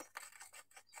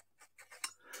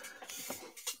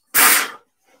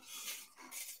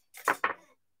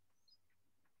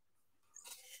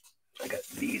 I got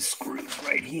these screws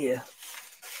right here.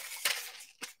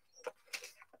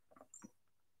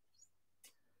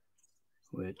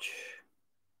 Which,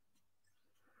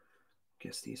 I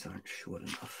guess these aren't short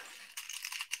enough.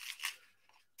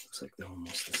 Looks like they're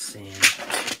almost the same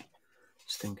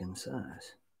stinking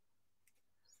size.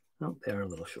 Oh, they're a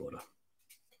little shorter.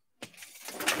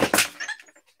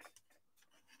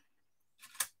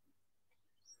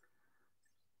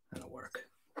 That'll work.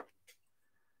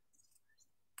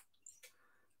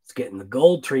 It's getting the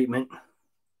gold treatment.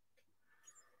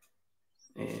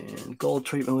 And gold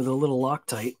treatment with a little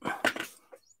Loctite.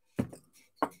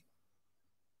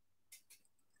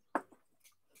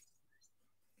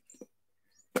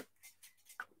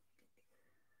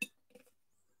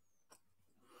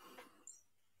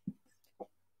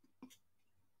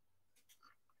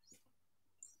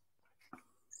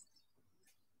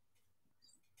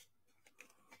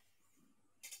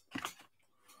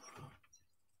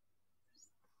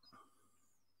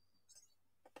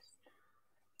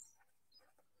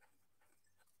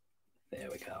 There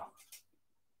we go.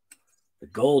 The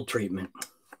gold treatment.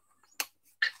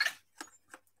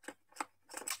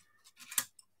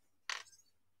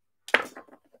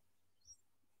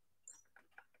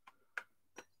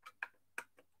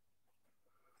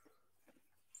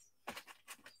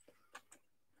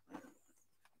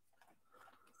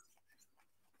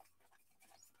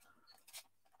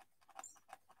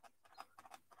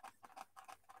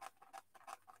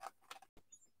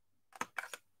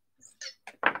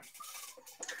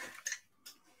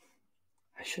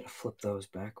 I should have flipped those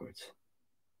backwards.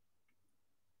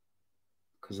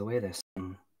 Because the way they're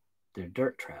sitting, they're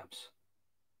dirt traps.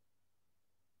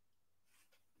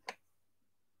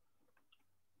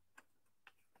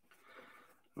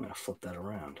 I'm going to flip that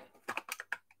around.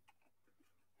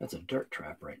 That's a dirt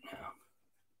trap right now.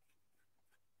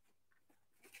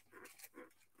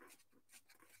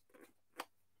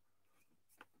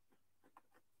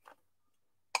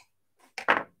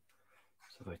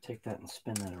 So if I take that and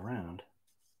spin that around.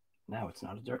 Now it's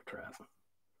not a dirt trap.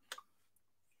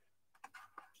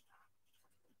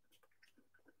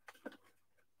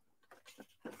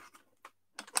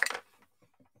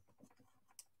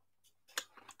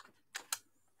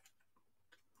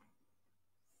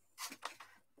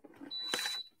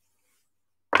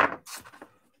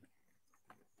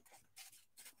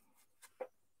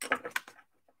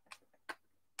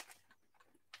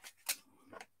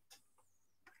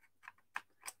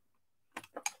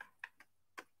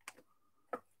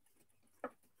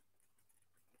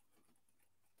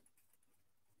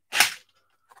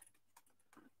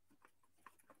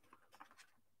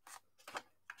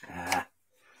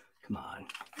 Come on.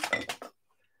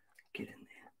 Get in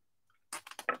there.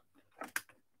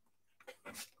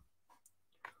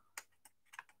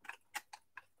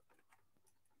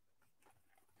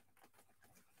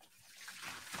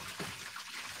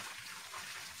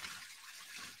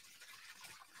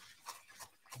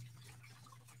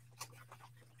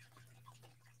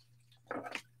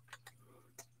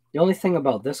 The only thing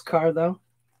about this car, though,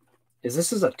 is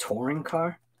this is a touring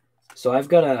car. So I've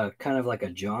got a kind of like a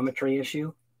geometry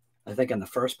issue, I think, in the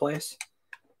first place.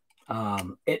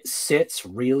 It sits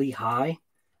really high.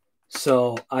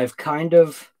 So I've kind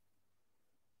of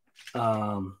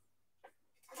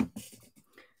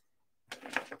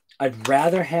I'd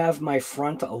rather have my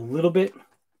front a little bit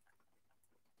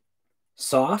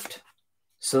soft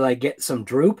so that I get some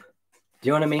droop. Do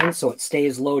you know what I mean? So it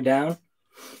stays low down.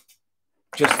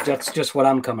 That's just what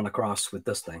I'm coming across with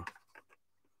this thing.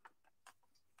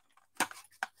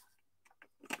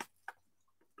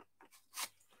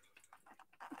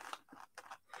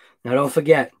 Now don't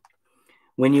forget,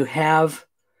 when you have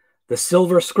the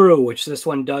silver screw, which this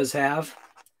one does have,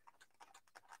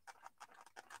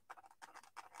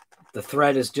 the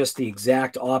thread is just the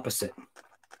exact opposite.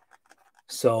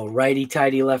 So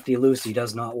righty-tighty, lefty-loosey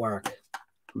does not work.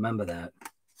 Remember that.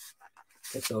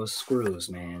 Get those screws,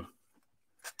 man.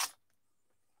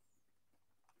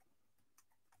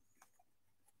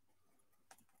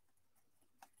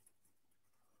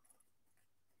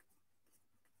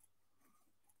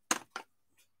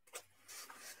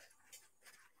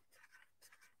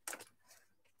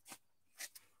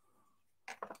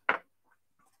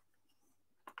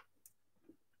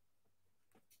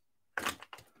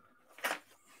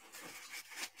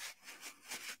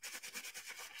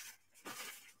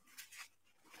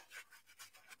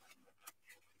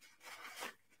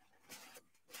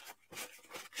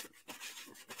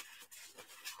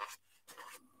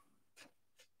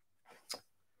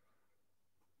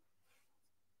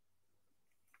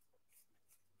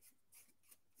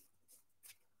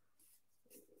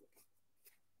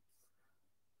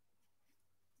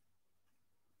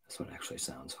 This one actually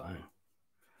sounds fine.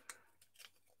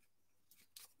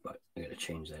 But I gotta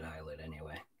change that eyelid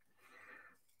anyway,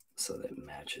 so that it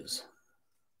matches.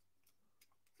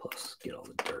 Plus, get all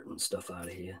the dirt and stuff out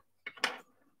of here. A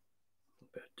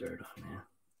bit of dirt on there.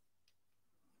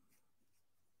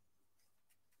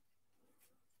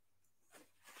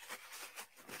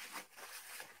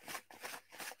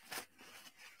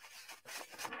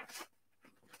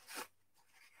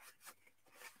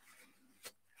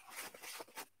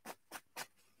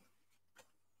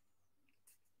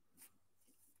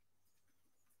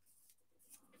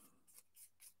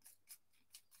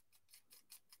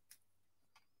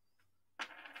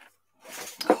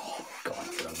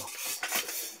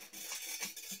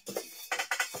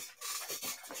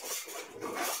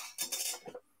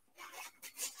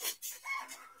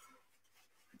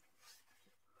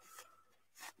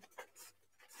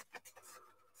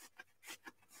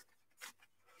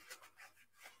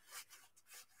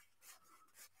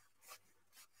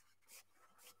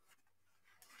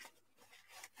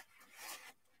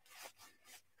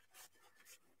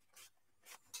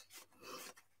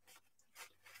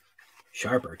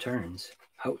 Sharper turns.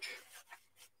 Ouch.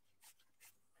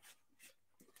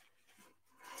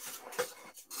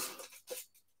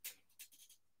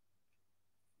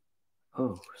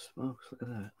 Oh, smokes, look at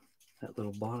that. That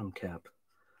little bottom cap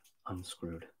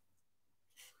unscrewed.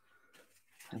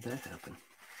 How'd that happen?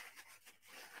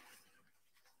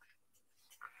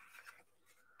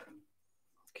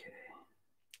 Okay.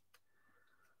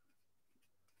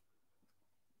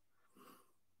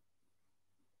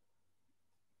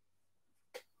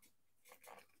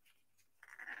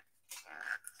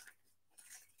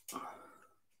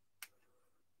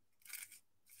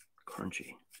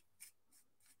 Crunchy.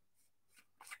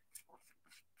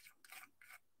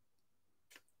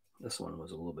 This one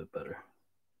was a little bit better.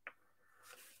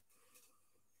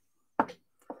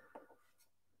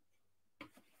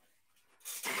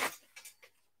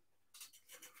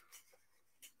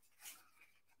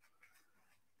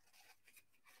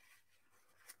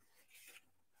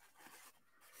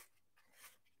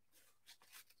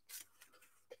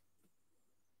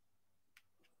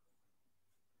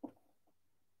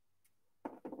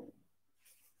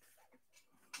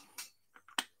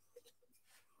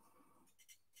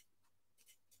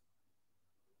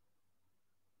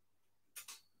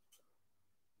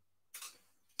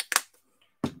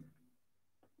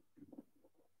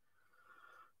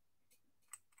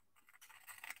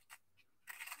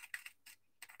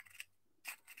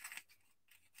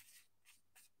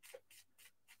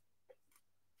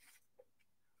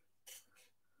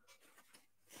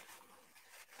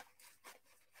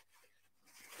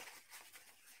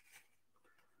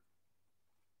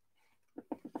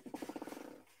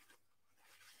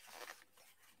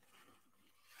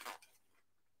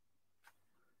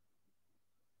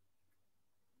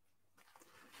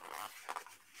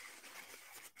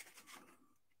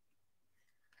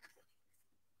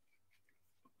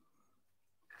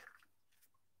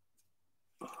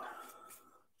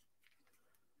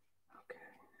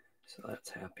 So that's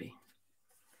happy.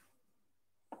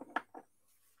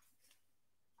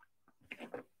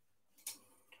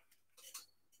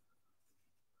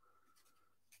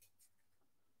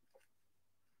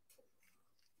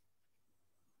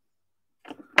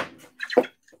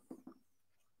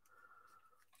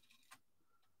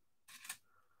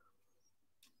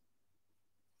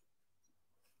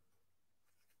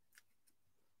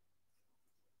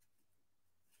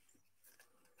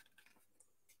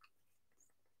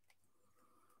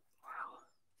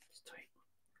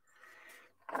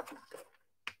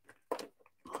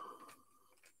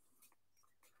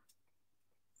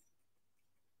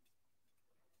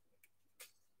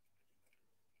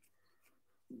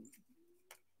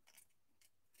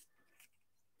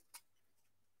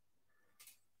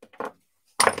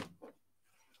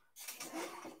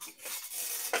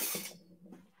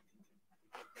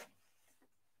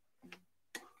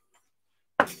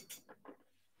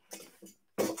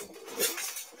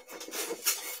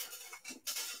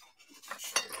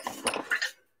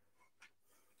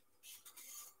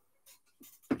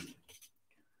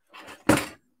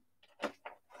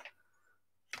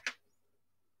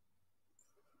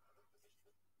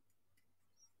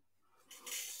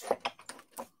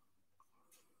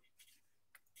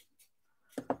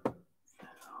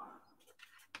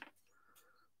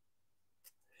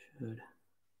 Should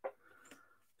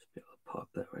just be able to pop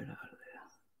that right out of there.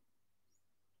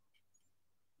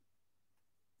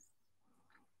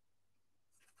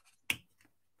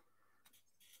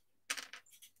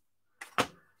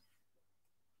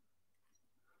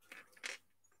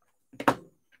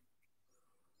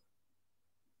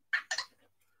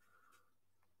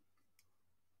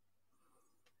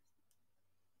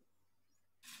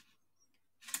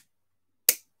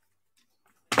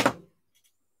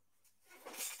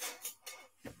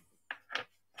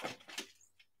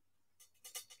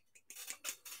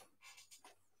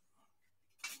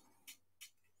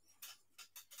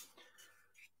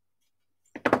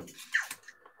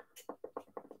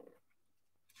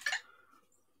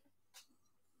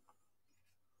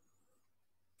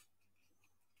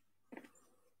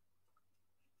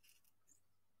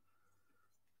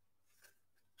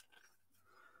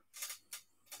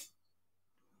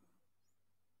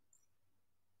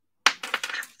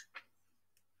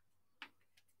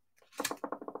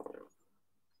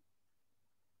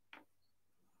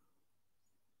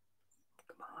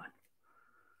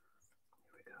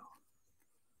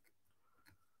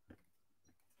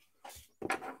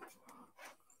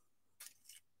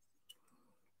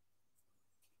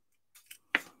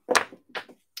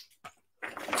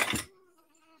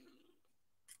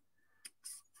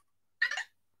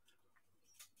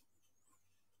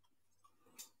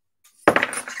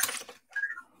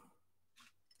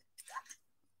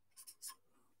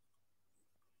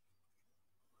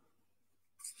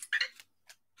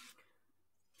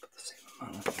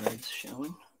 Threads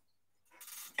showing.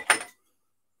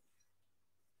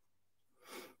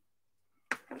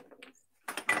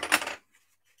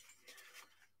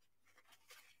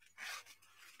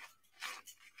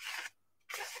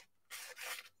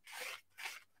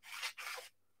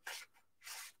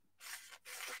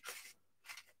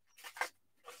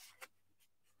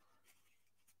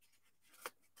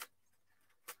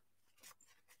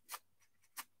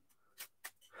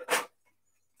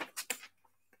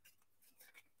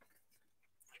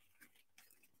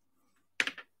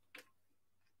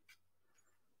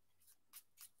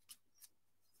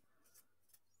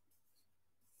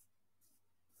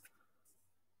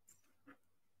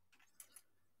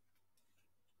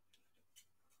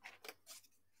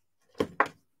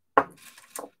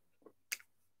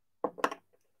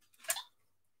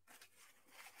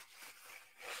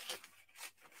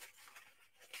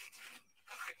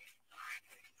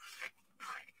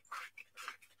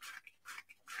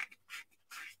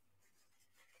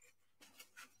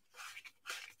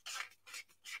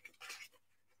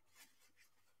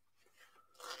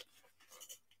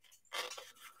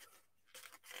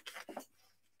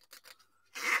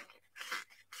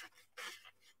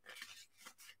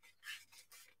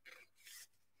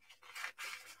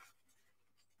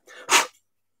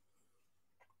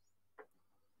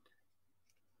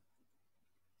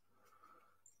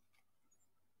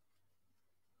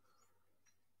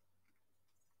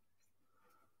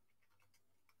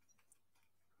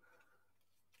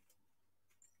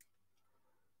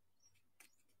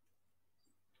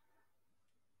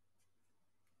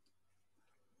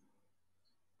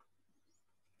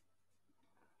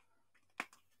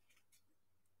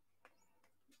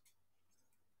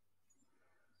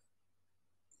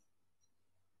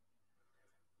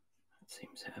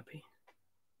 Seems happy.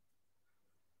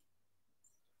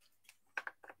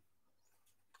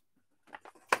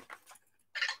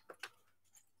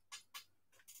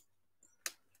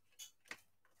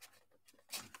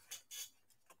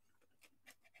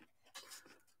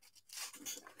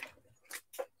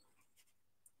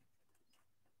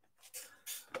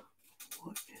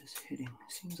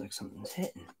 Seems like something's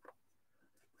hitting.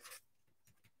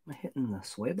 Am I hitting the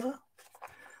sway bar?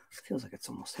 Feels like it's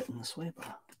almost hitting the sway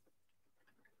bar.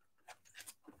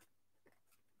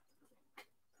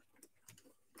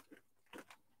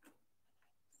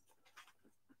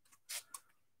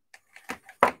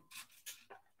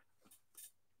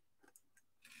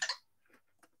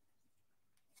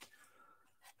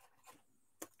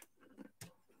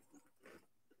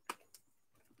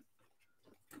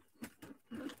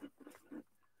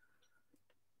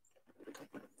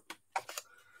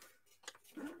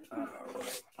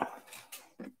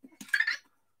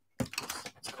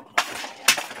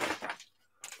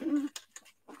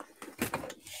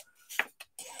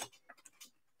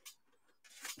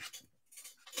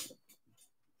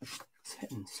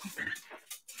 Hitting something.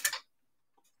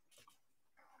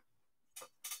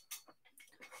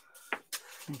 I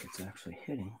think it's actually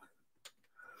hitting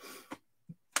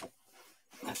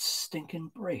that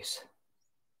stinking brace.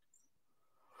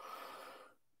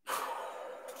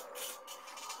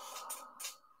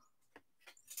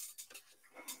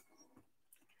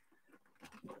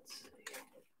 Let's see.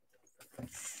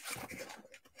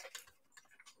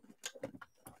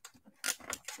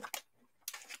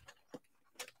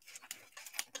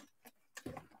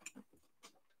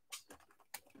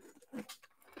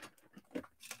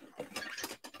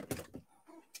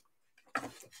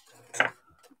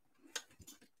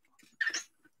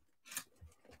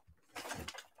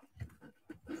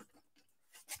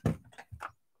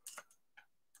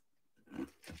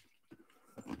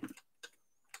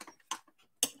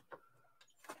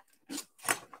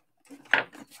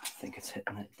 I think it's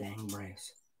hitting that dang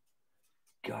brace.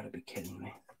 Gotta be kidding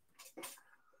me.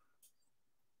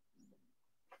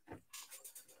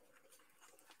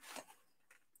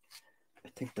 I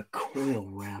think the coil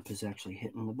wrap is actually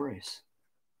hitting the brace.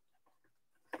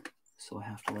 So I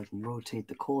have to like rotate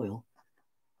the coil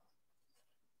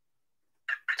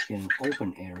to get an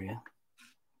open area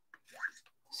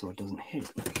so it doesn't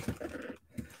hit it.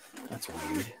 That's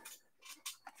weird.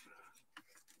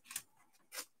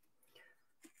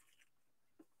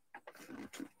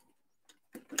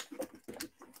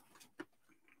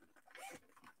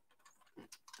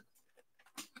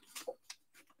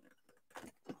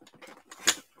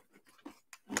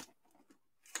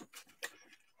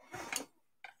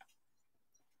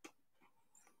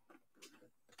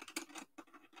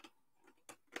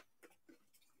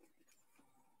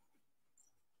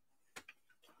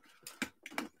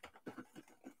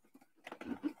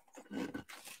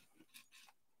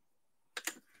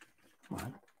 Come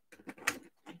on.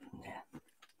 Yeah.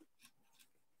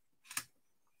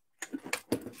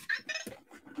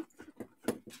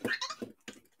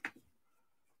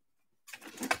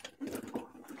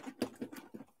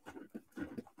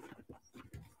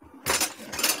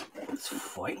 It's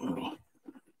fighting me.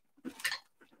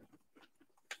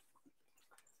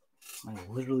 I'm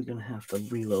literally going to have to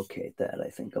relocate that. I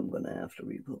think I'm going to have to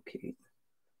relocate.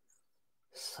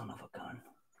 Son of a gun.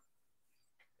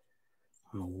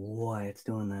 I don't know why it's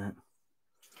doing that.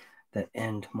 That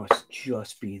end must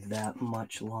just be that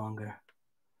much longer.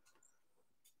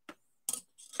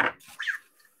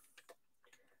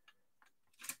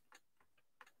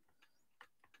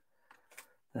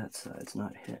 That side's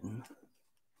not hitting.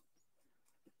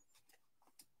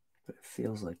 But it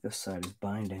feels like this side is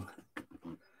binding.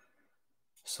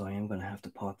 So I am going to have to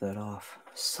pop that off.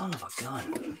 Son of a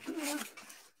gun.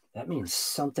 That means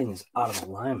something is out of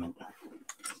alignment.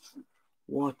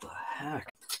 What the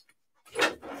heck?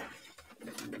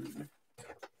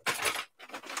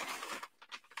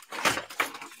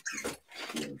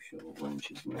 Show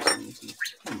wrench is missing. This is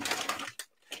too much.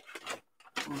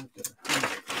 What the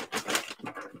heck?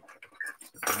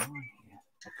 What's going on here?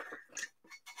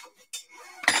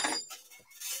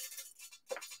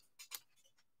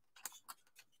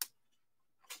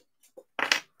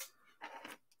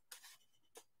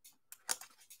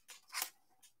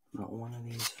 Not one of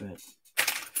these fit.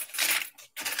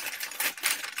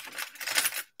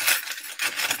 I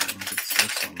think it's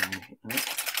this one right here. Nope.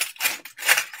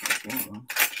 That one.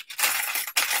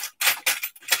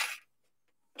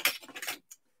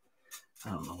 I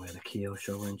don't know where the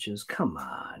Kyosho wrench is. Come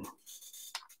on.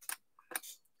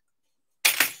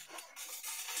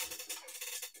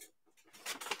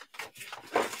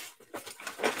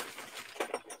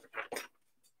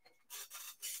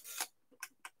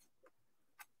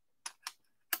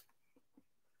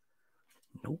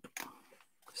 Nope.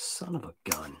 Son of a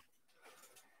gun.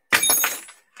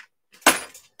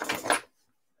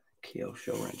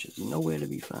 Kyosho wrench is nowhere to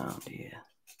be found here.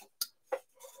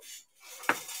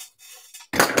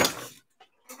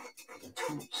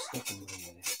 Too much stuff in the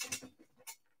way.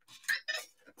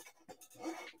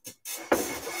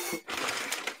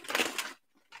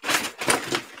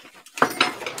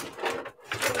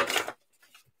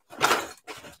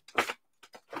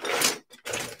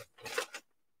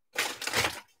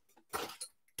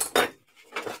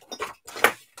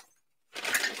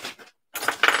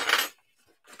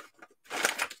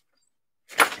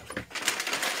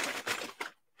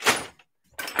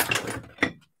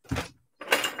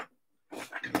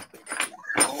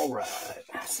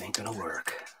 ain't gonna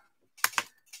work.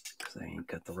 Because I ain't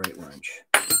got the right wrench.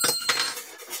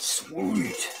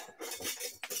 Sweet.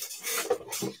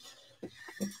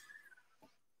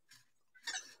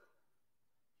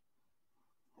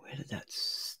 Where did that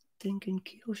stinking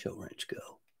Kyosho wrench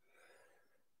go?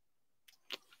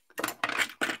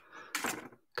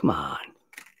 Come on.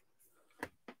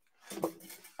 You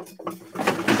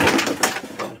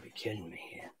gotta be kidding me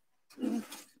here.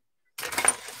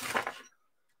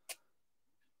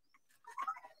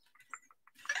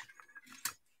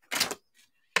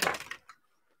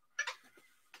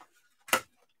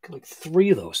 Like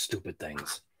 3 of those stupid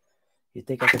things. You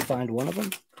think I could find one of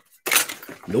them?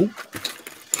 Nope.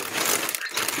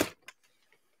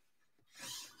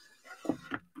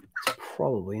 It's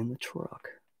probably in the truck.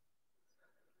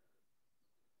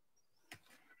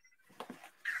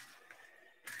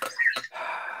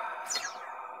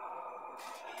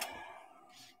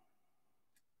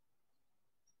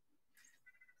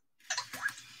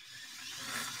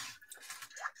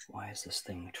 Why is this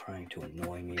thing trying to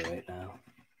annoy me right now?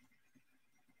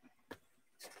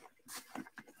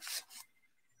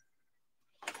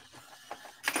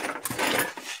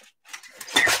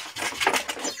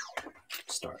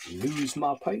 Starting to lose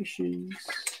my patience.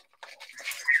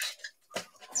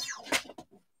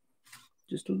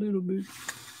 Just a little bit.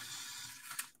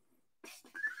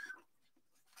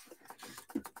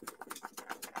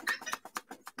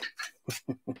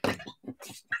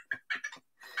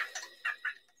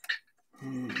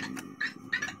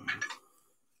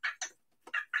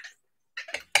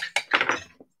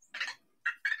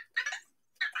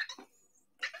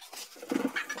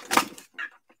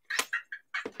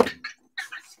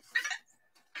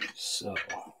 So,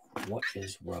 what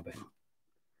is rubbing?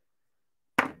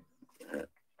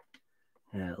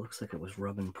 Yeah, it looks like it was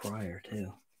rubbing prior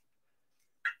too.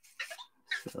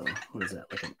 So, what is that,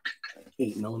 like an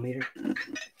 8mm?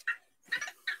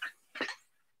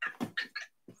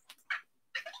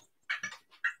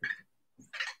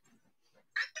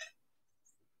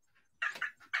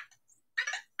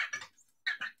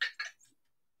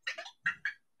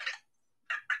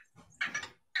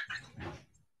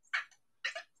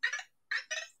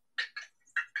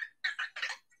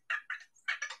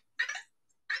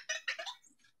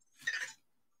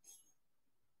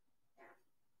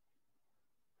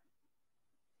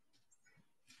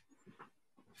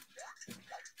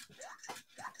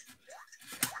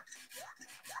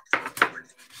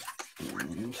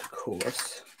 And of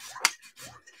course,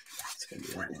 it's going to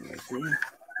be that one right there.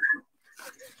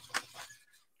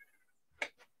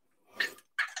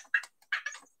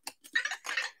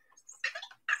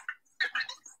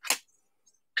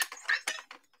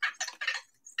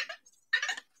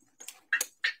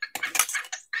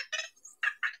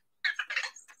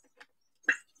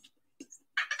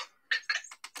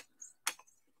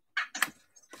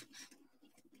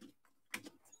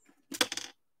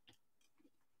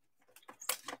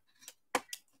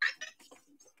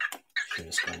 Should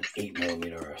have just gone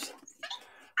 8mm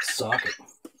socket.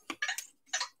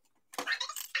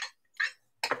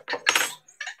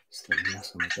 Still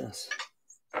messing with this.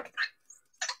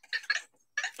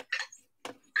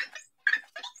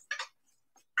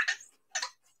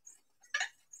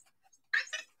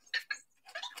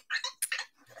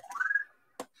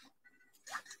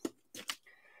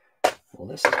 Well,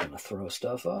 this is going to throw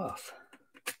stuff off.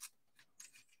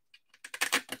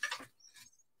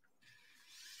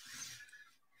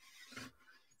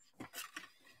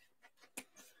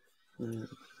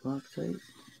 Loctite.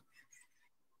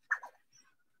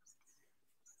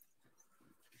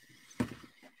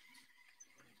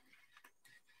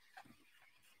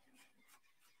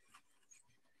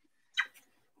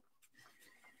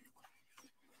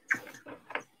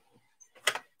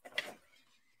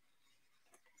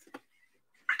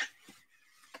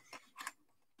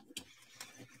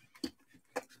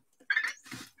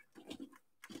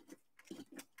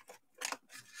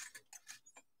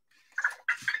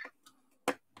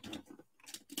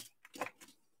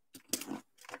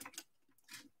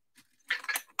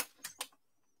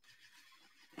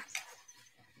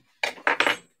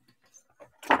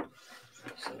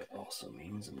 So it also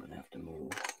means I'm going to have to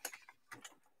move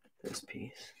this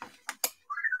piece.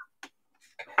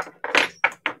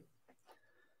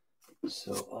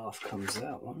 So off comes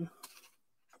that one.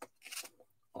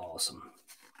 Awesome.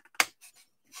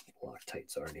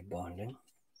 Loctite's already bonding.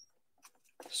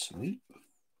 Sweet.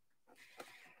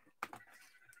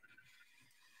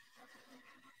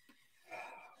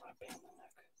 What a pain in the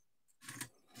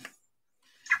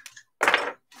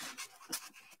neck.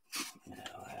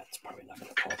 Now that's probably not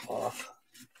going to pop off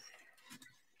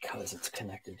because it's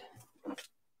connected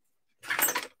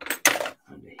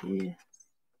here.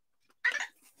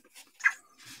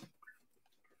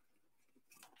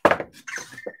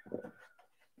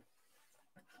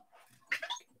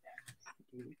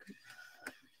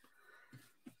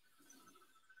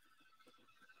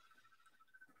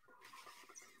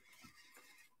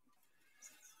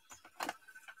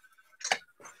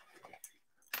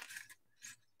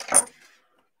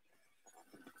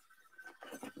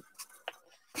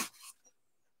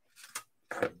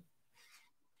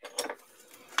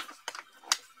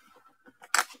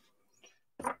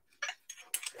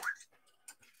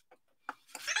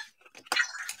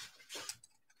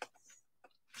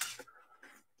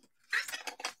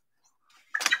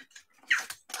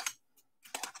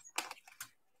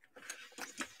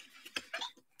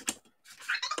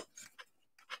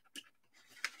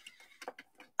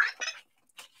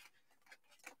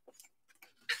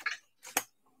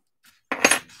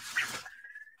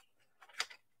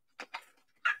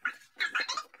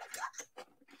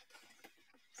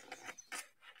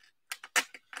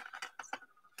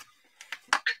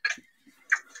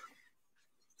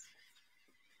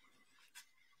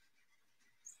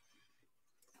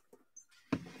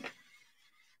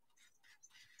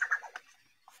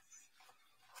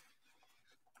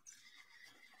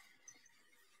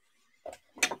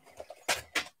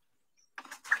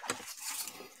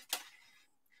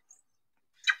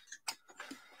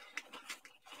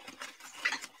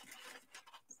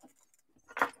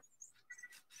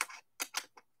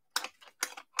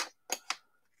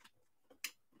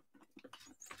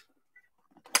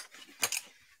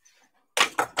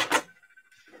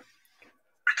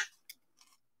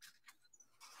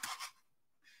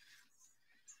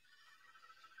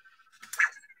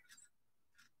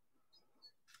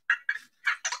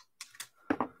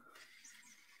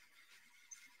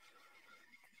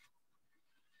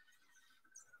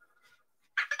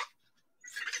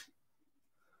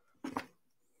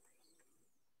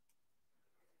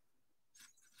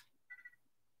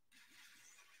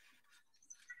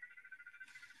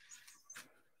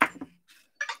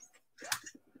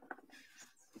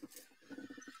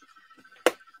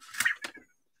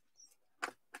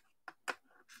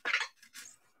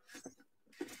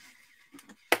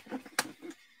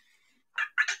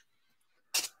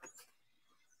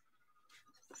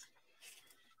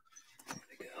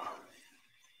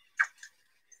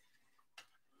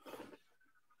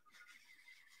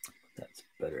 That's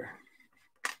better.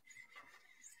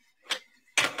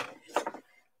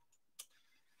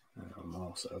 I'm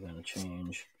also going to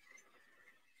change.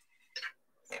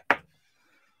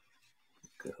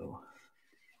 Go.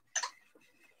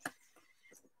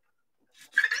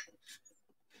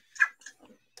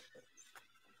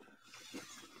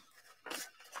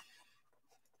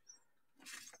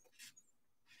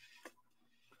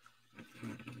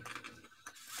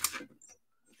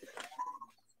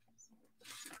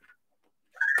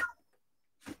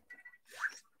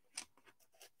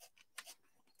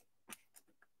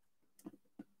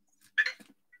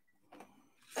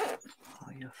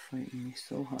 You're fighting me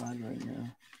so hard right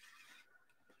now.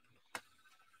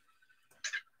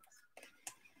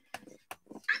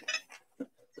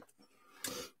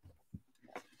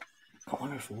 I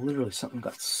wonder if literally something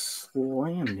got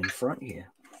slammed in front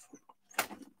here.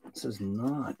 This is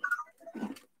not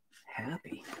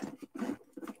happy.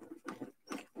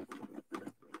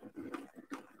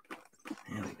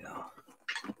 There we go.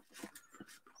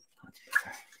 That's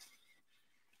better.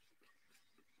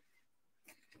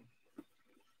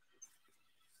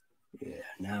 Yeah,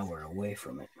 now we're away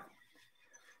from it.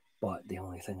 But the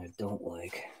only thing I don't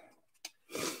like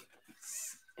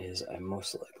is I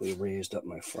most likely raised up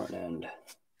my front end.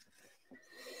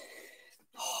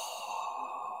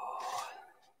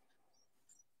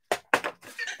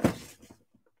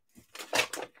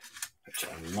 Which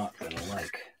I'm not going to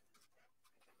like.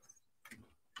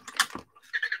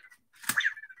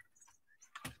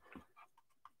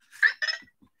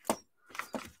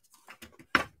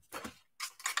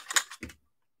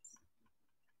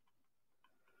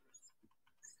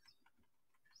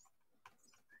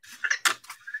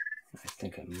 I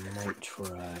think I might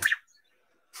try.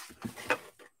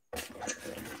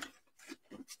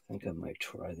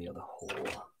 The other hole.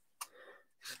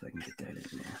 See if I can get that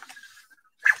in there.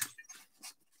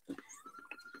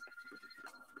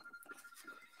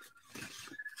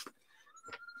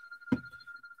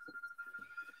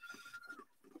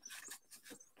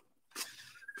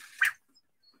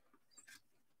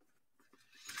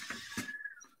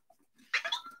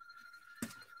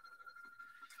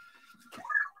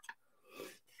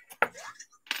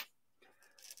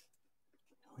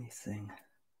 Only thing,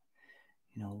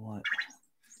 you know what?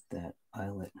 That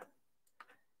eyelet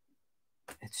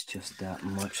It's just that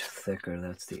much thicker.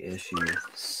 That's the issue.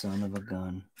 Son of a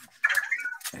gun.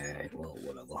 Alright, well,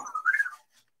 whatever.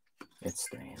 It's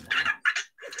staying there.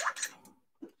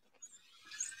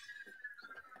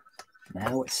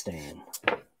 Now it's staying.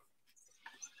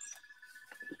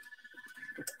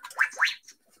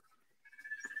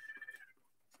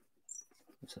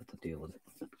 Just have to deal with it.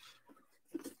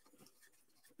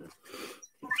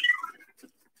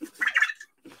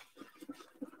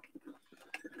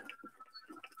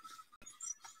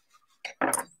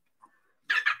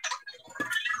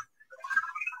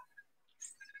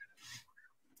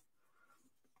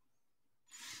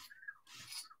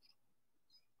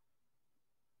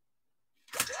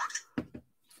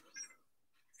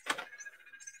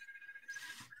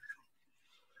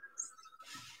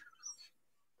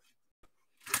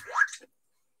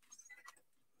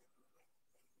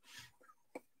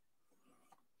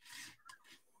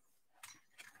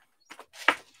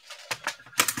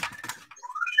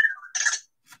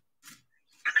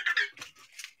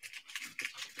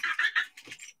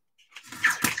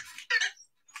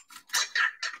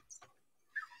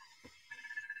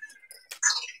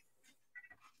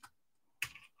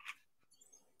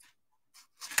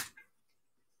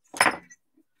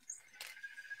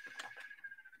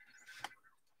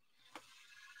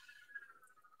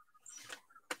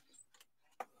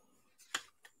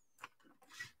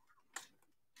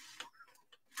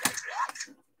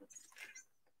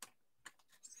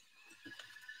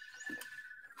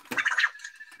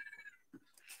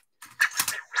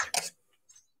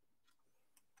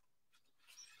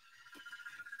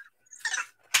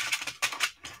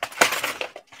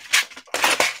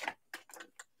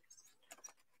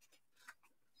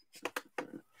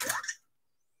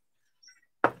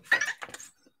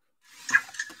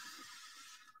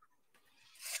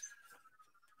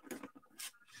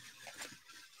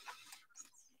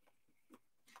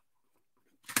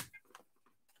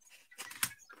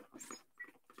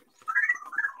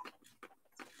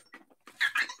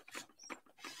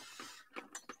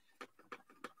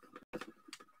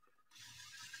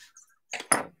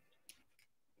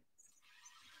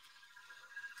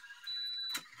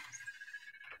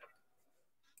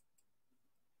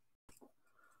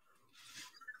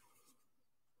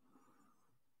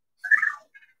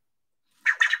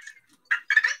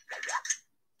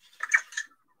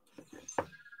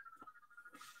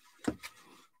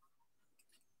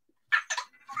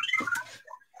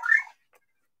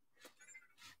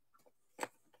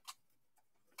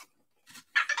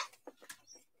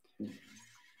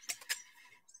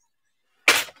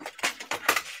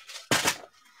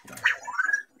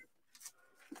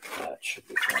 Should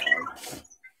be fine.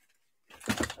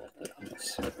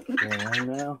 Going on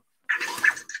now.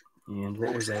 And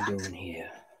what was I doing here?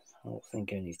 I don't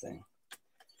think anything.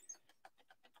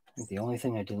 I think the only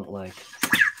thing I didn't like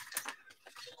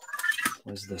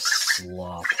was the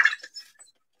slop.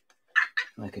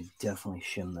 I could definitely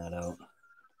shim that out.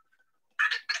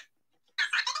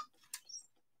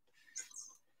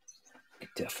 I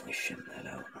could definitely shim that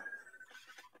out.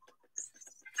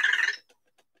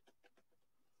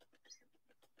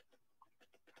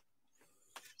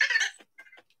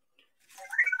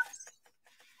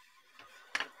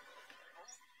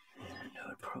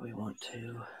 Probably want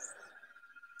to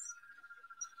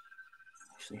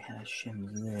actually have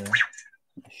shims there,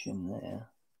 a shim there,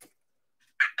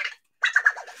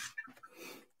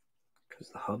 because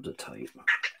the hubs are tight.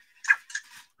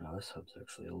 Now this hub's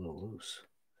actually a little loose,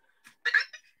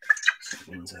 so that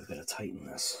means I've got to tighten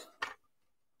this.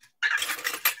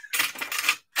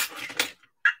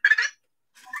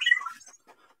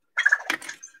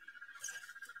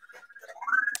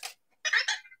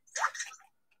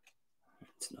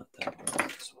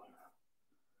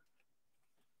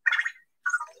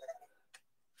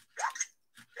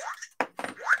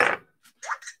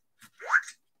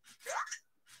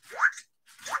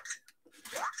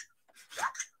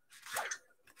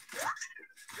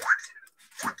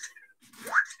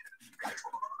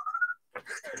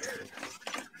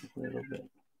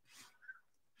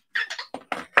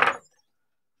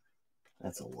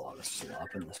 That's a lot of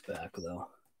slop in this back, though.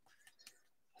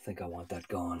 I think I want that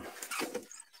gone.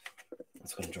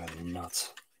 That's going to drive me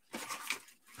nuts.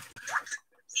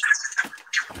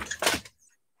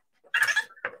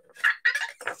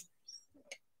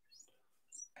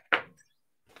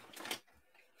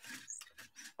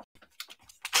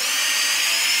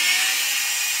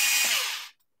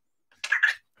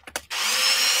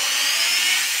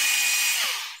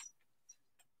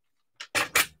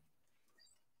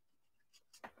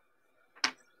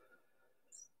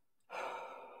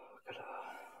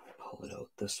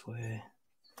 This way,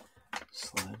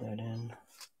 slide that in.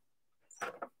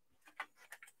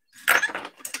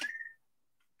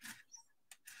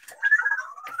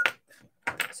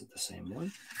 same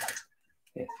one.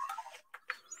 Yeah,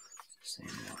 same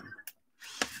one.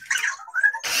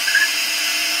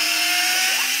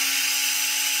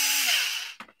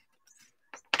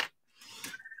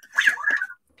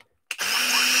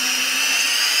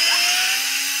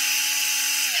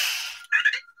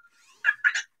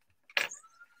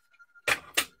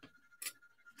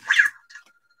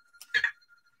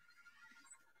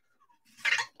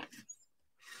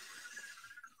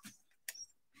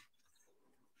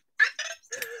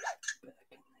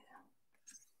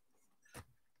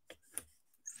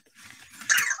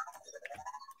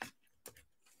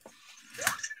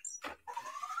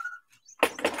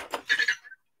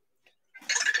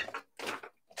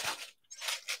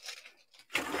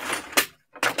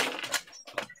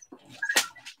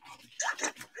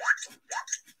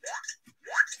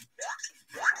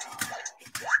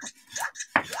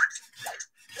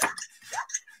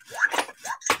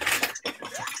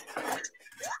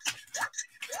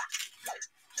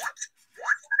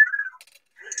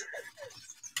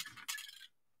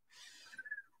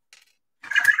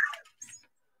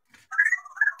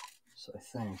 So I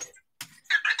think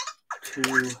 2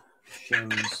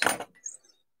 shims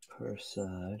per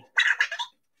side.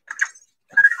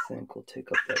 I think we'll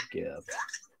take up that gap.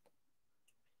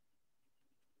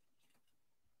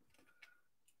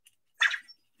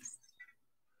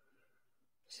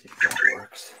 See if that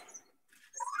works.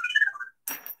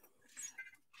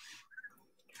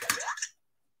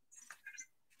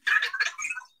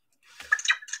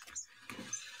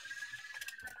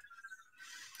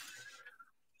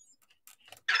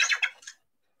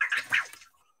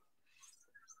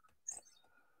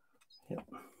 Yep,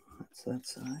 that's that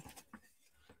side.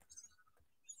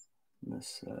 And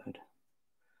this side,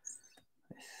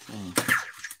 I think,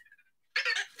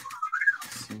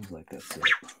 seems like that's it.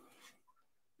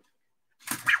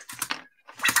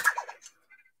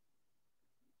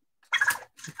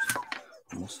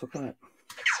 Almost forgot.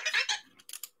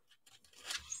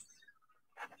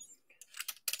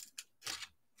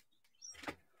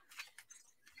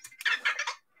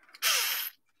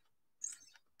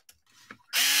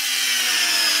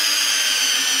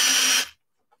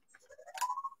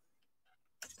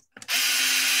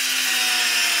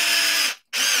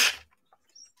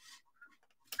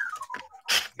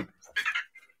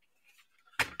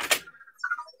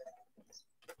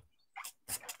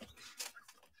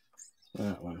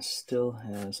 That one still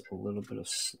has a little bit of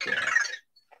slack.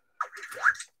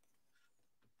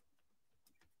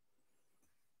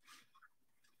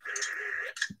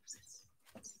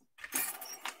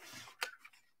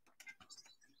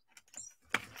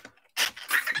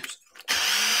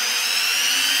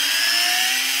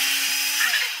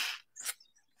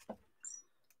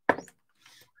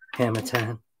 Hammer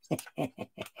time.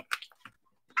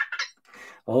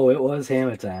 Oh, it was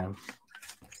hammer time.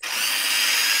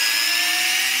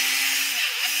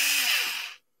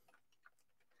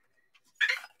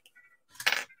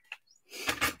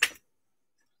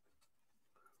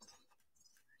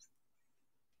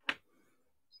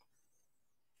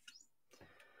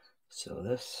 So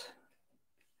this,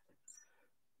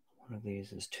 one of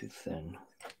these is too thin.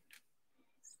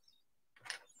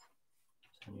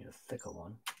 So I need a thicker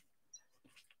one,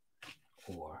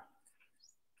 or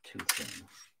too thin.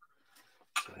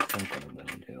 So I think what I'm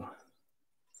going to do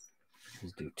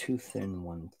is do 2 thin,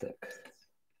 1 thick.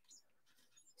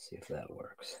 See if that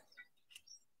works.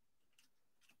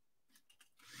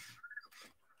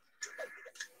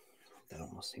 That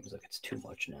almost seems like it's too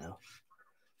much now.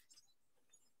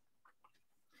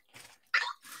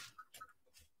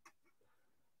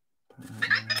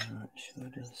 Sure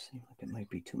does seem like it might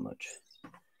be too much.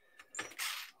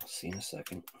 I'll see in a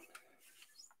second.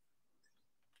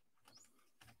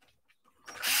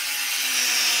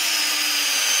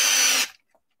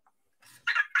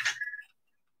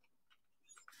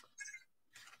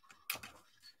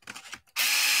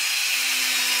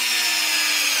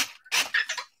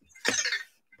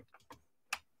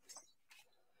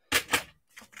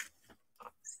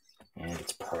 And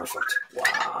it's perfect.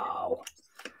 Wow.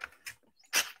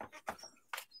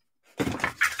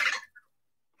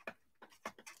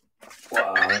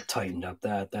 Wow, that tightened up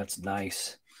that's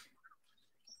nice.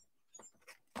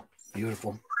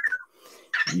 Beautiful.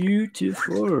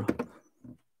 Beautiful.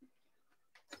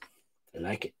 I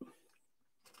like it.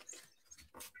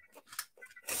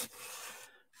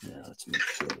 Now let's make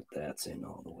sure that that's in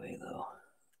all the way though.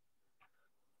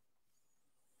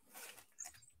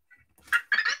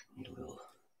 Need a little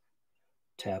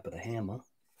tap of the hammer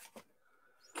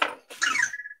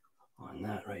on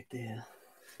that right there.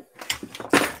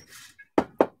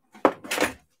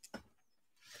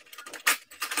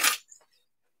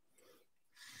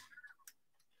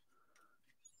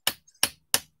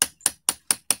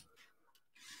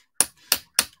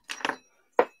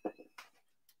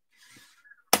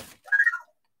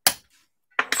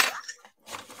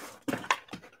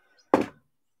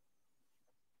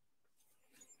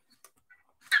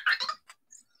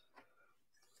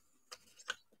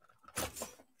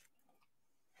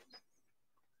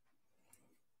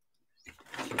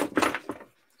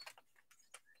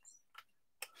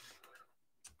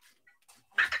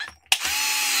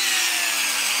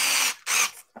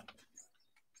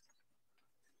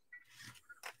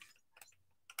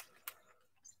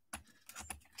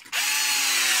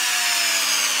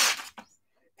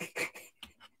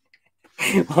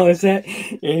 What was that?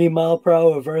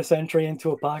 80-mile-per-hour reverse entry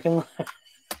into a parking lot?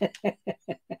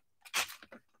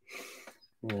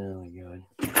 Oh my god.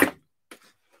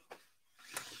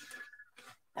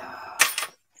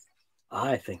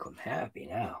 I think I'm happy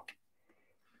now.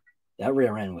 That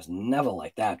rear end was never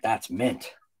like that. That's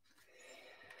mint.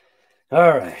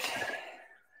 All right.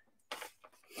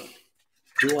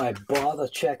 Do I bother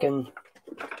checking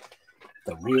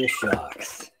the rear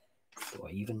shocks? Do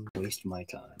I even waste my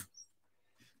time?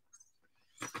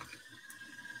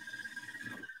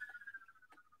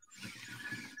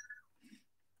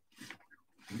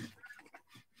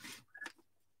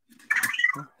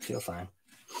 I feel fine.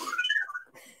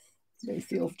 They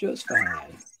feel just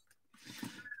fine.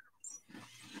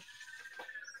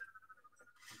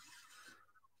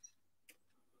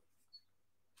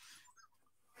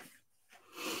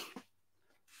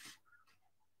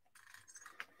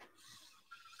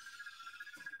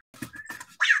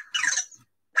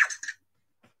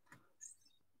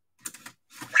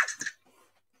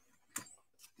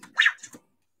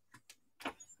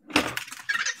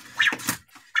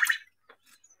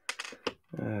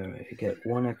 All right, you get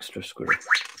one extra screw.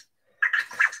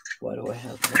 Why do I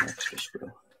have one extra screw?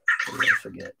 What did I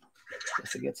forget? Did I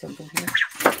forget something here?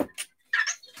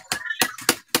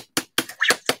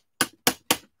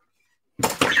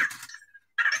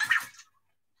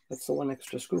 What's the one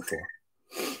extra screw for?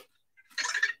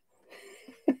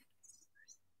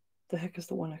 The heck is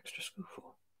the one extra screw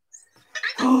for?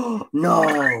 Oh,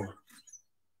 no!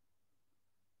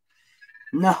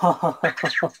 No!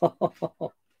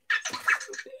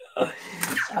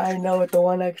 I know what the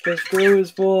one extra screw is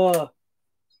for.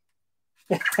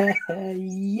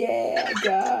 Yeah,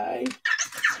 guy.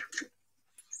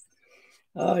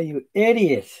 Oh, you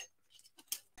idiot.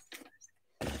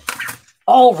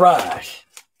 All right.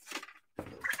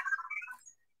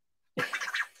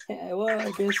 Well,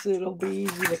 I guess it'll be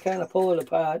easy to kind of pull it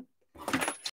apart.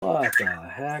 What the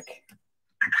heck?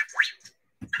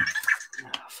 Oh,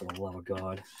 for the love of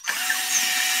God.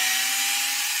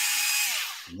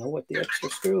 You know what the extra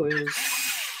screw is.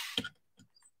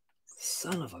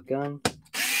 Son of a gun.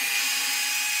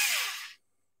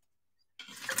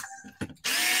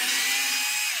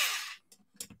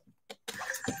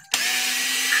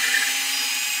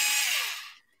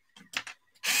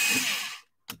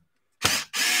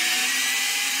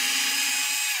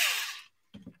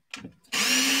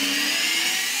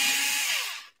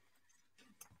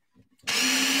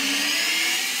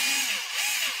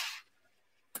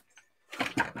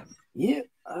 Yep,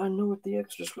 I know what the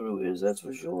extra screw is, that's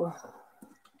for sure.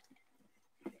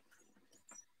 At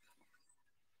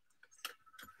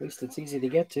least it's easy to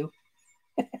get to.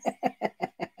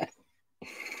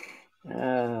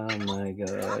 Oh my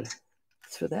god.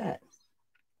 It's for that.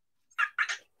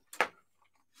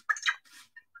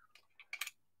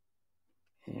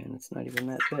 And it's not even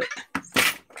that bit. Because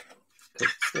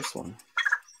it's this one.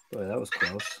 Boy, that was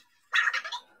close.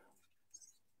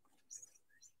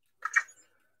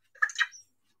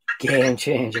 Game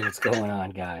changer, what's going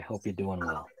on, guy? Hope you're doing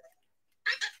well.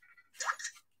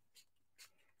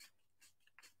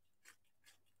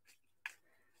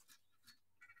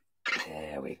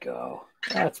 There we go.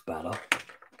 That's better.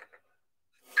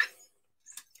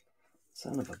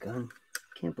 Son of a gun.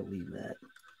 Can't believe that.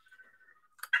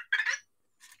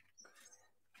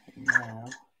 And now...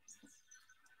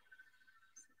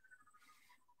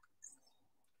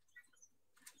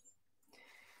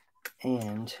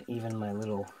 And even my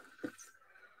little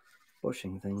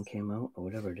bushing thing came out, or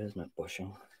whatever it is, not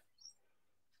bushing.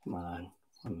 Come on,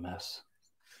 what a mess.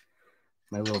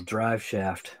 My little drive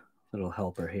shaft, little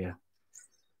helper here.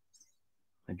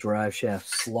 My drive shaft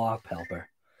slop helper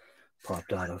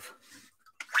popped out of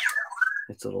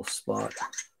its little spot.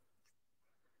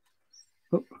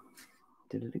 Oop,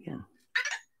 did it again.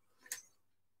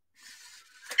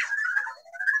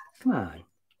 Come on,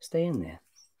 stay in there.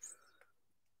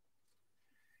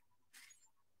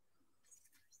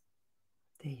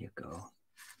 There you go.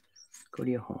 Go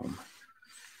to your home.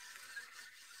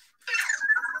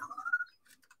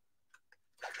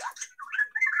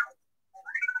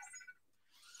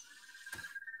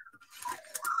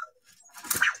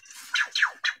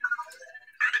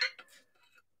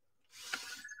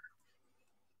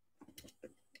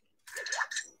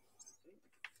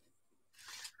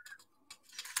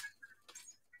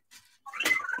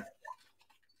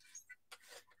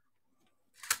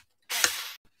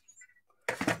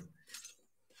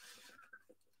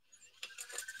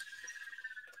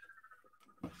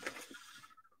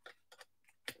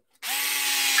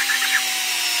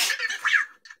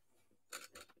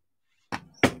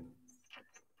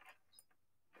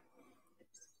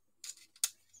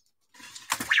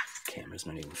 camera's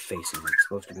not even facing what it's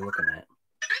supposed to be looking at.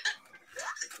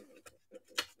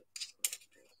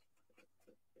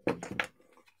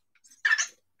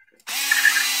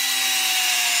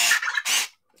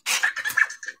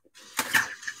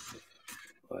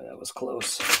 Boy, that was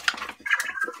close.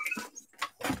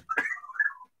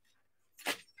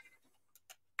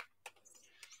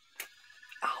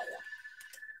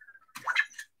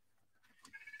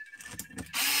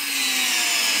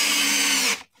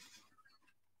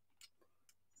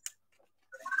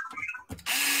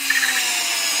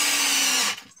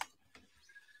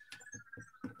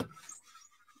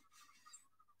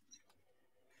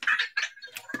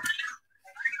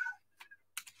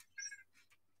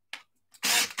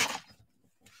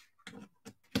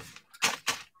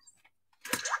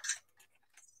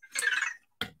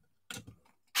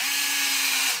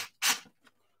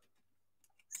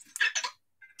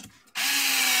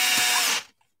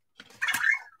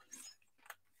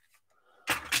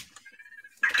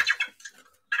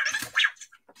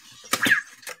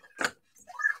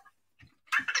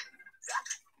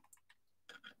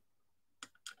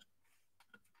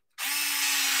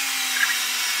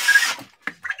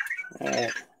 All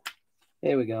right,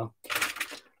 there we go.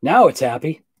 Now it's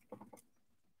happy.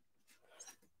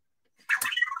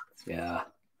 Yeah,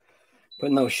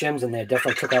 putting those shims in there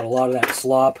definitely took out a lot of that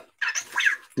slop.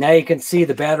 Now you can see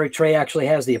the battery tray actually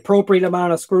has the appropriate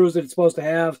amount of screws that it's supposed to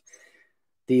have.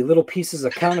 The little pieces are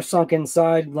countersunk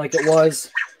inside like it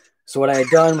was. So what I had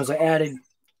done was I added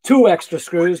 2 extra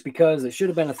screws because it should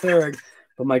have been a third,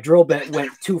 but my drill bit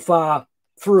went too far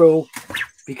through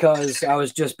because I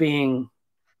was being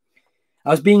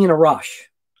in a rush.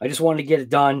 I just wanted to get it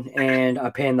done, and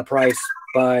I'm paying the price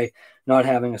by not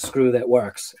having a screw that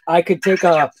works. I could take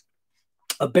a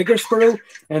bigger screw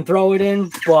and throw it in,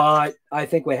 but I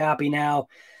think we're happy now.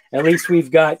 At least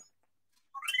we've got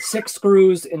 6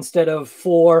 screws instead of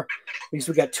 4. At least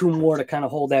we got 2 more to kind of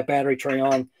hold that battery tray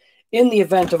on. In the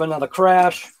event of another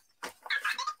crash,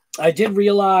 I did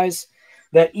realize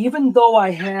that even though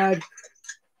I had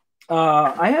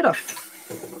a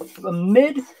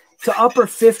mid to upper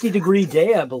 50-degree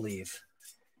day, I believe.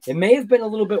 It may have been a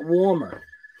little bit warmer.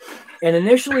 And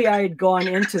initially I had gone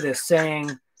into this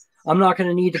saying, I'm not going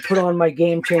to need to put on my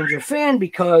Game Changer fan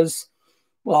because,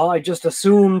 well, I just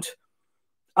assumed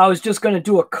I was just going to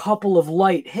do a couple of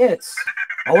light hits.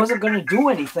 I wasn't going to do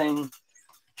anything,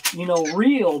 you know,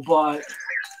 real, but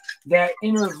that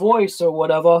inner voice or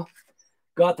whatever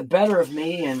got the better of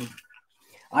me, and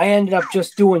I ended up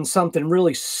just doing something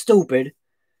really stupid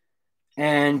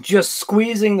and just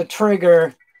squeezing the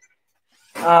trigger.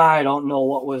 I don't know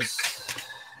what was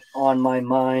on my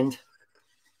mind.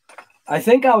 I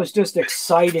think I was just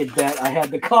excited that I had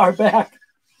the car back.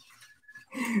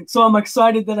 So I'm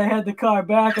excited that I had the car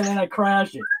back, and then I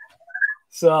crashed it.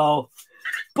 So,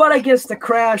 but I guess the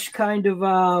crash kind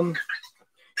of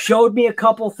showed me a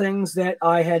couple things that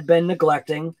I had been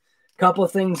neglecting, a couple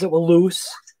of things that were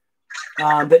loose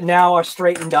that now are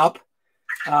straightened up.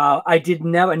 I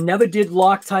never did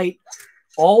Loctite.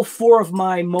 All 4 of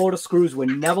my motor screws were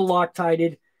never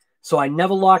Loctited. So I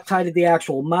never Loctited the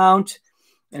actual mount.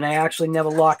 And I actually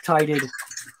never Loctited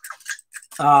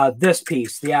this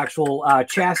piece, the actual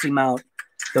chassis mount,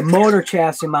 the motor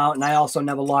chassis mount. And I also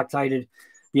never Loctited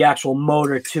the actual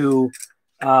motor to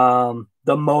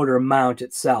the motor mount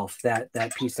itself,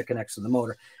 that piece that connects to the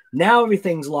motor. Now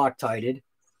everything's Loctited.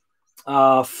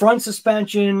 Front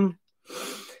suspension,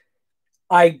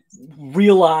 I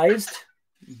realized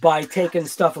by taking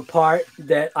stuff apart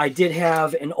that I did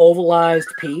have an ovalized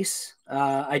piece.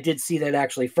 I did see that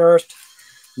actually first.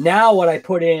 Now what I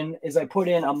put in is I put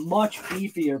in a much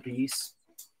beefier piece.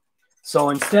 So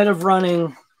instead of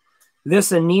running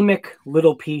this anemic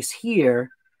little piece here,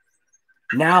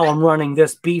 now I'm running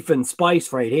this beef and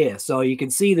spice right here. So you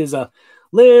can see there's a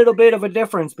little bit of a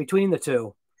difference between the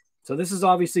two. So this is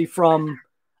obviously from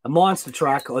a monster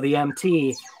truck or the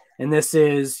MT. And this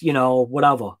is, you know,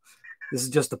 whatever. This is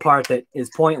just the part that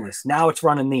is pointless. Now it's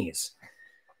running these.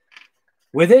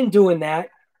 Within doing that,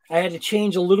 I had to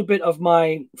change a little bit of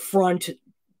my front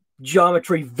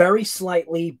geometry very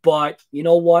slightly, but you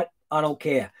know what? I don't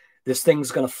care. This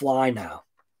thing's going to fly now.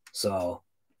 So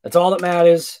that's all that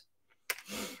matters.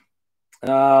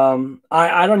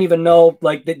 I don't even know,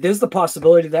 like, there's the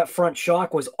possibility that front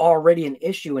shock was already an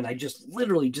issue, and I just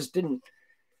literally just didn't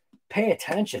pay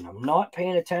attention. I'm not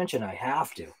paying attention. I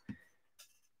have to.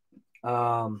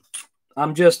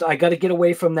 I got to get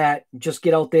away from that. Just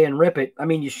get out there and rip it. I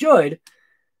mean, you should,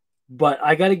 but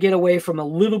I got to get away from a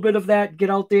little bit of that. Get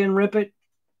out there and rip it.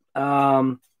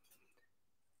 So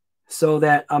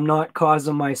that I'm not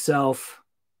causing myself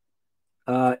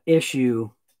issue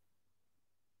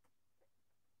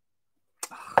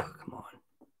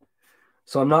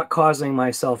So I'm not causing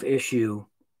myself issue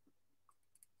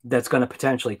that's going to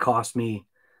potentially cost me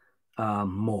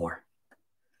more.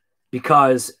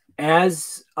 Because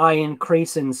as I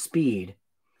increase in speed,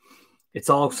 it's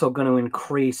also going to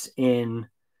increase in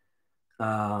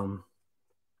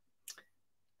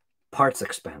parts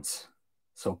expense.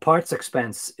 So parts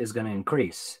expense is going to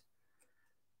increase.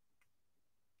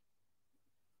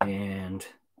 And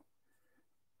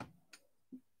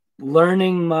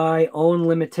learning my own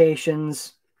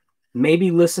limitations,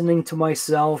 maybe listening to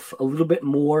myself a little bit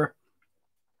more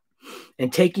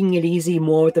and taking it easy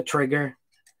more with the trigger.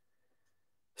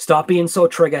 Stop being so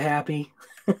trigger happy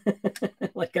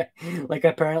like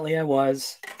apparently I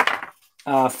was.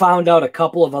 Found out a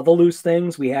couple of other loose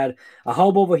things. We had a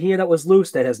hub over here that was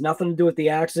loose that has nothing to do with the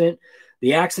accident.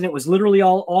 The accident was literally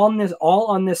all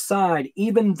on this side,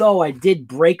 even though I did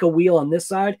break a wheel on this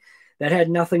side. That had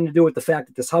nothing to do with the fact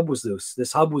that this hub was loose.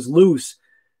 This hub was loose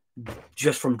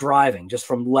just from driving, just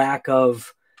from lack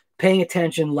of paying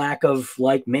attention, lack of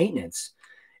like maintenance.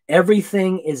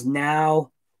 Everything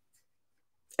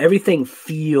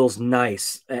feels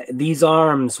nice. These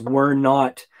arms were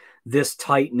not this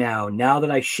tight now. Now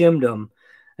that I shimmed them,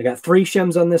 I got 3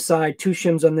 shims on this side, 2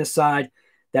 shims on this side.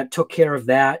 That took care of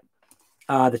that.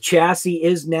 The chassis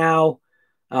is now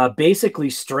basically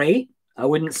straight. I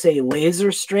wouldn't say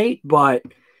laser straight, but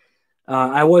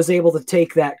I was able to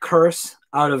take that curse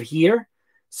out of here.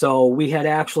 So we had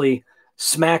actually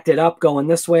smacked it up going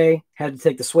this way, had to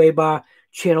take the sway bar,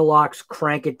 channel locks,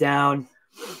 crank it down,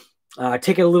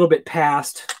 take it a little bit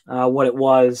past what it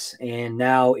was, and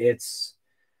now it's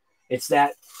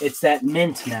that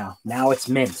mint now. Now it's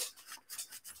mint.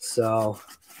 So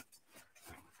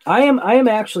I am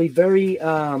actually very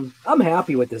I'm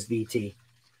happy with this VT.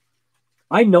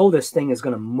 I know this thing is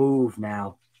going to move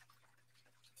now.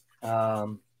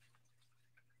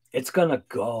 It's going to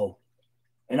go.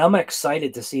 And I'm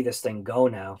excited to see this thing go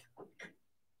now.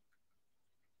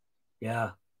 Yeah.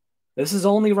 This is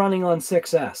only running on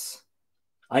 6S.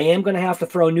 I am going to have to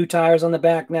throw new tires on the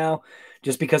back now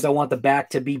just because I want the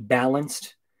back to be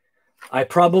balanced. I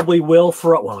probably will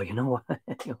throw... Well, you know what?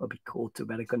 It would be cool too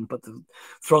bad I couldn't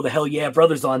throw the Hell Yeah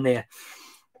Brothers on there.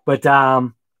 But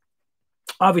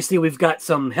obviously we've got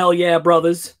some Hell Yeah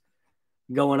Brothers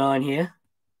going on here.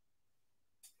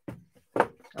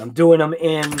 I'm doing them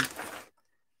in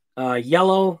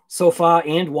yellow so far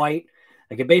and white.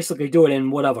 I can basically do it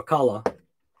in whatever color.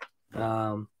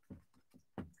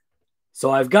 So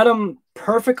I've got them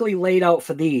perfectly laid out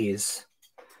for these.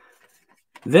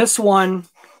 This one,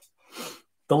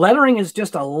 the lettering is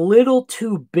just a little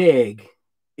too big.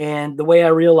 And the way I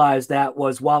realized that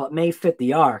was while it may fit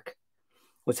the arc,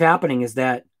 what's happening is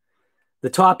that the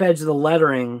top edge of the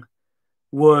lettering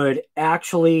would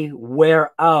actually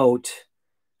wear out,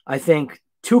 I think,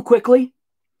 too quickly.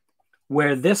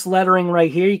 Where this lettering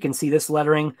right here, you can see this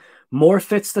lettering more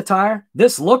fits the tire.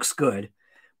 This looks good,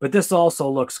 but this also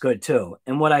looks good too.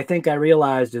 And what I think I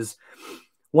realized is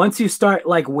once you start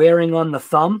like wearing on the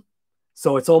thumb,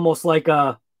 so it's almost like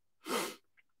a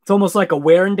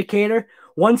wear indicator.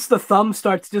 Once the thumb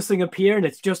starts disappearing and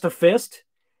it's just a fist,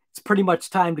 it's pretty much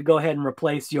time to go ahead and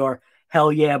replace your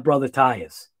Hell Yeah Brother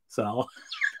tires. So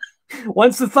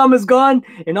once the thumb is gone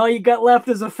and all you got left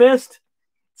is a fist,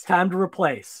 it's time to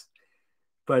replace.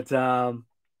 But I'm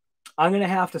going to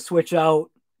have to switch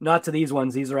out, not to these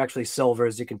ones. These are actually silver,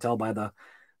 as you can tell by the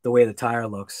way the tire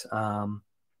looks. I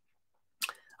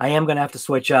am going to have to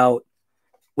switch out.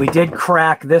 We did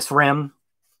crack this rim,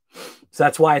 so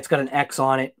that's why it's got an X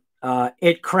on it.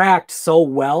 It cracked so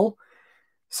well.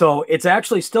 So it's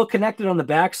actually still connected on the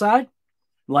backside.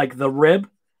 Like the rib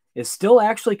is still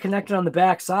actually connected on the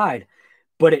backside,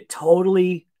 but it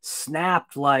totally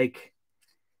snapped. Like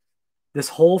this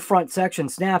whole front section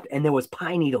snapped, and there was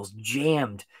pine needles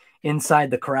jammed inside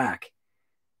the crack.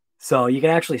 So you can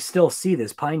actually still see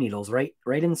this pine needles right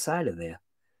inside of there.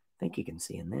 I think you can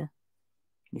see in there.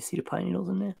 Can you see the pine needles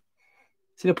in there?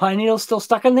 See the pine needles still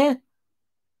stuck in there?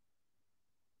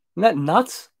 Isn't that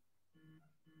nuts?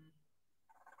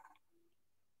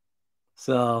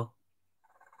 So,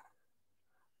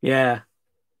 yeah.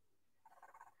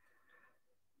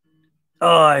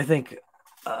 Oh, I think,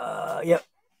 yep.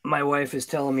 My wife is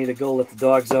telling me to go let the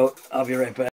dogs out. I'll be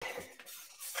right back.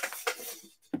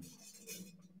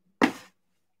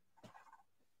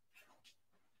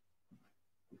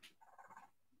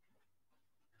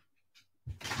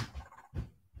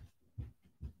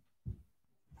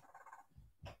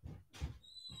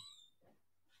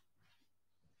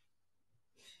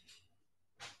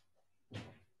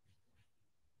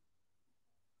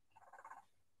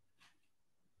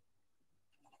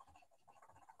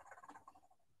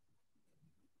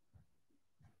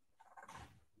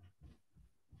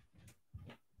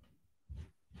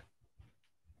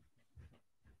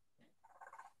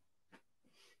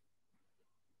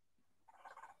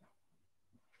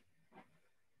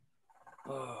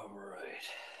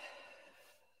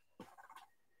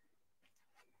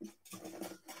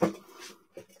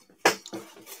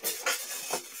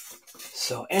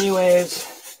 So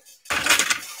anyways,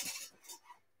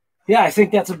 yeah, I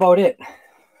think that's about it.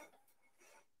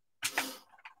 I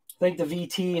think the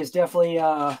VT is definitely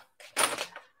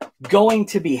going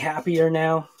to be happier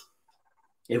now.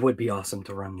 It would be awesome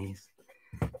to run these.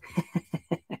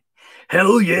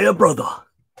 Hell yeah, brother.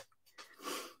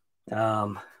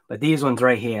 But these ones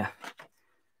right here,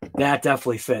 that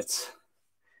definitely fits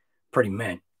pretty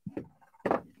mint.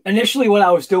 Initially what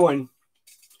I was doing,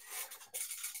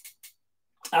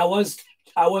 I was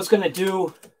going to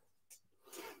do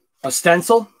a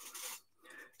stencil.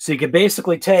 So you could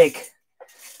basically take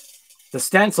the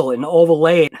stencil and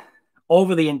overlay it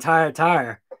over the entire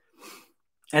tire.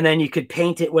 And then you could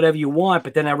paint it whatever you want.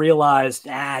 But then I realized,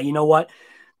 you know what?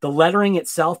 The lettering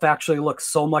itself actually looks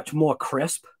so much more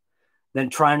crisp than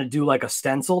trying to do like a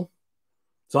stencil.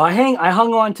 So I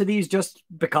hung on to these just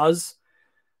because.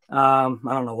 I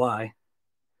don't know why.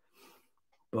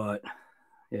 But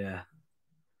yeah.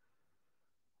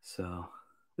 So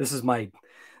this is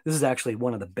actually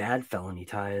one of the bad felony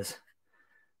tires.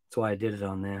 That's why I did it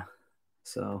on there.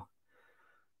 So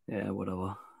yeah,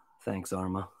 whatever. Thanks,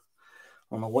 Arma.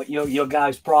 I don't know what your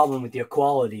guys' problem with your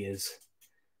quality is,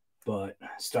 but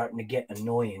starting to get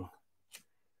annoying.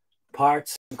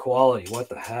 Parts and quality, what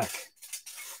the heck?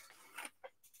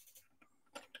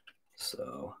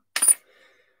 So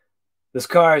this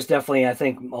car is definitely, I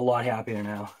think, a lot happier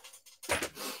now.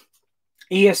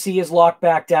 ESC is locked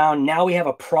back down. Now we have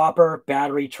a proper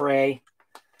battery tray.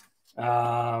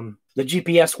 The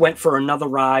GPS went for another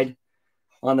ride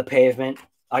on the pavement.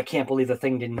 I can't believe the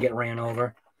thing didn't get ran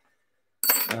over.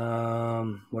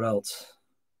 What else?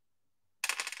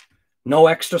 No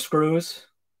extra screws.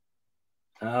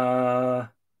 Things are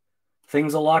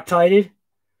Loctited.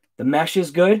 The mesh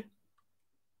is good.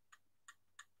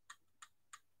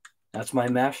 That's my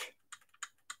mesh.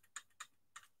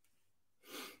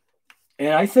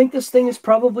 And I think this thing is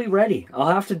probably ready. I'll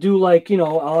have to do like,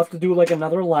 I'll have to do like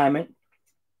another alignment.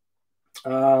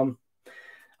 I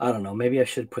don't know. Maybe I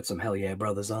should put some Hell Yeah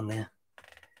Brothers on there.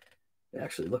 They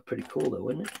actually look pretty cool though,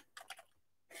 wouldn't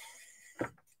it?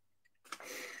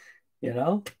 You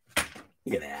know?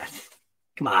 Look at that.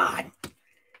 Come on.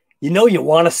 You know you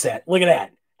want a set. Look at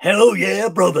that. Hell yeah,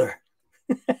 brother.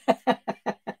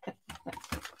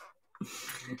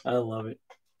 I love it.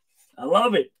 I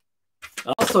love it.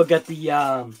 I also got the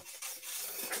I've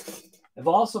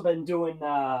also been doing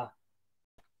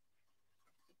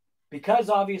because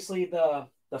obviously the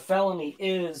felony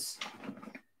is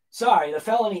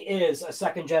a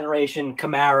second generation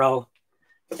Camaro,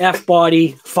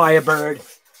 F-body, Firebird,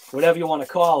 whatever you want to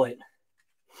call it.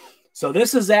 So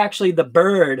this is actually the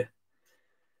bird.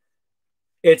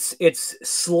 It's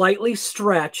slightly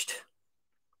stretched,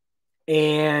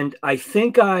 and I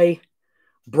think I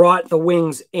brought the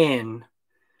wings in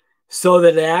so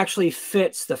that it actually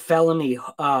fits the felony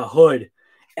hood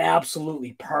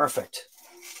absolutely perfect.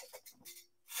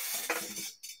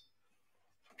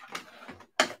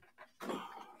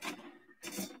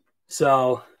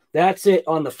 So that's it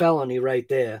on the felony right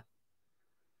there.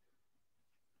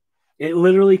 It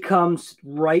literally comes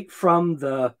right from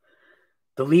the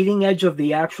leading edge of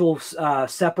the actual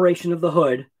separation of the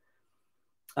hood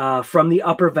from the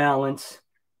upper valance,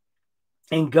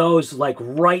 and goes like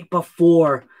right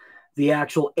before the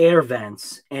actual air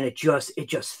vents, and it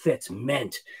just fits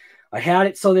mint. I had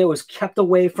it so that it was kept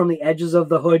away from the edges of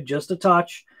the hood just a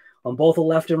touch on both the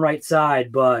left and right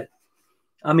side, but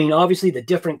I mean, obviously the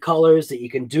different colors that you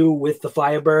can do with the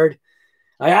Firebird,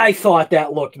 I thought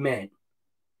that looked mint.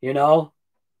 You know,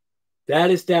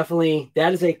 that is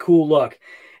a cool look.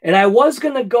 And I was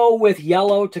going to go with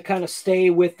yellow to kind of stay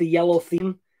with the yellow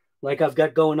theme like I've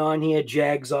got going on here.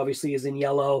 Jags obviously is in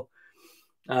yellow.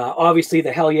 Obviously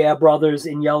the Hell Yeah Brothers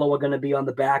in yellow are going to be on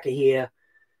the back of here.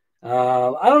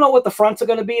 I don't know what the fronts are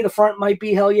going to be. The front might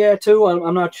be Hell Yeah too.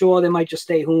 I'm not sure. They might just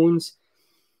stay Hoons.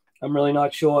 I'm really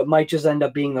not sure. It might just end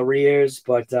up being the rears.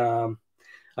 But I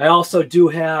also do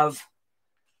have...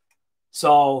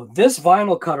 So this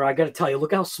vinyl cutter, I got to tell you,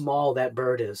 look how small that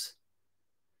bird is.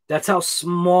 That's how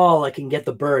small I can get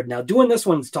the bird. Now, doing this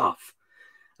one's tough.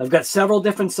 I've got several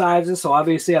different sizes. So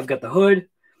obviously I've got the hood.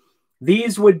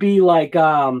 These would be like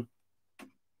the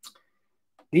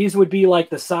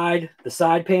side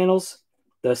panels,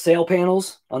 the sail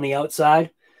panels on the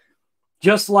outside,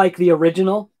 just like the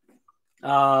original.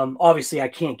 Obviously I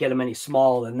can't get them any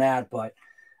smaller than that, but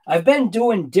I've been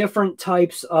doing different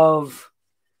types of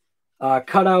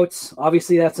cutouts.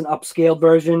 Obviously that's an upscaled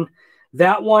version.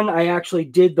 That one I actually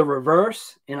did the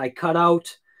reverse, and I cut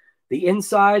out the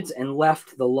insides and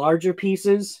left the larger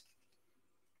pieces.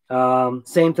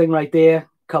 Same thing right there.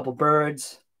 Couple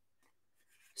birds.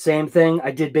 Same thing.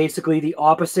 I did basically the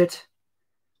opposite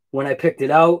when I picked it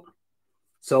out.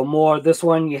 So more, this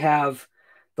one you have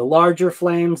the larger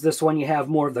flames. This one you have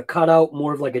more of the cutout,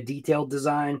 more of like a detailed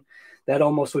design. That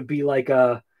almost would be like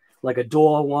a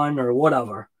door one or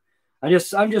whatever. I'm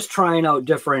just trying out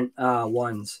different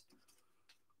ones.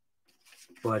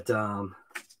 But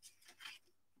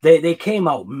they came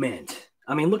out mint.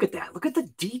 I mean, look at that. Look at the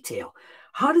detail.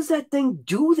 How does that thing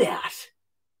do that?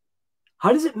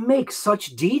 How does it make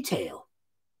such detail?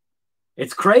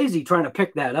 It's crazy trying to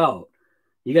pick that out.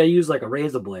 You got to use like a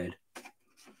razor blade.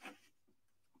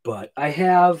 But I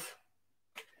have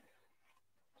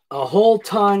a whole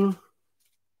ton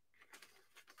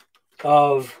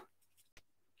of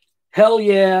hell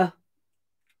yeah,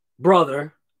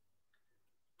 brother,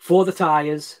 for the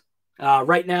tires.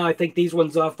 Right now, I think these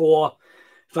ones are for,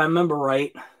 if I remember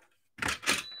right,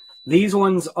 these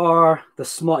ones are the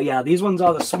small. Yeah, these ones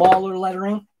are the smaller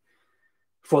lettering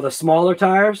for the smaller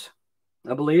tires,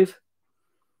 I believe.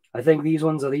 I think these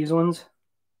ones are these ones.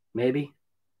 Maybe.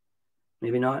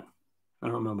 Maybe not. I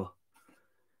don't remember.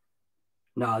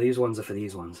 No, these ones are for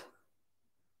these ones.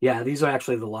 Yeah, these are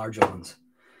actually the larger ones.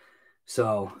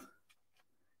 So,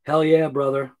 hell yeah,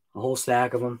 brother. A whole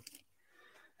stack of them.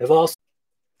 They've also...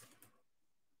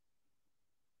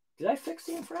 Did I fix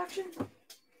the infraction?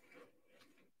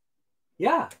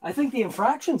 Yeah, I think the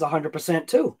infraction's 100%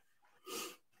 too.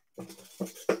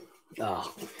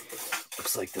 Oh,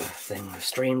 looks like the thing, the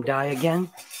stream die again.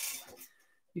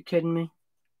 You kidding me?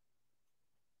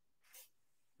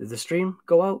 Did the stream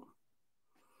go out?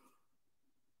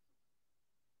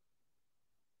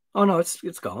 Oh no,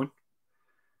 it's going.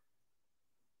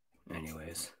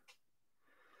 Anyways.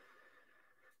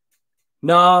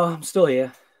 No, I'm still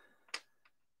here.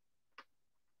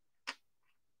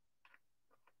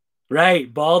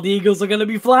 Right, bald eagles are going to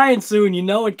be flying soon. You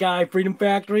know it, guy. Freedom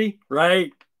Factory,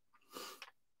 right?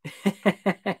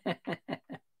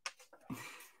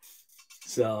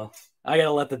 So, I got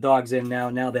to let the dogs in now.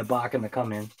 Now they're barking to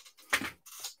come in.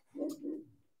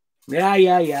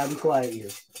 Yeah. Be quiet, you.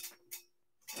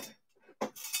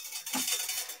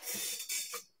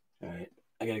 All right,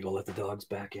 I got to go let the dogs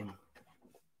back in.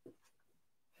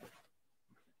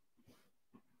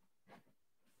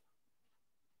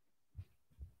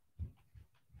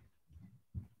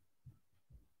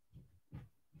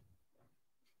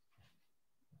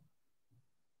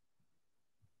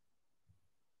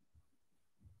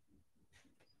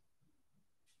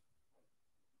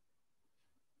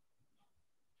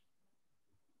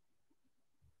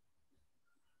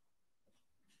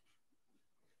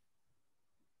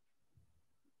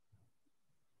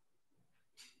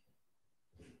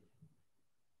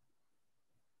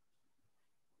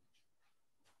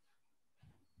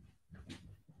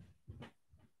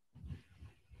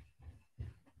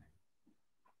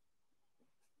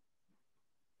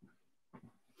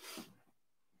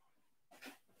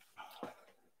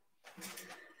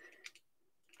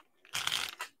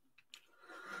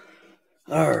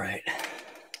 All right.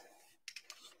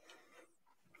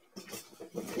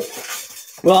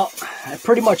 Well, I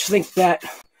pretty much think that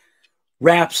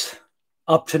wraps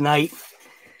up tonight.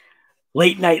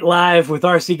 Late night live with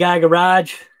RC Guy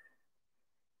Garage.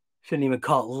 Shouldn't even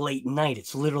call it late night.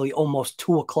 It's literally almost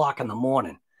 2 o'clock in the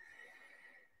morning.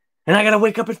 And I got to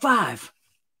wake up at 5.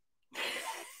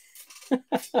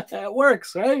 That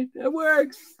works, right? It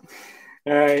works.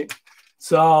 All right.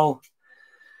 So,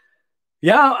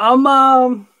 yeah,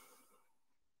 I'm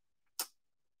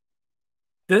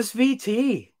this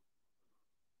VT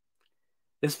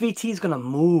is gonna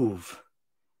move.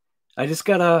 I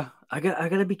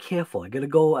gotta be careful. I gotta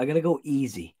go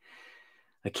easy.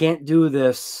 I can't do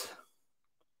this.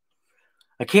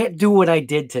 I can't do what I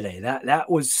did today. That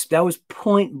was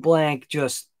point blank.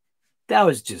 That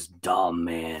was just dumb,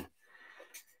 man.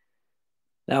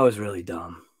 That was really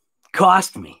dumb.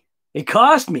 Cost me. It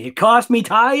cost me. It cost me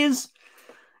tires.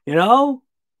 You know,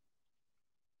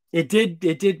 it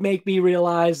did make me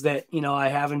realize that, you know, I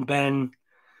haven't been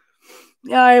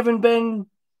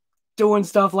doing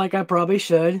stuff like I probably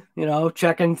should, you know,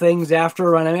 checking things after a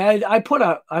run. I mean, I put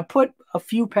a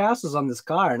few passes on this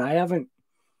car and I haven't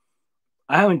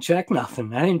checked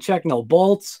nothing. I didn't check no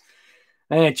bolts.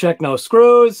 I didn't check no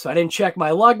screws. I didn't check my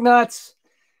lug nuts.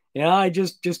 You know, I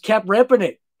just kept ripping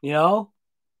it, you know.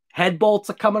 Head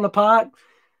bolts are coming apart,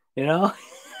 you know.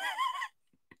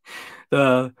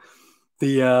 The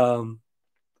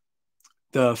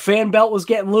fan belt was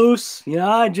getting loose, you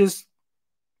know.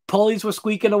 Pulleys were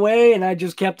squeaking away, and I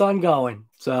just kept on going.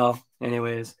 So,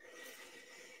 anyways,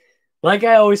 like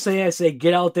I always say,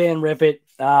 get out there and rip it.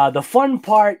 The fun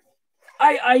part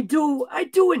I do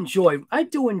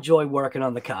enjoy working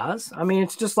on the cars. I mean,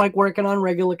 it's just like working on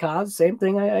regular cars. Same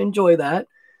thing. I enjoy that.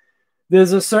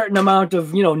 There's a certain amount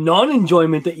of, you know,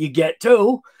 non-enjoyment that you get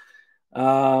too.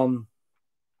 But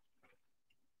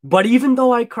even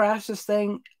though I crashed this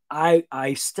thing,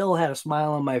 I still had a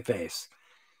smile on my face.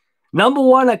 Number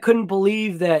one, I couldn't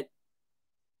believe that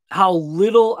how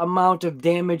little amount of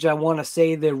damage I want to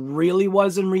say there really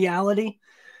was in reality.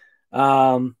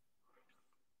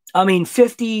 I mean,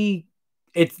 50,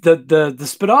 it's the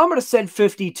speedometer said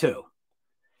 52.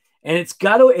 And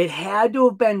it had to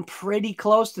have been pretty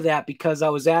close to that because I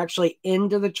was actually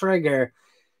into the trigger,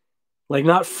 like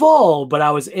not full, but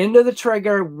I was into the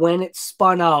trigger when it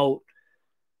spun out.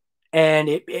 And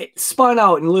it spun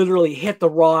out and literally hit the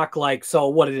rock like, so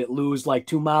what did it lose, like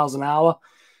 2 miles an hour?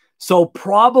 So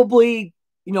probably,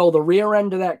 you know, the rear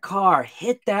end of that car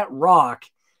hit that rock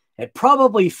at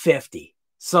probably 50.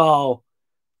 So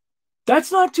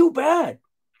that's not too bad.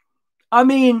 I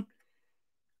mean,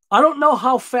 I don't know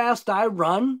how fast I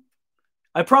run.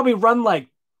 I probably run like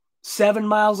 7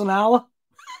 miles an hour.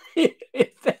 I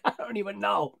don't even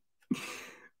know.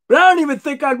 But I don't even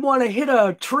think I'd want to hit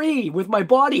a tree with my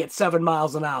body at 7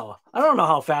 miles an hour. I don't know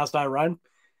how fast I run.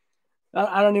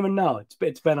 I don't even know.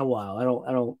 It's been a while. I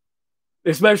don't,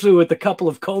 especially with the couple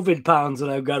of COVID pounds that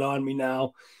I've got on me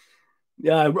now.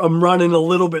 Yeah, I'm running a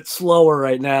little bit slower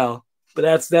right now.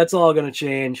 But that's all going to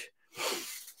change.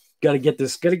 Got to get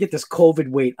this COVID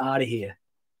weight out of here.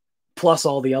 Plus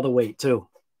all the other weight too.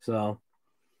 So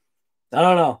I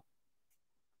don't know.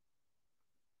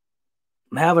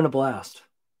 I'm having a blast.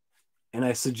 And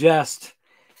I suggest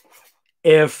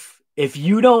if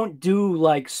you don't do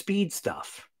like speed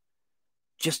stuff,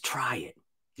 just try it.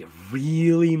 You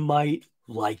really might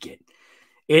like it.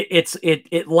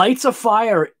 It lights a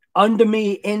fire under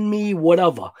me, in me,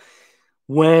 whatever.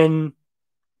 When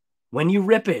you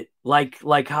rip it,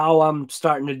 like how I'm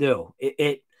starting to do,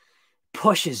 it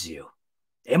pushes you.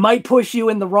 It might push you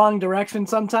in the wrong direction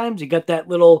sometimes. You got that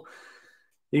little,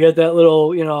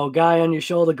 you know, guy on your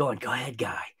shoulder going, go ahead,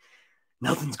 guy.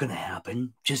 Nothing's going to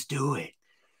happen. Just do it.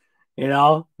 You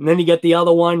know? And then you get the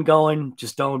other one going,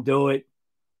 just don't do it.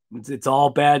 It's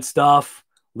all bad stuff.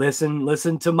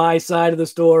 Listen to my side of the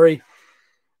story.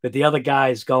 But the other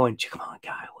guy's going, come on,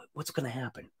 guy, what's going to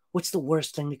happen? What's the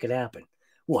worst thing that could happen?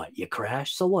 What? You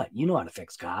crash? So what? You know how to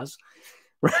fix cars.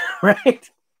 Right?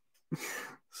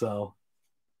 So,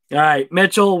 all right,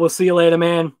 Mitchell, we'll see you later,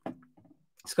 man.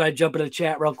 Let's go ahead and jump into the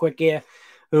chat real quick here.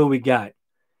 Who we got?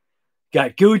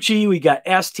 Got Gucci. We got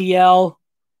STL.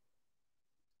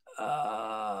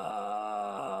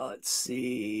 Let's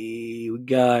see. We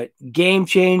got Game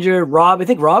Changer. Rob. I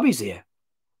think Robbie's here.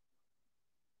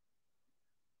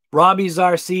 Robbie's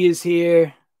RC is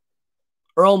here.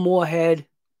 Earl Moorhead.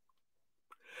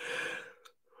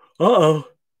 Uh-oh.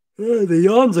 The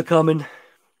yawns are coming.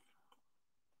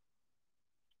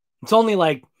 It's only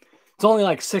like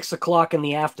 6 o'clock in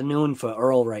the afternoon for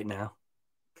Earl right now.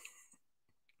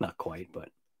 Not quite, but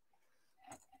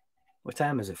what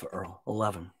time is it for Earl?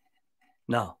 11.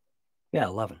 No. Yeah,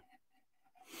 11.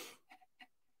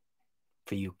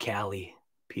 For you Cali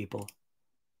people.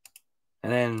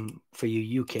 And then for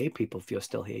you UK people, if you're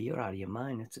still here, you're out of your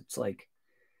mind. It's like,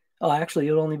 oh, actually,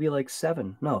 it would only be like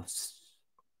 7. No, it's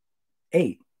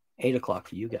 8. 8 o'clock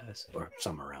for you guys, or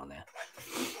somewhere around there.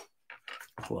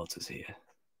 Who else is here?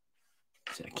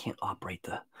 See, I can't operate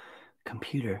the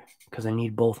computer because I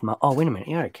need both my... Oh, wait a minute.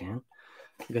 Yeah, I can.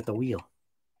 I got the wheel.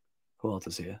 Who else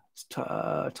is here? It's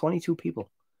 22 people.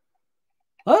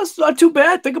 Oh, that's not too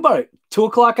bad. Think about it. 2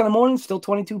 o'clock in the morning, still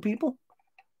 22 people.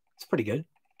 It's pretty good.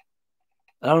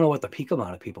 I don't know what the peak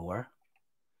amount of people were.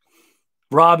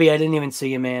 Robbie, I didn't even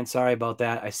see you, man. Sorry about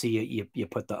that. I see you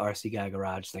put the RC Guy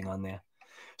Garage thing on there.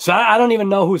 So I don't even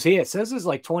know who's here. It says there's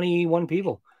like 21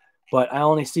 people. But I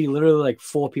only see literally like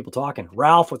 4 people talking.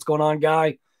 Ralph, what's going on,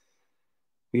 guy?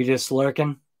 You just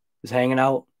lurking? Just hanging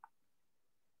out?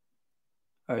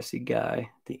 RC Guy,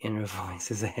 the inner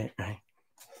voice is a hit, right?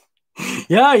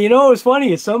 Yeah, you know, it was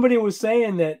funny. Somebody was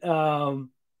saying that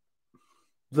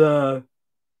the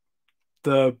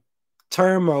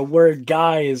term or word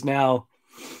guy is now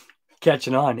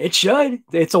catching on. It should.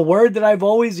 It's a word that I've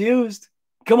always used.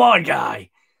 Come on, guy.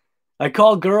 I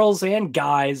call girls and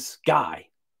guys guy.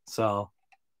 So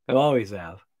I always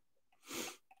have.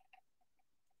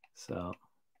 So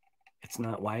it's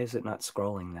not, why is it not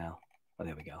scrolling now? Oh,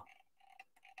 there we go.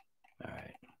 All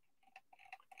right.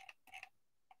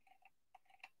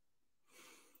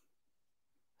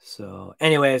 So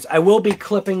anyways, I will be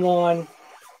clipping on,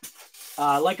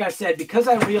 like I said, because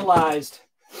I realized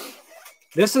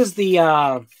this is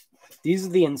the, these are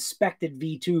the inspected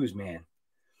V2s, man.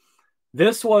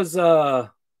 This was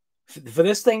for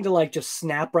this thing to like just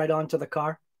snap right onto the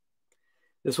car.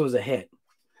 This was a hit.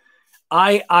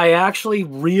 I actually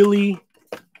really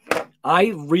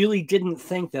didn't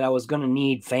think that I was going to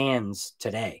need fans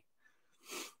today.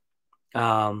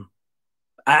 I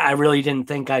really didn't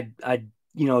think I'd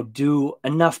do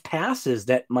enough passes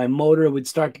that my motor would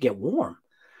start to get warm.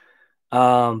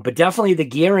 But definitely the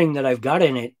gearing that I've got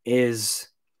in it is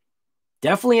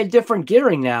definitely a different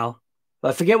gearing now.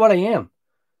 I forget what I am.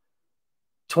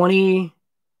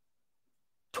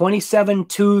 27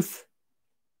 tooth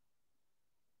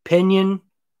pinion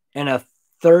and a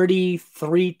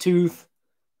 33 tooth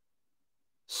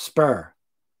spur.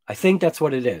 I think that's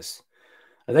what it is.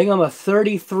 I think I'm a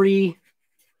 33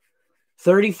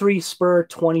 spur,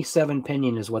 27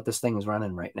 pinion is what this thing is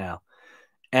running right now.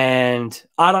 And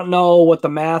I don't know what the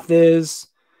math is.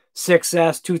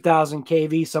 6S, 2000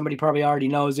 kV. Somebody probably already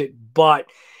knows it, but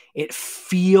it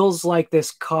feels like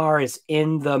this car is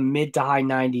in the mid to high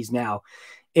 90s now.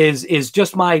 Is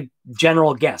just my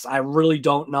general guess. I really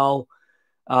don't know.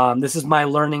 This is my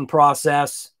learning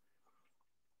process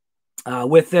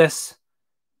with this.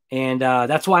 And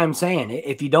that's why I'm saying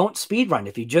if you don't speed run,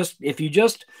 if you just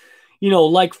like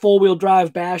 4-wheel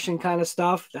drive bashing kind of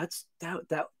stuff,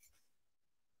 that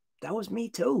was me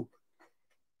too.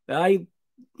 I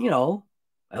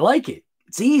like it.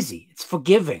 It's easy. It's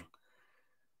forgiving.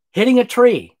 Hitting a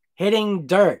tree, hitting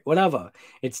dirt, whatever.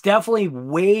 It's definitely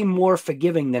way more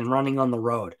forgiving than running on the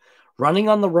road. Running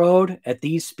on the road at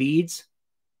these speeds,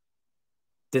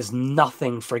 there's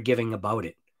nothing forgiving about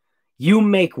it. You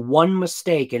make one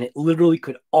mistake and it literally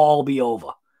could all be over.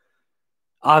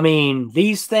 I mean,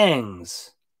 these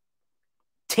things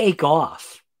take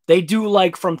off. They do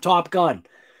like from Top Gun.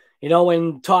 You know,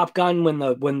 in Top Gun, when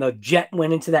the jet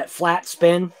went into that flat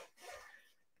spin,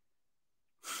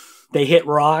 they hit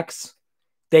rocks.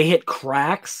 They hit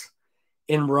cracks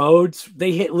in roads.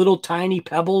 They hit little tiny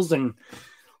pebbles and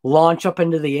launch up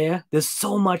into the air. There's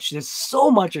so much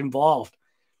involved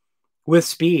with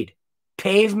speed.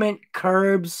 Pavement,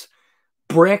 curbs,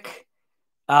 brick,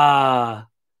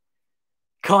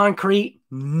 concrete,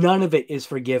 none of it is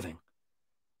forgiving.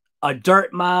 A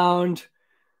dirt mound,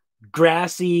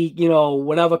 grassy,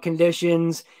 whatever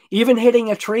conditions, even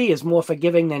hitting a tree is more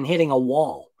forgiving than hitting a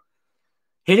wall.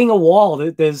 Hitting a wall,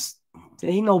 there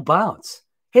ain't no bounce.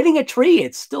 Hitting a tree,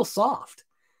 it's still soft.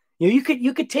 You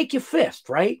could take your fist,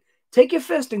 right? Take your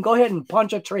fist and go ahead and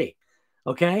punch a tree.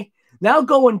 Okay? Now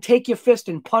go and take your fist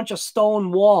and punch a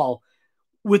stone wall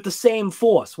with the same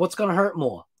force. What's going to hurt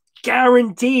more?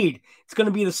 Guaranteed. It's going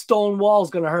to be the stone wall is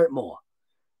going to hurt more.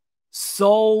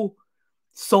 So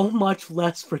much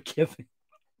less forgiving.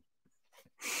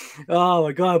 Oh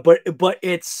my God. But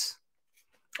it's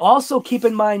also keep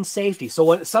in mind safety.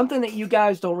 So something that you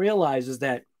guys don't realize is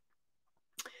that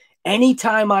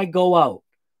anytime I go out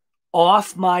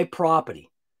off my property,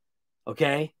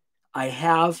 okay, I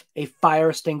have a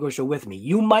fire extinguisher with me.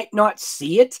 You might not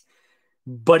see it,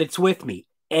 but it's with me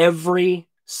every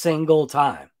single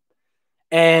time.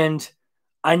 And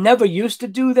I never used to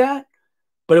do that,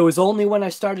 but it was only when I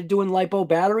started doing lipo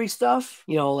battery stuff,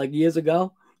 like years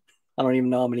ago. I don't even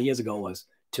know how many years ago it was.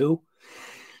 2.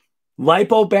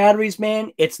 Lipo batteries,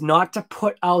 man, it's not to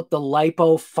put out the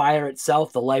lipo fire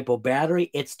itself, the lipo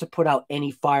battery. It's to put out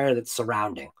any fire that's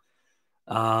surrounding.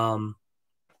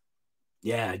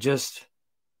 Yeah, just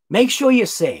make sure you're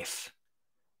safe.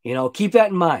 Keep that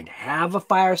in mind. Have a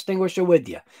fire extinguisher with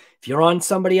you. If you're on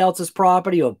somebody else's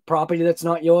property or property that's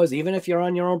not yours, even if you're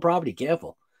on your own property,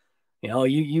 careful.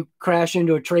 You crash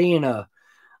into a tree and a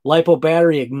lipo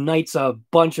battery ignites a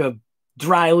bunch of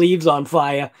dry leaves on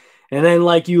fire, and then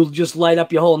you just light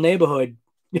up your whole neighborhood.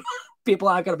 People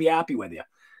aren't going to be happy with you.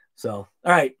 So,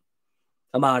 all right,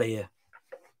 I'm out of here.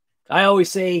 I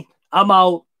always say, I'm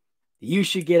out. You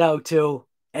should get out too.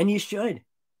 And you should.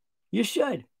 You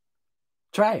should.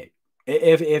 Try it.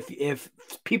 If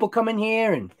people come in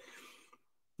here and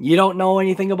you don't know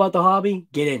anything about the hobby,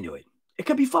 get into it. It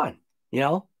could be fun.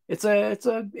 It's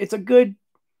a good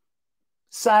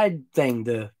side thing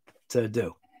to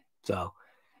do. So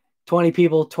 20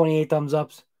 people, 28 thumbs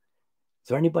ups. Is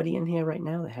there anybody in here right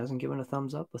now that hasn't given a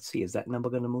thumbs up? Let's see. Is that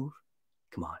number going to move?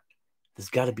 Come on. There's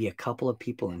got to be a couple of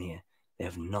people in here that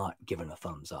have not given a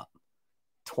thumbs up.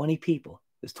 20 people.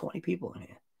 There's 20 people in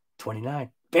here. 29.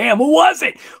 Bam. Who was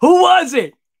it? Who was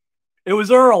it? It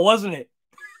was Earl, wasn't it?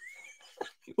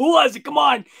 Who was it? Come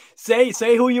on. Say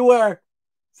who you were.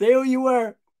 Say who you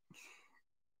were.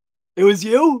 It was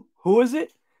you? Who was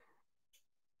it?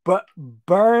 But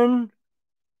burn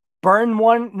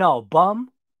one. No,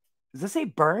 bum. Does it say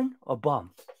burn or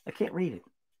bum? I can't read it.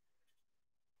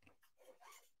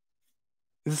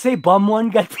 Does it say Bum One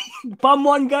Got Bum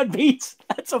One Got Beats?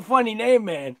 That's a funny name,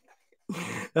 man.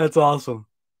 That's awesome.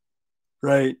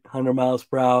 Right, 100 miles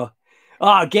per hour.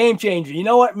 Ah, game changer. You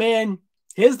know what, man?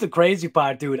 Here's the crazy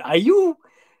part, dude. Are you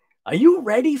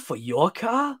ready for your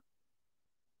car?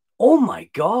 Oh my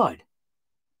God.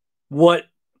 What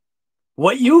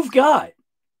you've got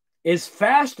is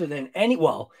faster than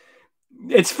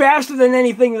it's faster than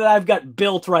anything that I've got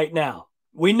built right now.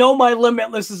 We know my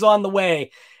Limitless is on the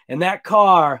way, and that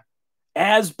car,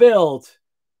 as built,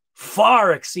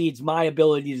 far exceeds my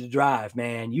ability to drive,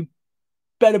 man. You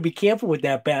better be careful with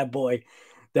that bad boy.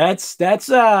 That's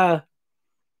you're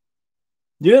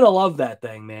gonna love that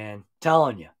thing, man.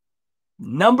 Telling you.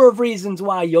 Number of reasons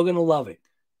why you're gonna love it.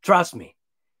 Trust me.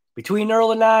 Between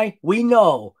Earl and I, we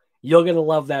know you're gonna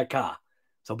love that car.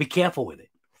 So be careful with it.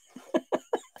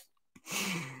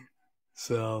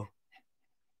 So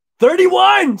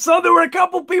 31. So there were a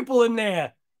couple people in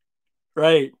there.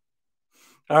 Right.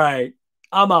 All right.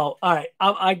 I'm out. All right.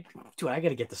 I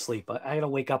gotta get to sleep. I gotta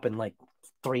wake up in like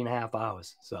 3.5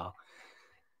 hours. So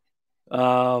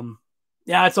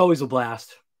yeah, it's always a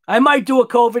blast. I might do a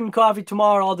COVID and coffee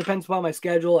tomorrow. All depends upon my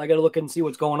schedule. I gotta look and see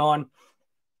what's going on.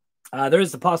 There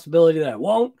is the possibility that I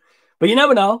won't, but you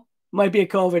never know. Might be a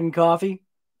COVID and coffee.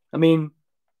 I mean,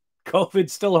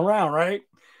 COVID's still around, right?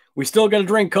 We still got to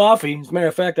drink coffee. As a matter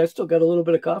of fact, I still got a little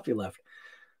bit of coffee left.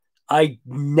 I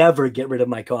never get rid of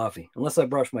my coffee unless I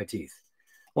brush my teeth.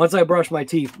 Once I brush my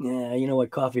teeth, yeah, you know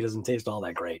what? Coffee doesn't taste all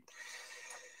that great.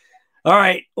 All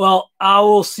right. Well, I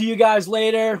will see you guys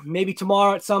later. Maybe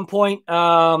tomorrow at some point.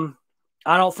 I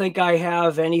don't think I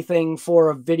have anything for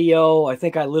a video. I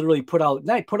think I literally put out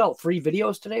 3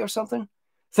 videos today or something. I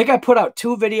think I put out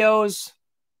 2 videos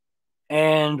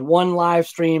and 1 live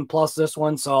stream plus this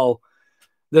one. So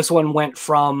this one went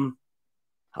from,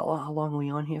 how long are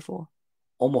we on here for?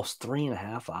 Almost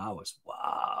 3.5 hours.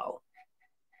 Wow.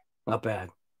 Not bad.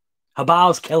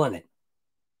 Habao's killing it.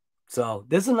 So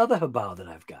there's another Hobao that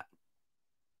I've got.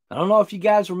 I don't know if you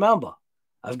guys remember.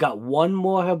 I've got one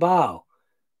more Hobao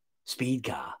speed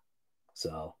car.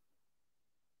 So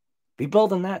be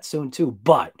building that soon too.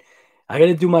 But I got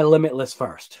to do my Limitless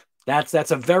first.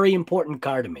 That's a very important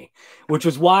car to me, which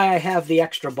is why I have the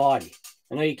extra body.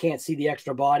 I know you can't see the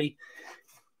extra body,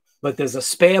 but there's a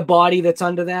spare body that's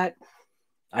under that.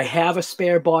 I have a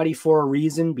spare body for a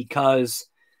reason, because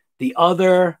the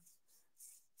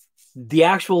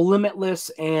actual Limitless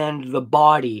and the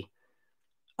body,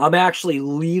 I'm actually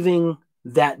leaving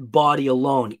that body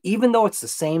alone, even though it's the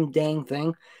same dang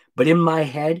thing, but in my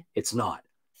head, it's not.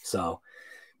 So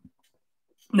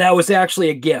that was actually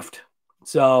a gift.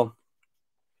 So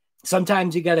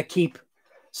sometimes you got to keep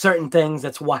certain things.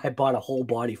 That's why I bought a whole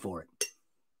body for it.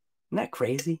 Isn't that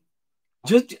crazy?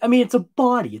 I mean, it's a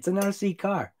body. It's an RC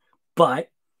car,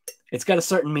 but it's got a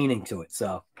certain meaning to it.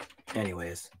 So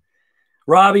anyways,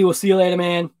 Robbie, we'll see you later,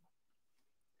 man.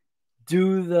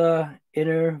 Do the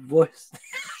inner voice.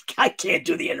 I can't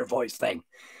do the inner voice thing.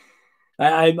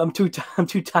 I'm too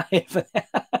tired for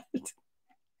that.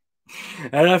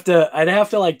 I'd have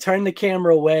to like turn the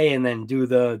camera away and then do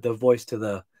the voice to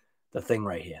the thing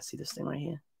right here. See this thing right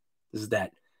here? This is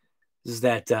that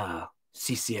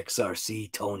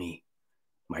CCXRC Tony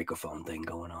microphone thing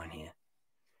going on here.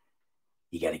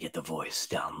 You got to get the voice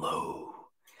down low,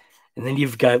 and then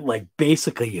you've got like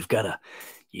basically you gotta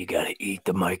eat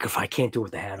the microphone. I can't do it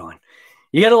with the hat on.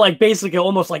 You gotta like basically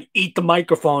almost like eat the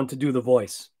microphone to do the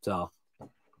voice. So,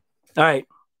 all right.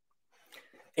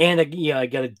 And I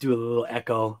got to do a little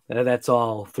echo. That's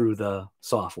all through the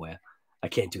software. I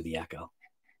can't do the echo.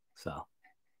 So, all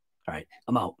right,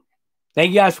 I'm out. Thank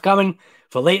you guys for coming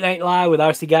for Late Night Live with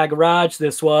RC Guy Garage.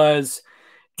 This was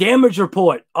Damage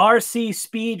Report, RC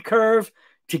Speed Curve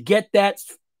to get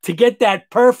that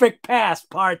perfect pass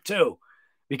part 2.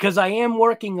 Because I am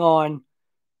working on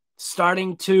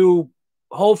starting to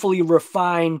hopefully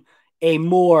refine a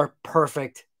more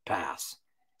perfect pass.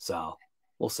 So,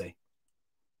 we'll see.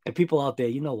 And people out there,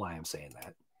 you know why I'm saying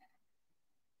that.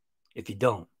 If you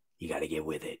don't, you got to get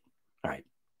with it. All right.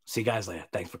 See you guys later.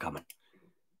 Thanks for coming.